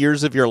 21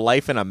 years of your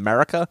life in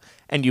America,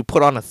 and you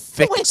put on a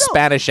thick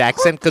Spanish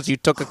accent because you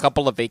took a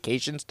couple of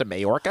vacations to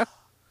Majorca?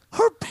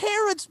 Her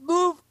parents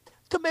moved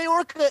to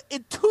Majorca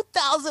in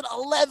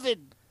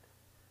 2011.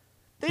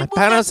 My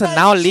parents are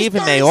now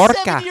leaving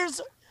Majorca.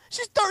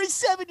 She's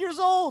 37 years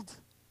old.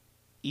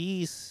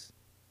 Ease.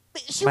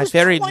 She My was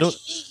very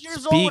 28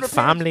 years old big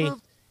family.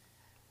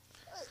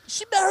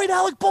 She married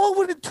Alec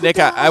Baldwin in 2000. Nick,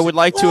 I would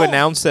like to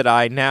announce that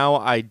I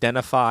now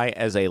identify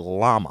as a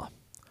llama.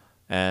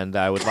 And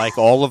I would like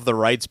all of the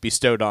rights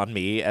bestowed on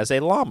me as a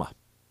llama.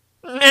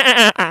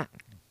 Can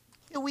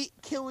we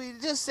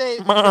just say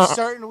for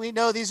certain we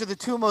know these are the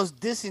 2 most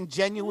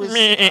disingenuous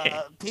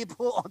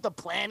people on the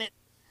planet?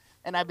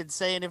 And I've been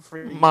saying it for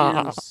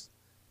years.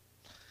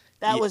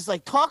 That was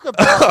like, talk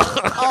about,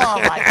 oh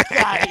my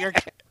God, you're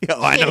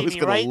kidding I know who's me,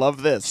 going right? to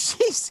love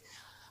this.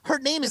 Her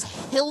name is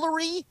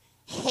Hillary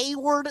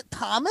Hayward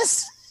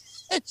Thomas.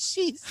 And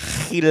she's...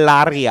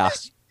 Hilaria.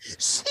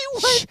 She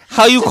went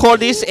How you call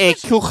this, a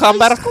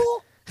cucumber?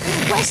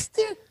 In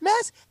Western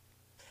Mass.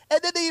 And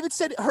then they even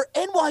said her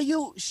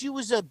NYU, she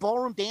was a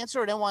ballroom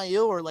dancer at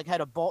NYU, or like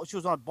she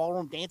was on a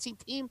ballroom dancing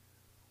team.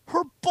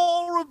 Her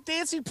ballroom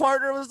dancing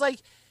partner was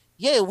like,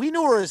 yeah, we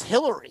knew her as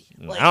Hillary.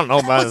 Like, I don't know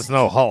about this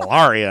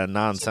Hilaria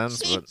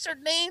nonsense. She changed her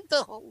name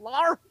to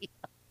Hilaria.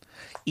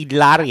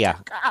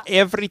 Ilaria.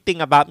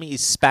 Everything about me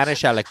is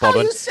Spanish, Alec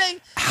Baldwin.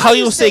 How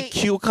you say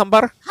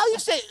cucumber? How you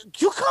say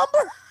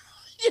cucumber?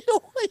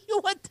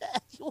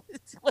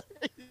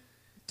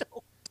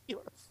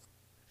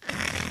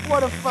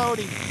 What a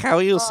phony. How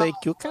you say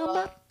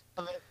cucumber?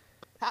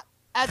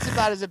 That's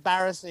about as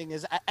embarrassing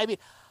as I mean.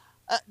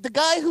 The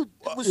guy who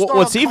was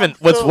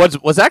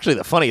what's actually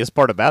the funniest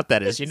part about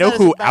that is, you know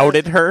who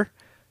outed her?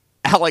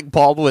 Alec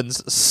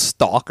Baldwin's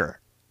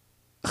stalker.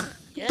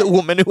 Yeah. The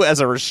woman who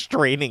has a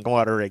restraining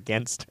order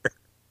against her.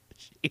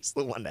 She's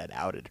the one that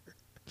outed her.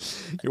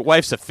 Your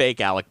wife's a fake,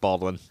 Alec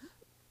Baldwin.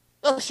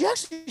 Oh, she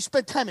actually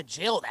spent time in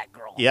jail, that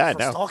girl. Yeah, I for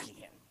know. Stalking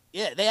him.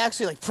 Yeah, they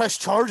actually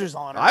pressed charges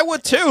on her. I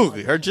would too.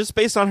 Her just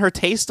based on her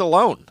taste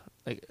alone.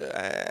 Like,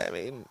 I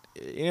mean,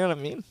 you know what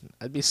I mean?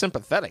 I'd be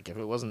sympathetic if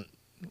it wasn't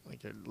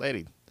like, your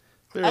lady.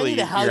 Clearly,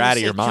 you're out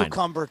of your mind.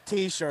 Cucumber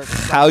T-shirt.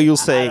 How you'll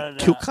say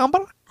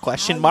cucumber?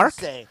 Question mark?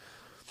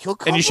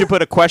 And you should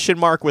put a question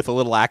mark with a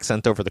little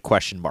accent over the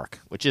question mark,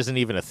 which isn't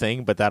even a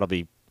thing, but that'll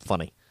be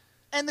funny.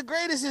 And the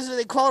greatest is that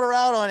they called her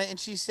out on it, and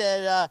she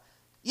said,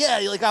 yeah,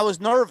 like I was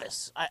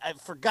nervous. I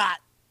forgot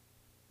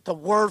the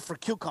word for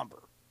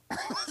cucumber.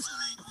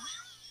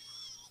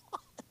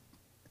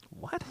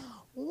 What?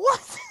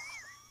 What?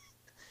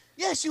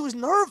 Yeah, she was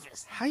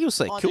nervous. How you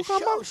say on cucumber?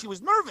 The show, she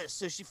was nervous,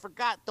 so she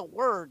forgot the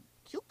word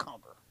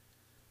cucumber.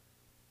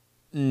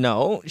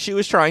 No, she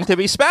was trying to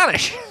be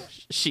Spanish.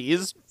 She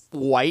is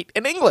white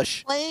and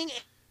English. Playing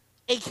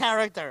a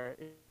character.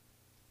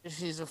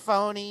 She's a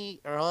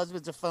phony. Her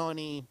husband's a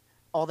phony.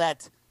 All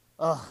that.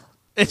 Ugh.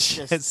 And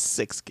she has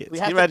 6 kids.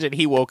 Can you imagine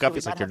he woke up,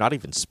 he's like, you're not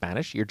even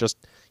Spanish? You're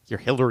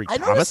Hillary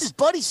Thomas? I noticed his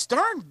buddy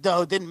Stern,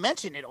 though, didn't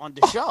mention it on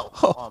the show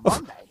on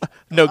Monday.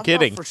 No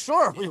kidding. For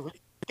sure. We would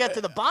get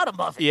to the bottom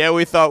of it. Yeah,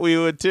 we thought we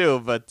would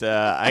too, but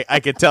I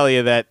could tell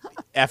you that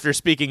after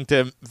speaking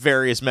to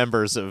various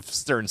members of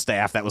Stern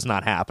staff, that was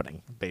not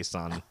happening based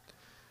on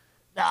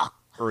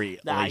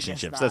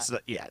relationships.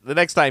 The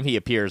next time he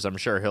appears, I'm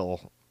sure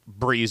he'll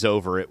breeze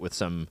over it with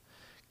some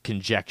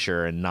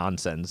conjecture and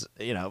nonsense,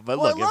 But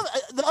look,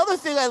 the other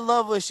thing I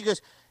love was she goes,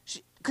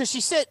 because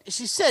she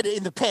said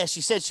in the past,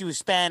 she said she was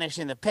Spanish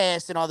in the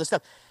past and all this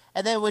stuff,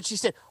 and then when she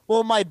said,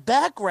 "Well, my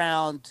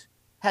background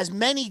has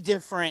many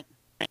different,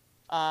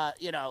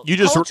 you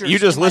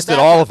just listed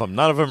all of them.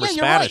 None of them are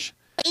Spanish.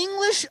 Right.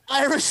 English,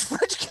 Irish,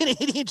 French,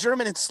 Canadian,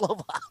 German, and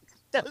Slovak.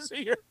 Those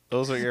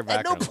are your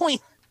background. At no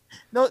point.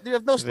 No, you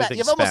have no Spanish.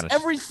 You have almost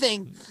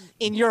everything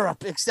in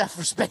Europe except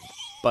for Spain.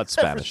 But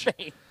Spanish.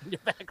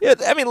 Yeah,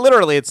 I mean,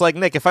 literally, it's like,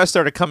 Nick, if I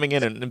started coming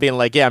in and being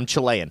like, yeah, I'm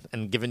Chilean,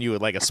 and giving you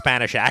like a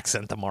Spanish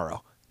accent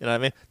tomorrow. You know what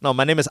I mean? No,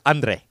 my name is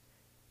Andre.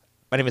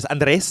 My name is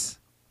Andres.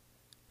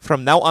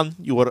 From now on,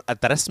 you will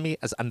address me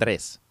as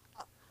Andres.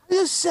 How do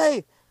you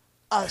say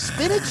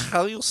spinach?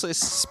 How you say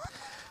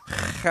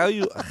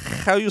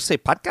how you say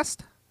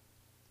podcast?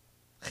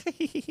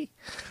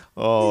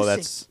 Oh,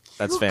 that's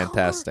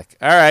fantastic.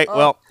 All right,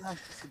 well,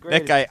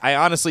 Nick, I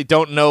honestly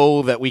don't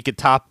know that we could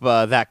top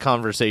that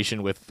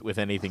conversation with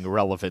anything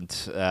relevant.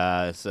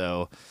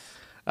 So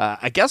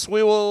I guess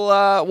we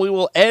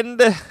will end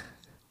the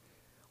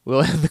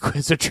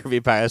Quizzo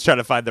Trivia Pie. I was trying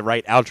to find the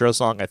right outro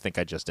song. I think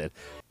I just did.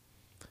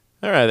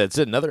 All right, that's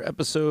it. Another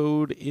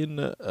episode in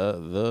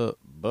the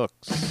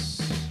books.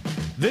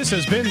 This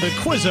has been the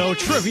Quizzo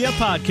Trivia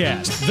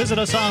Podcast. Visit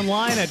us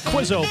online at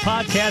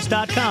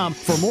QuizzoPodcast.com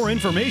for more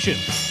information.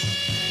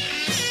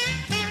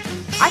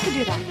 I could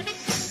do that.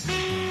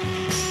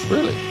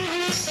 Really?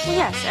 Well,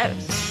 yes.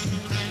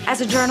 As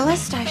a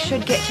journalist, I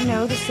should get to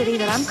know the city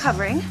that I'm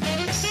covering.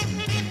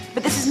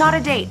 But this is not a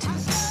date.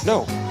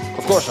 No,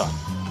 of course not.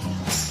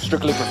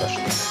 Strictly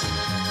professional.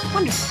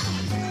 Wonderful.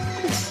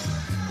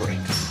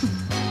 Great.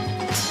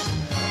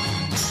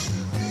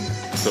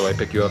 So I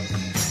pick you up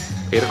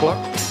 8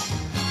 o'clock?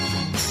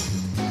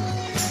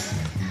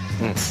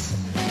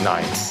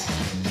 9.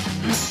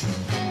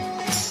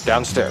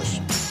 Downstairs.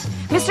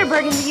 Mr.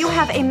 Burgundy, you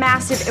have a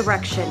massive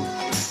erection.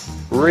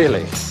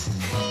 Really?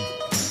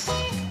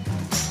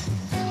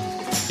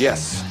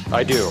 Yes,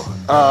 I do.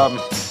 I'm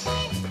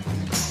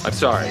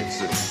sorry.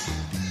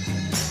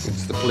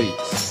 It's the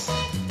pleats.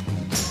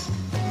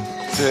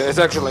 It's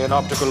actually an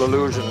optical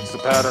illusion. It's the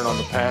pattern on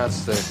the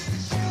pants that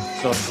it's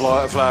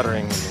not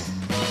flattering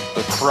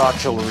the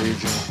crotchal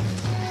region.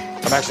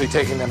 I'm actually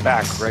taking them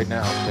back right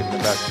now. Taking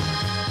them back.